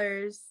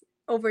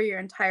over your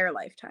entire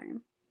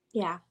lifetime.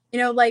 yeah,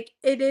 Like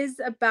it is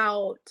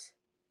about,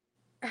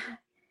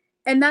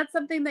 and that's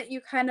something that you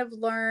kind of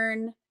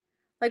learn.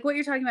 Like what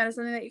you're talking about is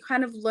something that you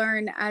kind of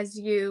learn as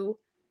you,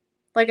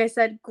 like I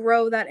said,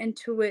 grow that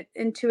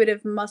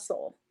intuitive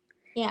muscle.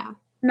 yeah,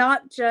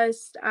 Not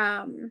just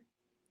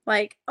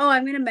like, oh,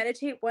 I'm going to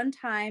meditate one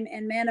time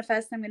and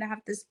manifest I'm going to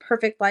have this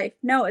perfect life.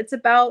 No, it's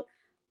about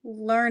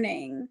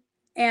learning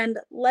and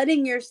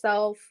letting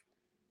yourself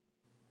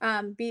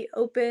be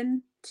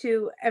open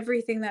to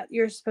everything that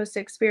you're supposed to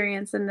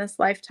experience in this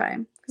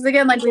lifetime. Because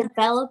again, like and we,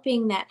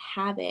 developing that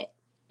habit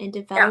and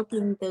yeah,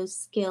 developing those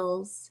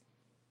skills,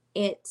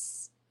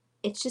 it's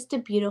it's just a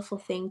beautiful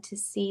thing to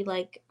see.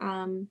 Like,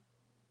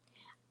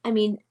 I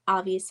mean,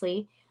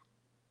 obviously,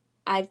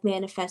 I've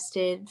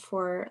manifested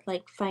for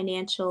like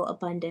financial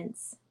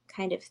abundance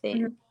kind of mhm,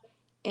 thing.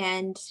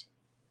 And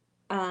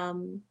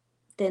um,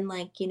 then,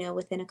 like,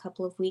 within a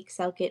couple of weeks,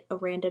 I'll get a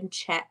random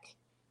check.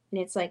 And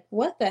it's like,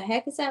 what the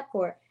heck is that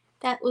for?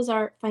 That was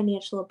our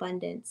financial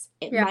abundance.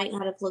 It yeah, might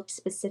not have looked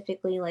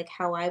specifically like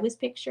how I was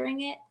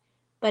picturing it,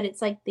 but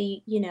it's like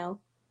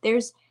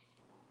there's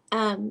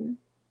um,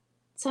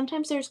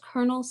 sometimes there's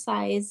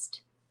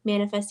kernel-sized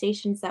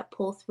manifestations that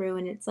pull through,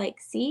 and it's like,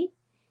 see,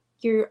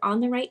 you're on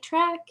the right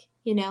track,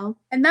 you know?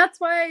 And that's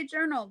why I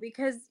journal,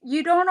 because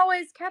you don't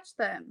always catch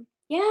them.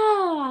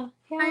 Yeah,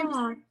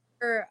 Sometimes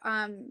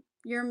yeah.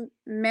 your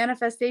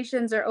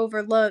manifestations are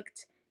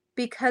overlooked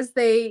because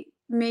they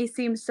may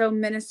seem so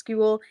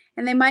minuscule,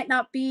 and they might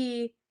not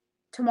be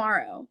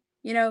tomorrow.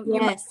 You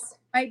Yes.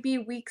 might be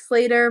weeks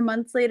later,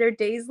 months later,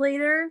 days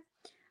later,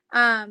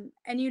 and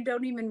you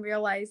don't even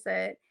realize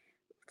it.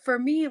 For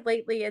me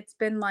lately, it's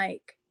been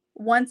like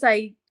once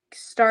I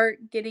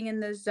start getting in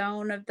the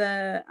zone of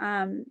the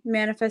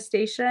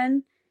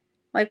manifestation,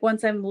 like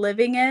once I'm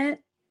living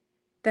it,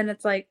 then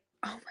it's like,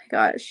 oh my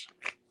gosh,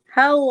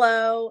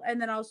 hello.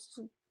 And then I'll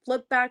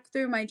flip back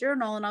through my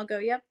journal and I'll go,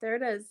 yep, there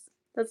it is.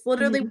 That's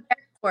literally what Mhm. I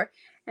asked for.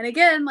 And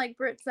again, like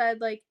Britt said,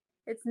 like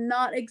it's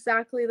not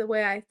exactly the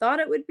way I thought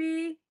it would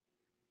be,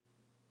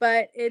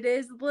 but it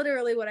is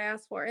literally what I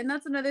asked for. And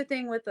that's another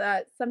thing with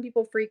some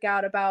people freak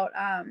out about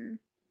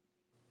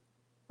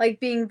like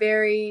being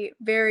very,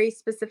 very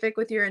specific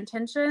with your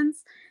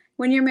intentions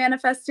when you're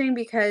manifesting,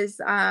 because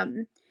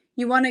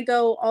you want to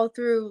go all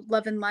through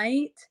love and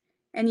light,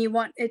 and you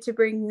want it to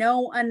bring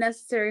no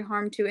unnecessary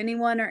harm to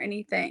anyone or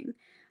anything.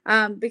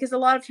 Because a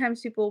lot of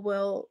times people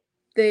will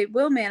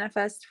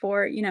manifest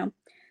for,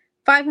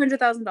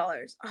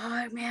 $500,000.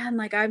 Oh man,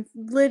 like I'm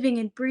living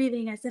and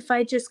breathing as if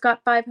I just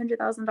got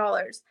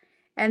 $500,000.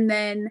 And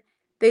then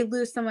they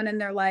lose someone in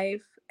their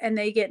life and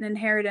they get an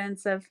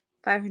inheritance of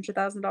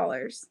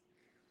 $500,000.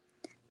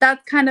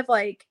 That's kind of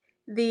like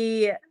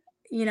the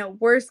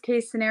worst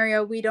case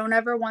scenario. We don't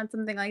ever want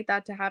something like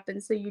that to happen,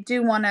 so you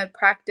do want to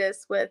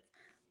practice with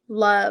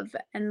love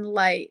and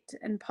light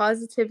and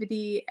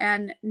positivity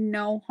and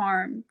no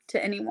harm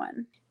to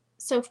anyone.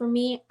 So for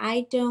me,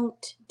 I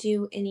don't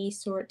do any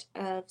sort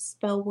of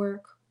spell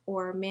work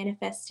or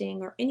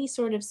manifesting or any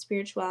sort of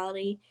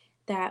spirituality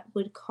that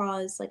would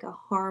cause like a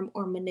harm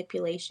or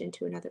manipulation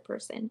to another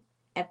person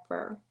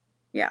ever.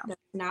 Yeah, That's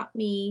not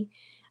me.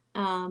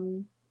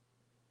 Um,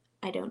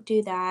 I don't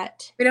do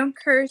that. we don't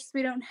curse,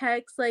 we don't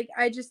hex. Like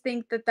I just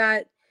think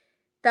that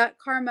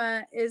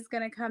karma is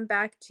going to come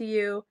back to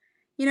you.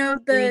 Three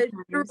The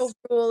general times.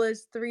 rule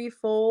is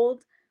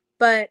threefold,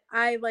 but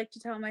I like to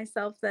tell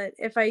myself that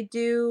if I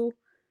do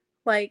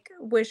like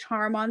wish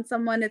harm on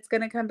someone, it's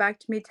going to come back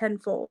to me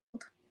tenfold.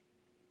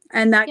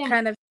 And that Yeah.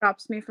 kind of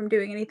stops me from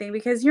doing anything,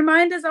 because your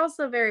mind is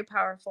also very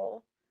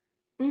powerful.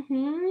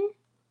 Mm-hmm.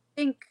 I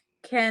think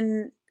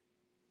can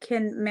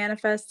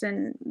manifest,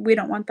 and we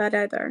don't want that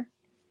either.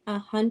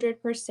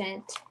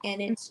 100%.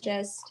 And it's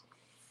just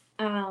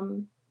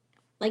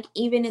like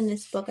even in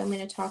this book I'm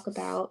going to talk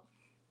about,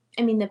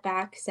 I mean, the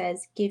back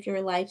says, give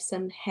your life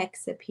some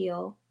hex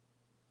appeal.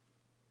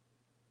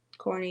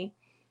 Corny.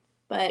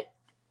 But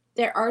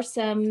there are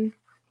some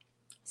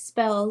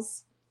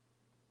spells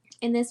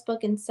in this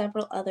book and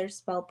several other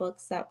spell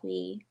books that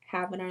we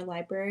have in our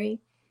library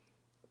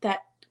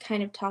that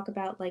kind of talk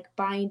about like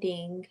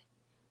binding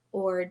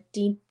or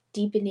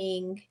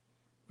deepening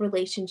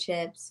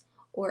relationships,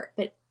 or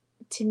but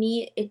to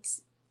me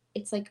it's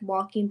like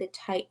walking the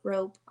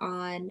tightrope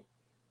on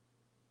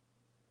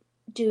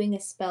doing a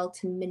spell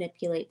to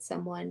manipulate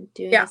someone,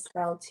 doing a Yeah.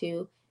 spell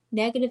to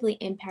negatively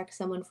impact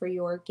someone for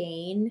your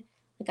gain.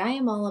 Like I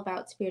am all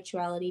about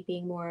spirituality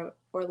being more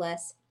or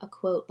less a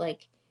quote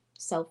like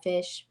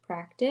selfish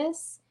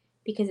practice,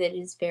 because it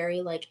is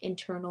very like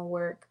internal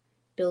work,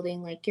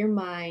 building like your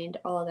mind,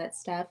 all of that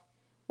stuff,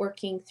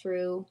 working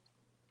through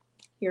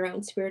your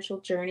own spiritual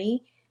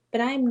journey.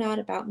 But I'm not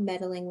about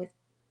meddling with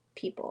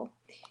people.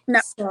 No.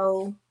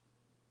 So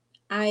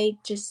I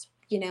just,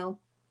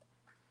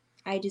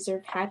 I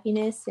deserve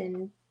happiness,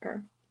 and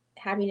or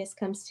happiness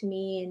comes to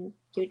me, and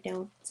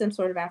some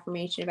sort of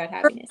affirmation about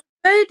happiness.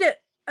 Good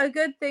a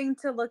good thing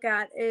to look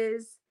at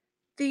is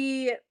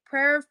the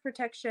prayer of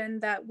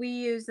protection that we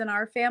use in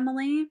our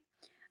family,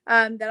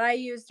 that I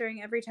use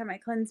during every time I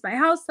cleanse my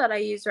house, that I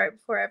use right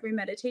before every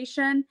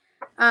meditation.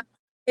 Um,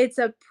 it's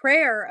a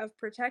prayer of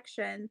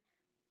protection,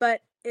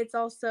 but it's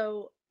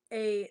also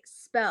a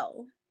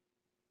spell,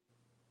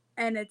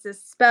 and it's a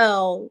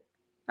spell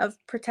of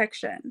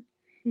protection.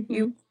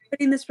 You Mm-hmm.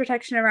 putting this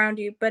protection around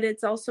you, but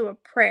it's also a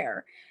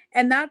prayer.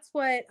 And that's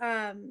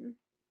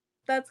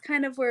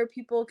kind of where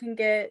people can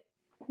get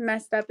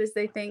messed up, is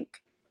they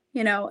think,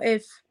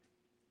 if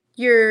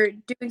you're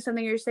doing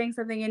something, you're saying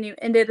something, and you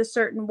end it a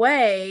certain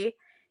way,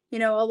 a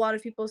lot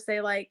of people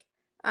say like,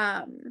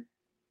 um,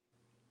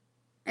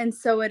 and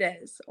so it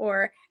is,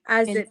 or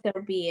as And it, so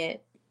be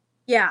it.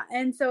 yeah.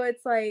 And so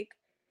it's like,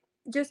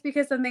 just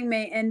because something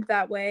may end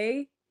that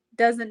way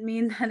doesn't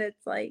mean that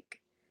it's like,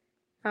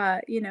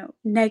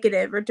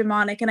 negative or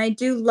demonic. And I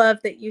do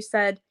love that you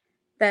said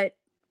that,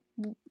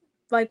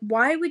 like,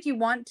 why would you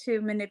want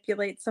to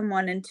manipulate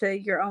someone into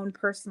your own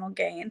personal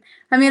gain?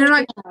 I mean, Oh, I'm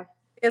not, yeah. I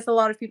guess a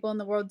lot of people in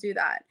the world do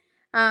that.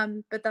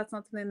 But that's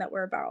not something that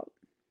we're about.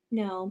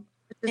 No.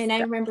 It's And I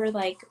just, remember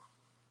like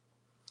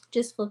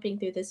just flipping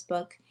through this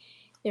book,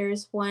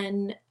 there's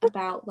one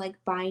about like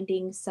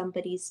binding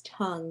somebody's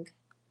tongue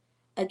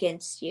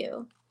against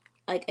you.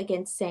 like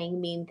against saying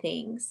mean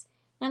things.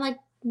 And I'm like,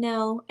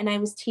 no. And I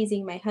was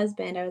teasing my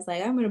husband. I was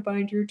like, I'm gonna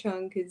bind your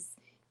tongue because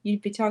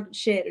you'd be talking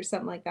shit or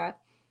something like that.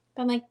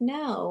 But I'm like,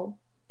 no,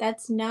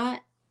 that's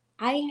not.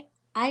 I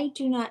I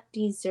do not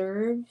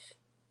deserve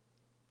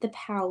the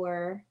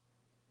power.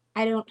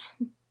 I don't.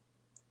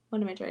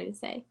 What am I trying to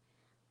say?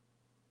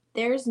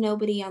 There's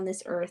nobody on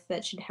this earth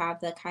that should have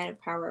that kind of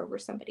power over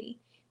somebody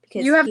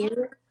because You have here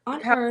the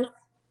on power earth,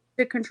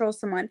 to control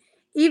someone.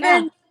 yeah,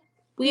 Even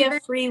we even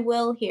have free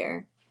will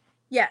here.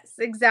 yes,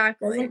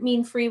 exactly. Doesn't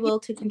mean free Even will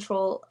to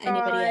control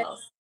anybody God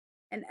else.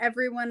 and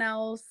everyone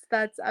else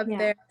that's up Yeah,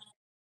 there,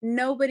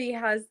 nobody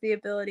has the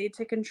ability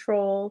to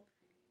control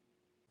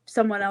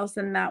someone else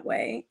in that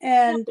way.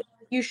 yeah, And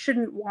you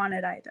shouldn't want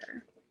it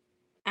either.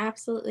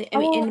 absolutely. I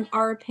mean, Oh, in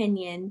our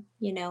opinion,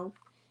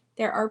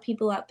 there are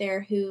people out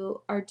there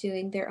who are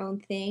doing their own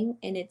thing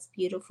and it's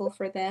beautiful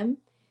for them,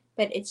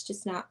 but it's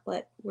just not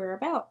what we're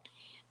about.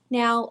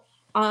 Now,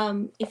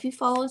 if you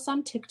follow us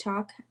on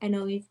TikTok, I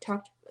know we've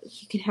talked.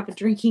 You can have a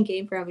drinking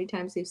game for how many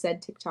times we've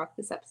said TikTok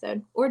this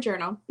episode, or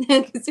journal,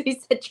 because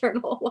we said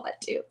journal a lot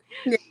too.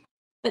 yeah.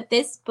 But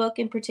this book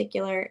in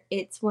particular,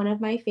 it's one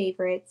of my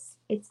favorites.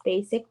 It's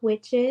Basic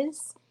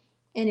Witches,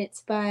 and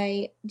it's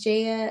by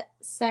Jaya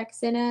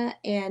Saxena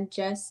and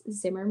Jess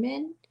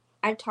Zimmerman.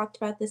 I've talked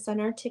about this on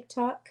our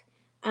TikTok.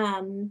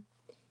 Um,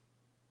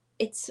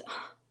 it's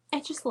I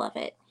just love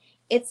it.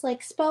 It's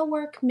like spell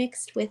work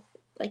mixed with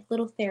like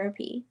little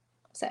therapy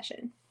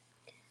session.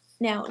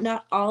 Now,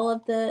 not all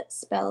of the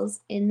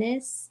spells in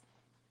this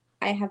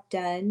I have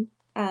done.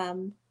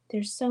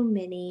 There's so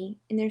many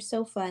and they're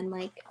so fun.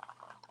 Like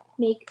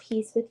make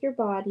peace with your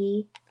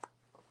body,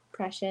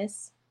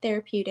 precious,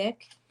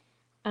 therapeutic.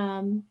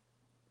 Um,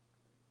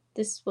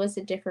 this was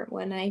a different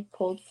one I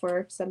pulled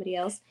for somebody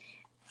else.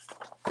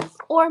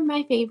 Or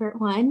my favorite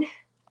one,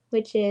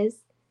 which is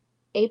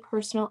a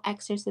personal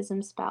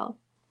exorcism spell.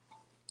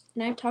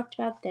 And I've talked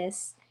about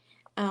this,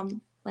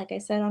 like I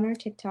said on our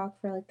TikTok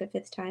for like the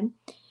fifth time,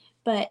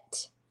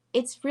 but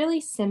it's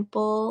really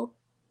simple.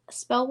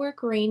 Spell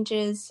work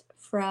ranges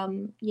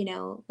from,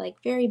 like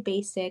very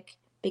basic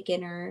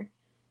beginner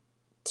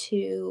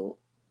to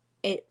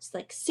it's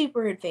like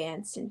super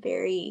advanced and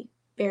very,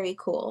 very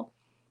cool.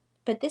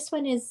 But this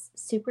one is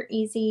super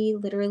easy.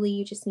 Literally,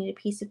 you just need a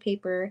piece of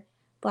paper,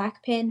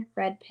 black pen,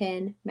 red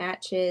pen,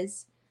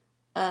 matches,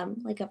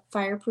 like a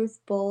fireproof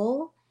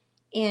bowl,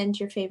 and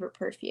your favorite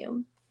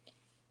perfume.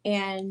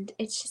 And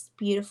it's just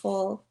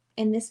beautiful.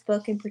 In this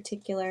book in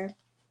particular,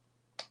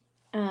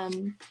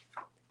 um,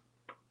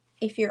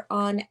 if you're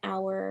on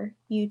our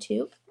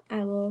YouTube,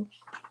 I will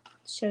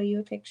show you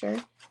a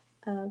picture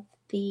of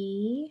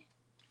the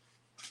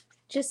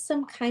just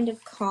some kind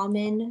of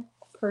common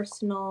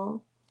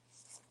personal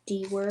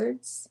D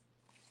words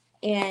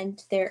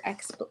and their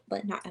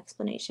not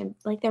explanation,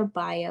 like their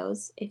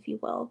bios, if you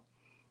will.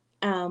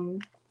 Um,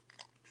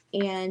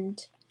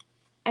 and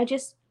I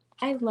just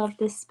I love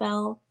this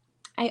spell.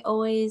 I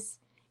always,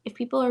 if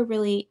people are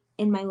really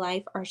in my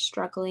life are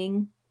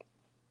struggling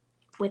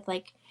with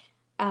like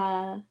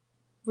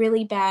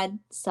really bad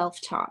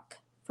self-talk,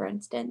 for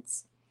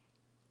instance,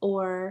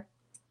 or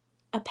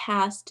a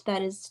past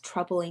that is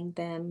troubling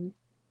them,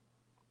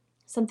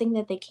 something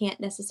that they can't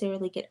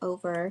necessarily get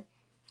over,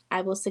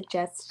 I will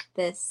suggest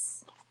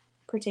this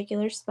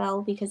particular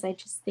spell because I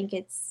just think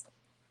it's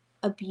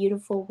a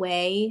beautiful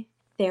way,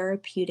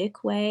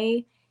 therapeutic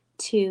way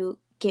to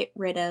get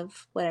rid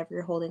of whatever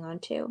you're holding on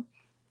to.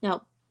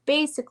 Now,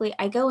 basically,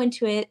 I go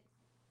into it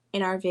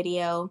in our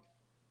video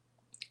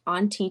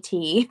on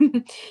TT,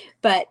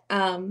 but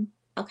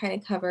I'll kind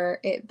of cover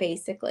it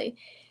basically.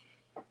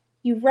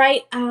 You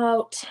write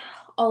out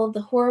all of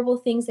the horrible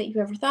things that you've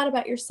ever thought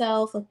about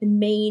yourself, like the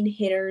main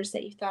hitters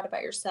that you've thought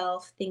about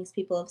yourself, things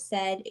people have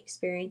said,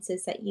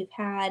 experiences that you've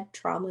had,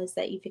 traumas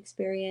that you've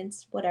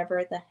experienced,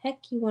 whatever the heck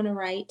you want to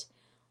write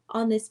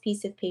on this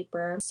piece of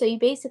paper. So you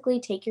basically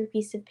take your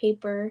piece of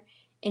paper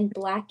in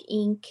black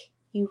ink,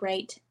 you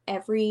write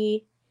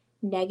every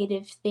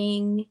negative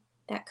thing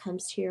that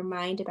comes to your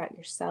mind about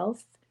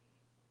yourself,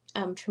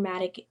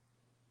 traumatic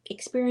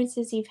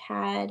experiences you've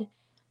had,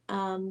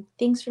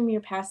 things from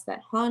your past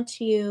that haunt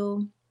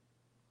you,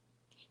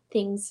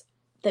 things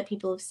that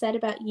people have said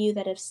about you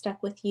that have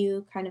stuck with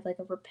you, kind of like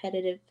a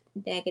repetitive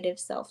negative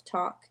self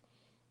talk.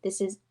 This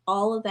is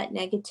all of that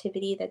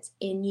negativity that's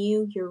in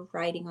you, you're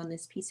writing on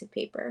this piece of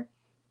paper.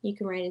 You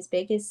can write as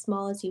big as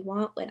small as you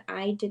want. When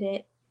I did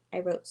it, I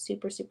wrote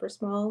super, super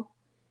small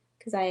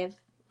because I have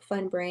a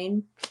fun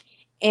brain.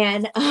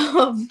 And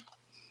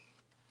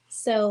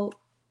so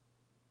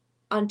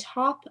on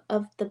top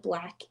of the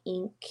black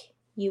ink,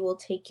 you will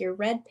take your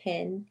red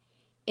pen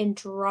and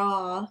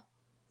draw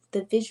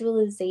the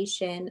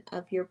visualization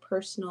of your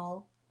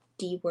personal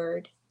D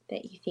word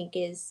that you think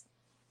is,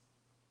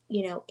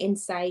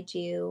 inside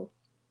you,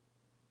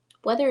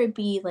 whether it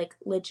be like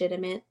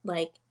legitimate,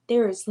 like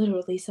there is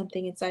literally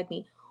something inside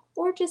me,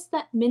 or just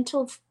that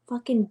mental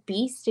fucking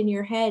beast in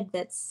your head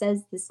that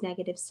says this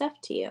negative stuff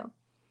to you.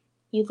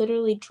 You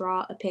literally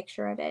draw a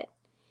picture of it.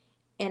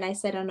 And I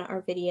said on our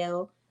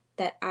video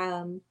that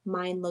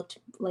mine looked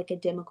like a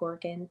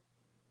Demogorgon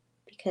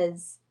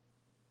because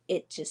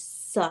it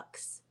just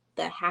sucks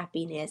the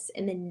happiness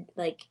and then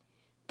like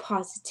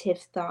positive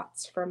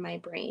thoughts from my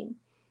brain.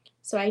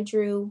 So I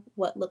drew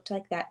what looked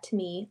like that to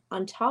me.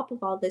 On top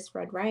of all this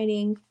red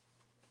writing,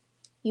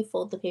 you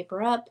fold the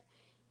paper up,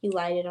 you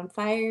light it on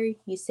fire,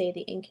 you say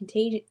the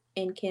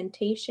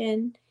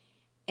incantation,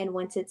 and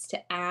once it's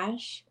to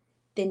ash,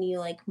 then you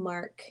like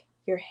mark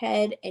your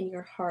head and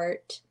your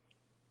heart.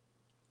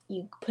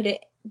 You put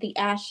the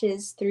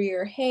ashes through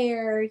your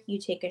hair, you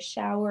take a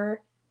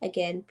shower,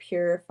 again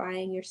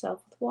purifying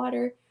yourself with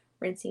water,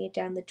 rinsing it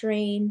down the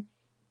drain,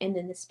 and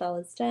then the spell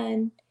is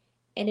done.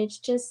 And it's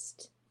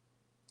just,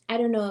 I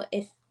don't know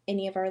if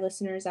any of our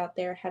listeners out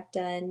there have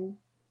done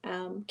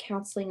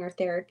counseling or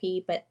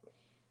therapy, but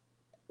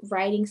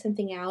writing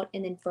something out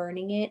and then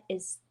burning it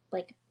is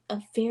like a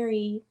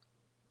very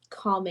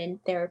common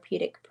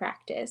therapeutic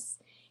practice.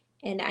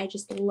 And I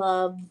just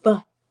love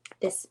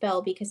this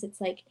spell because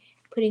it's like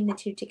putting the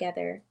two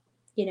together,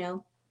 you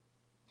know,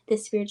 the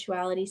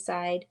spirituality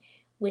side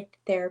with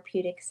the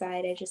therapeutic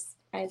side.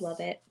 I love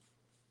it.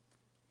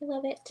 I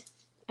love it.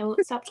 I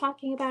won't stop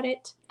talking about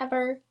it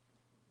ever.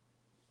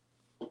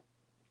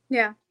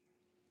 Yeah,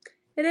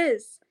 it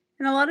is.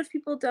 And a lot of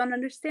people don't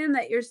understand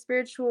that your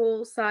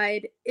spiritual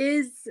side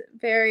is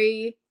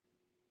very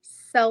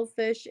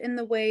selfish in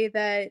the way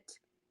that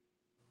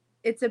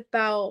it's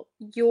about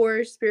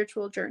your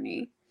spiritual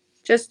journey,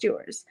 just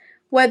yours.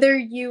 Whether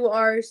you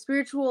are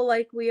spiritual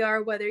like we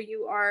are, whether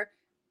you are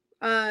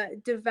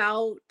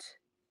devout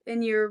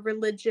in your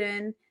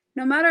religion,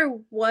 no matter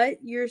what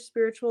your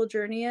spiritual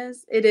journey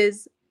is, it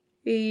is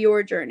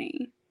your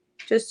journey,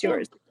 just Yeah.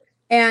 yours.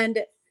 And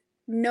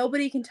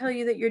nobody can tell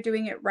you that you're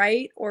doing it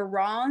right or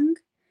wrong.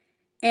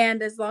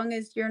 And as long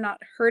as you're not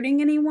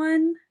hurting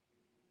anyone,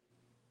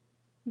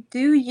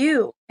 do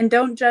you and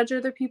don't judge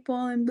other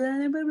people and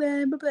blah blah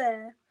blah blah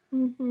blah.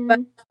 But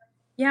Mm-hmm.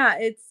 yeah,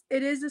 it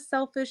is a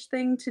selfish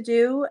thing to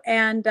do,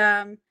 and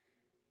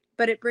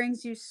but it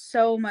brings you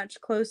so much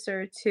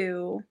closer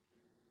to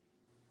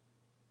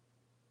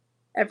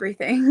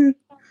everything.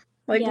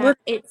 Like Yeah,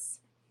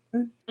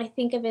 look, I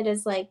think of it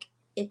as like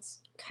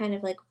it's kind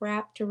of like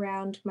wrapped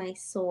around my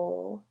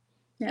soul,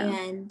 yeah,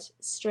 and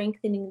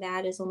strengthening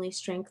that is only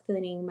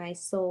strengthening my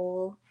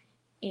soul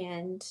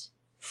and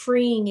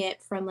freeing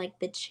it from like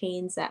the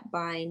chains that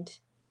bind,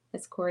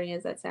 as corny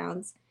as that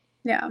sounds.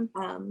 yeah,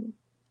 Um,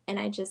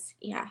 and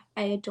yeah,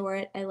 I adore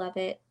it. I love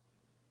it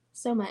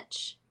so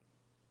much.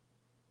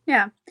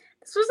 yeah.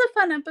 This was a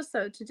fun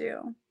episode to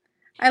do.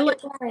 I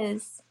like It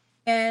was.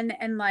 in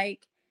and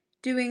like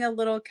doing a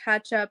little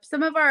catch up.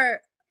 Some of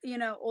our,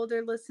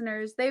 older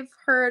listeners, they've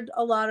heard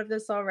a lot of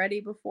this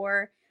already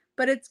before,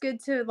 but it's good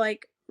to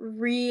like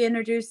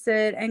reintroduce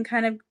it and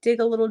kind of dig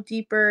a little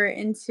deeper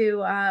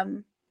into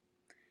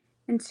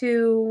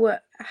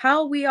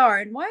how we are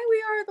and why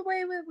we are the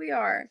way that we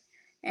are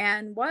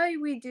and why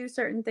we do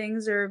certain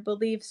things or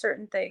believe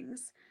certain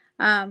things.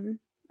 And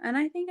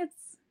I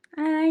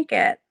like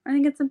it. I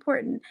think it's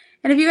important.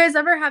 And if you guys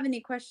ever have any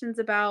questions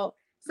about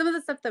some of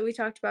the stuff that we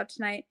talked about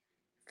tonight,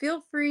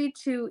 feel free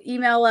to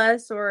email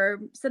us or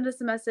send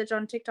us a message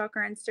on TikTok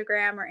or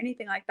Instagram or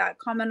anything like that.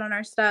 Comment on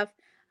our stuff.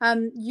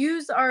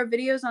 Use our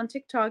videos on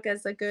TikTok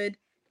as a good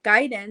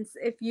guidance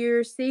if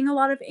you're seeing a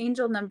lot of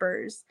angel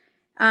numbers.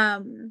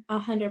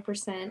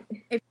 100%.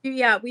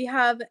 Yeah, we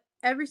have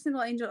every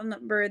single angel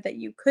number that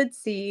you could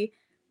see.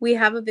 We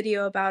have a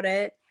video about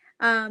it.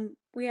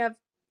 We have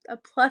a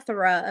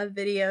plethora of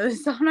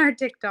videos on our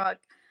TikTok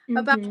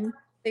about Mm-hmm.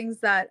 things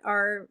that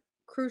are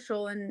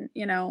crucial and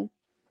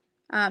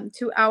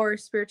to our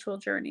spiritual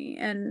journey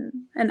and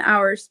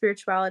our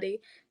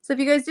spirituality. So if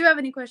you guys do have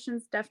any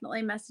questions,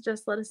 definitely message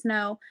us. Let us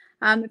know.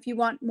 If you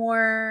want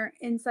more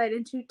insight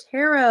into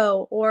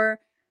tarot or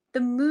the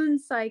moon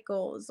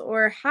cycles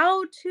or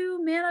how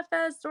to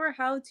manifest or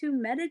how to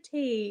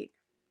meditate,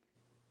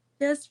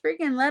 just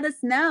freaking let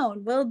us know.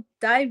 We'll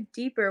dive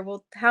deeper.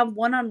 We'll have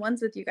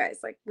one-on-ones with you guys.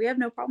 Like, we have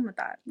no problem with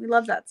that. We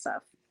love that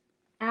stuff.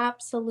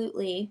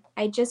 Absolutely.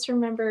 I just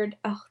remembered,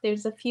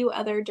 there's a few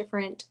other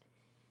different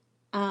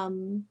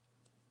um,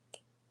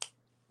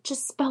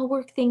 just spell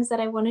work things that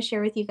I want to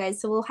share with you guys.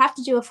 So we'll have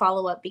to do a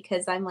follow up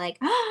because I'm like,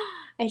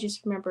 I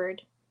just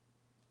remembered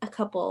a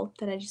couple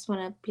that I just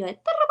want to be like,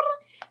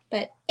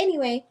 but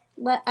anyway,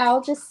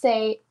 I'll just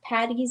say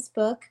Patty's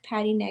book,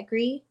 Patty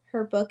Negri,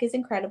 her book is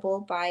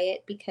incredible. Buy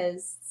it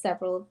because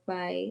several of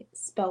my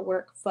spell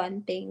work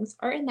fun things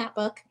are in that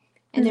book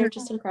and they're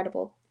just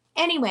incredible.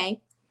 Anyway,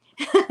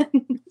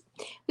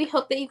 we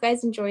hope that you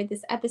guys enjoyed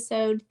this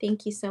episode.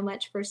 Thank you so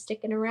much for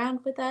sticking around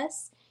with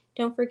us.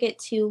 Don't forget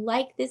to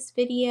like this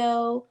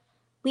video,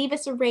 leave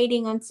us a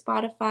rating on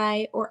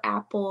Spotify or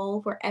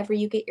Apple, wherever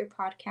you get your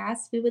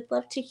podcasts. We would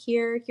love to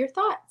hear your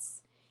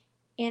thoughts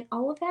and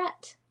all of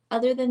that.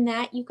 Other than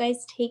that, you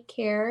guys take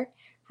care.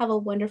 Have a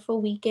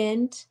wonderful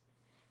weekend.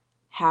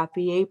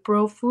 Happy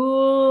April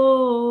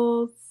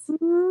Fools.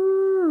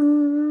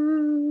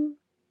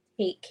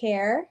 Take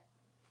care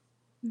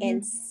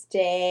and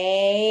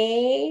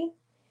stay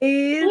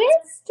It's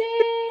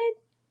twisted.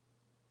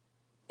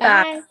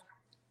 Bye.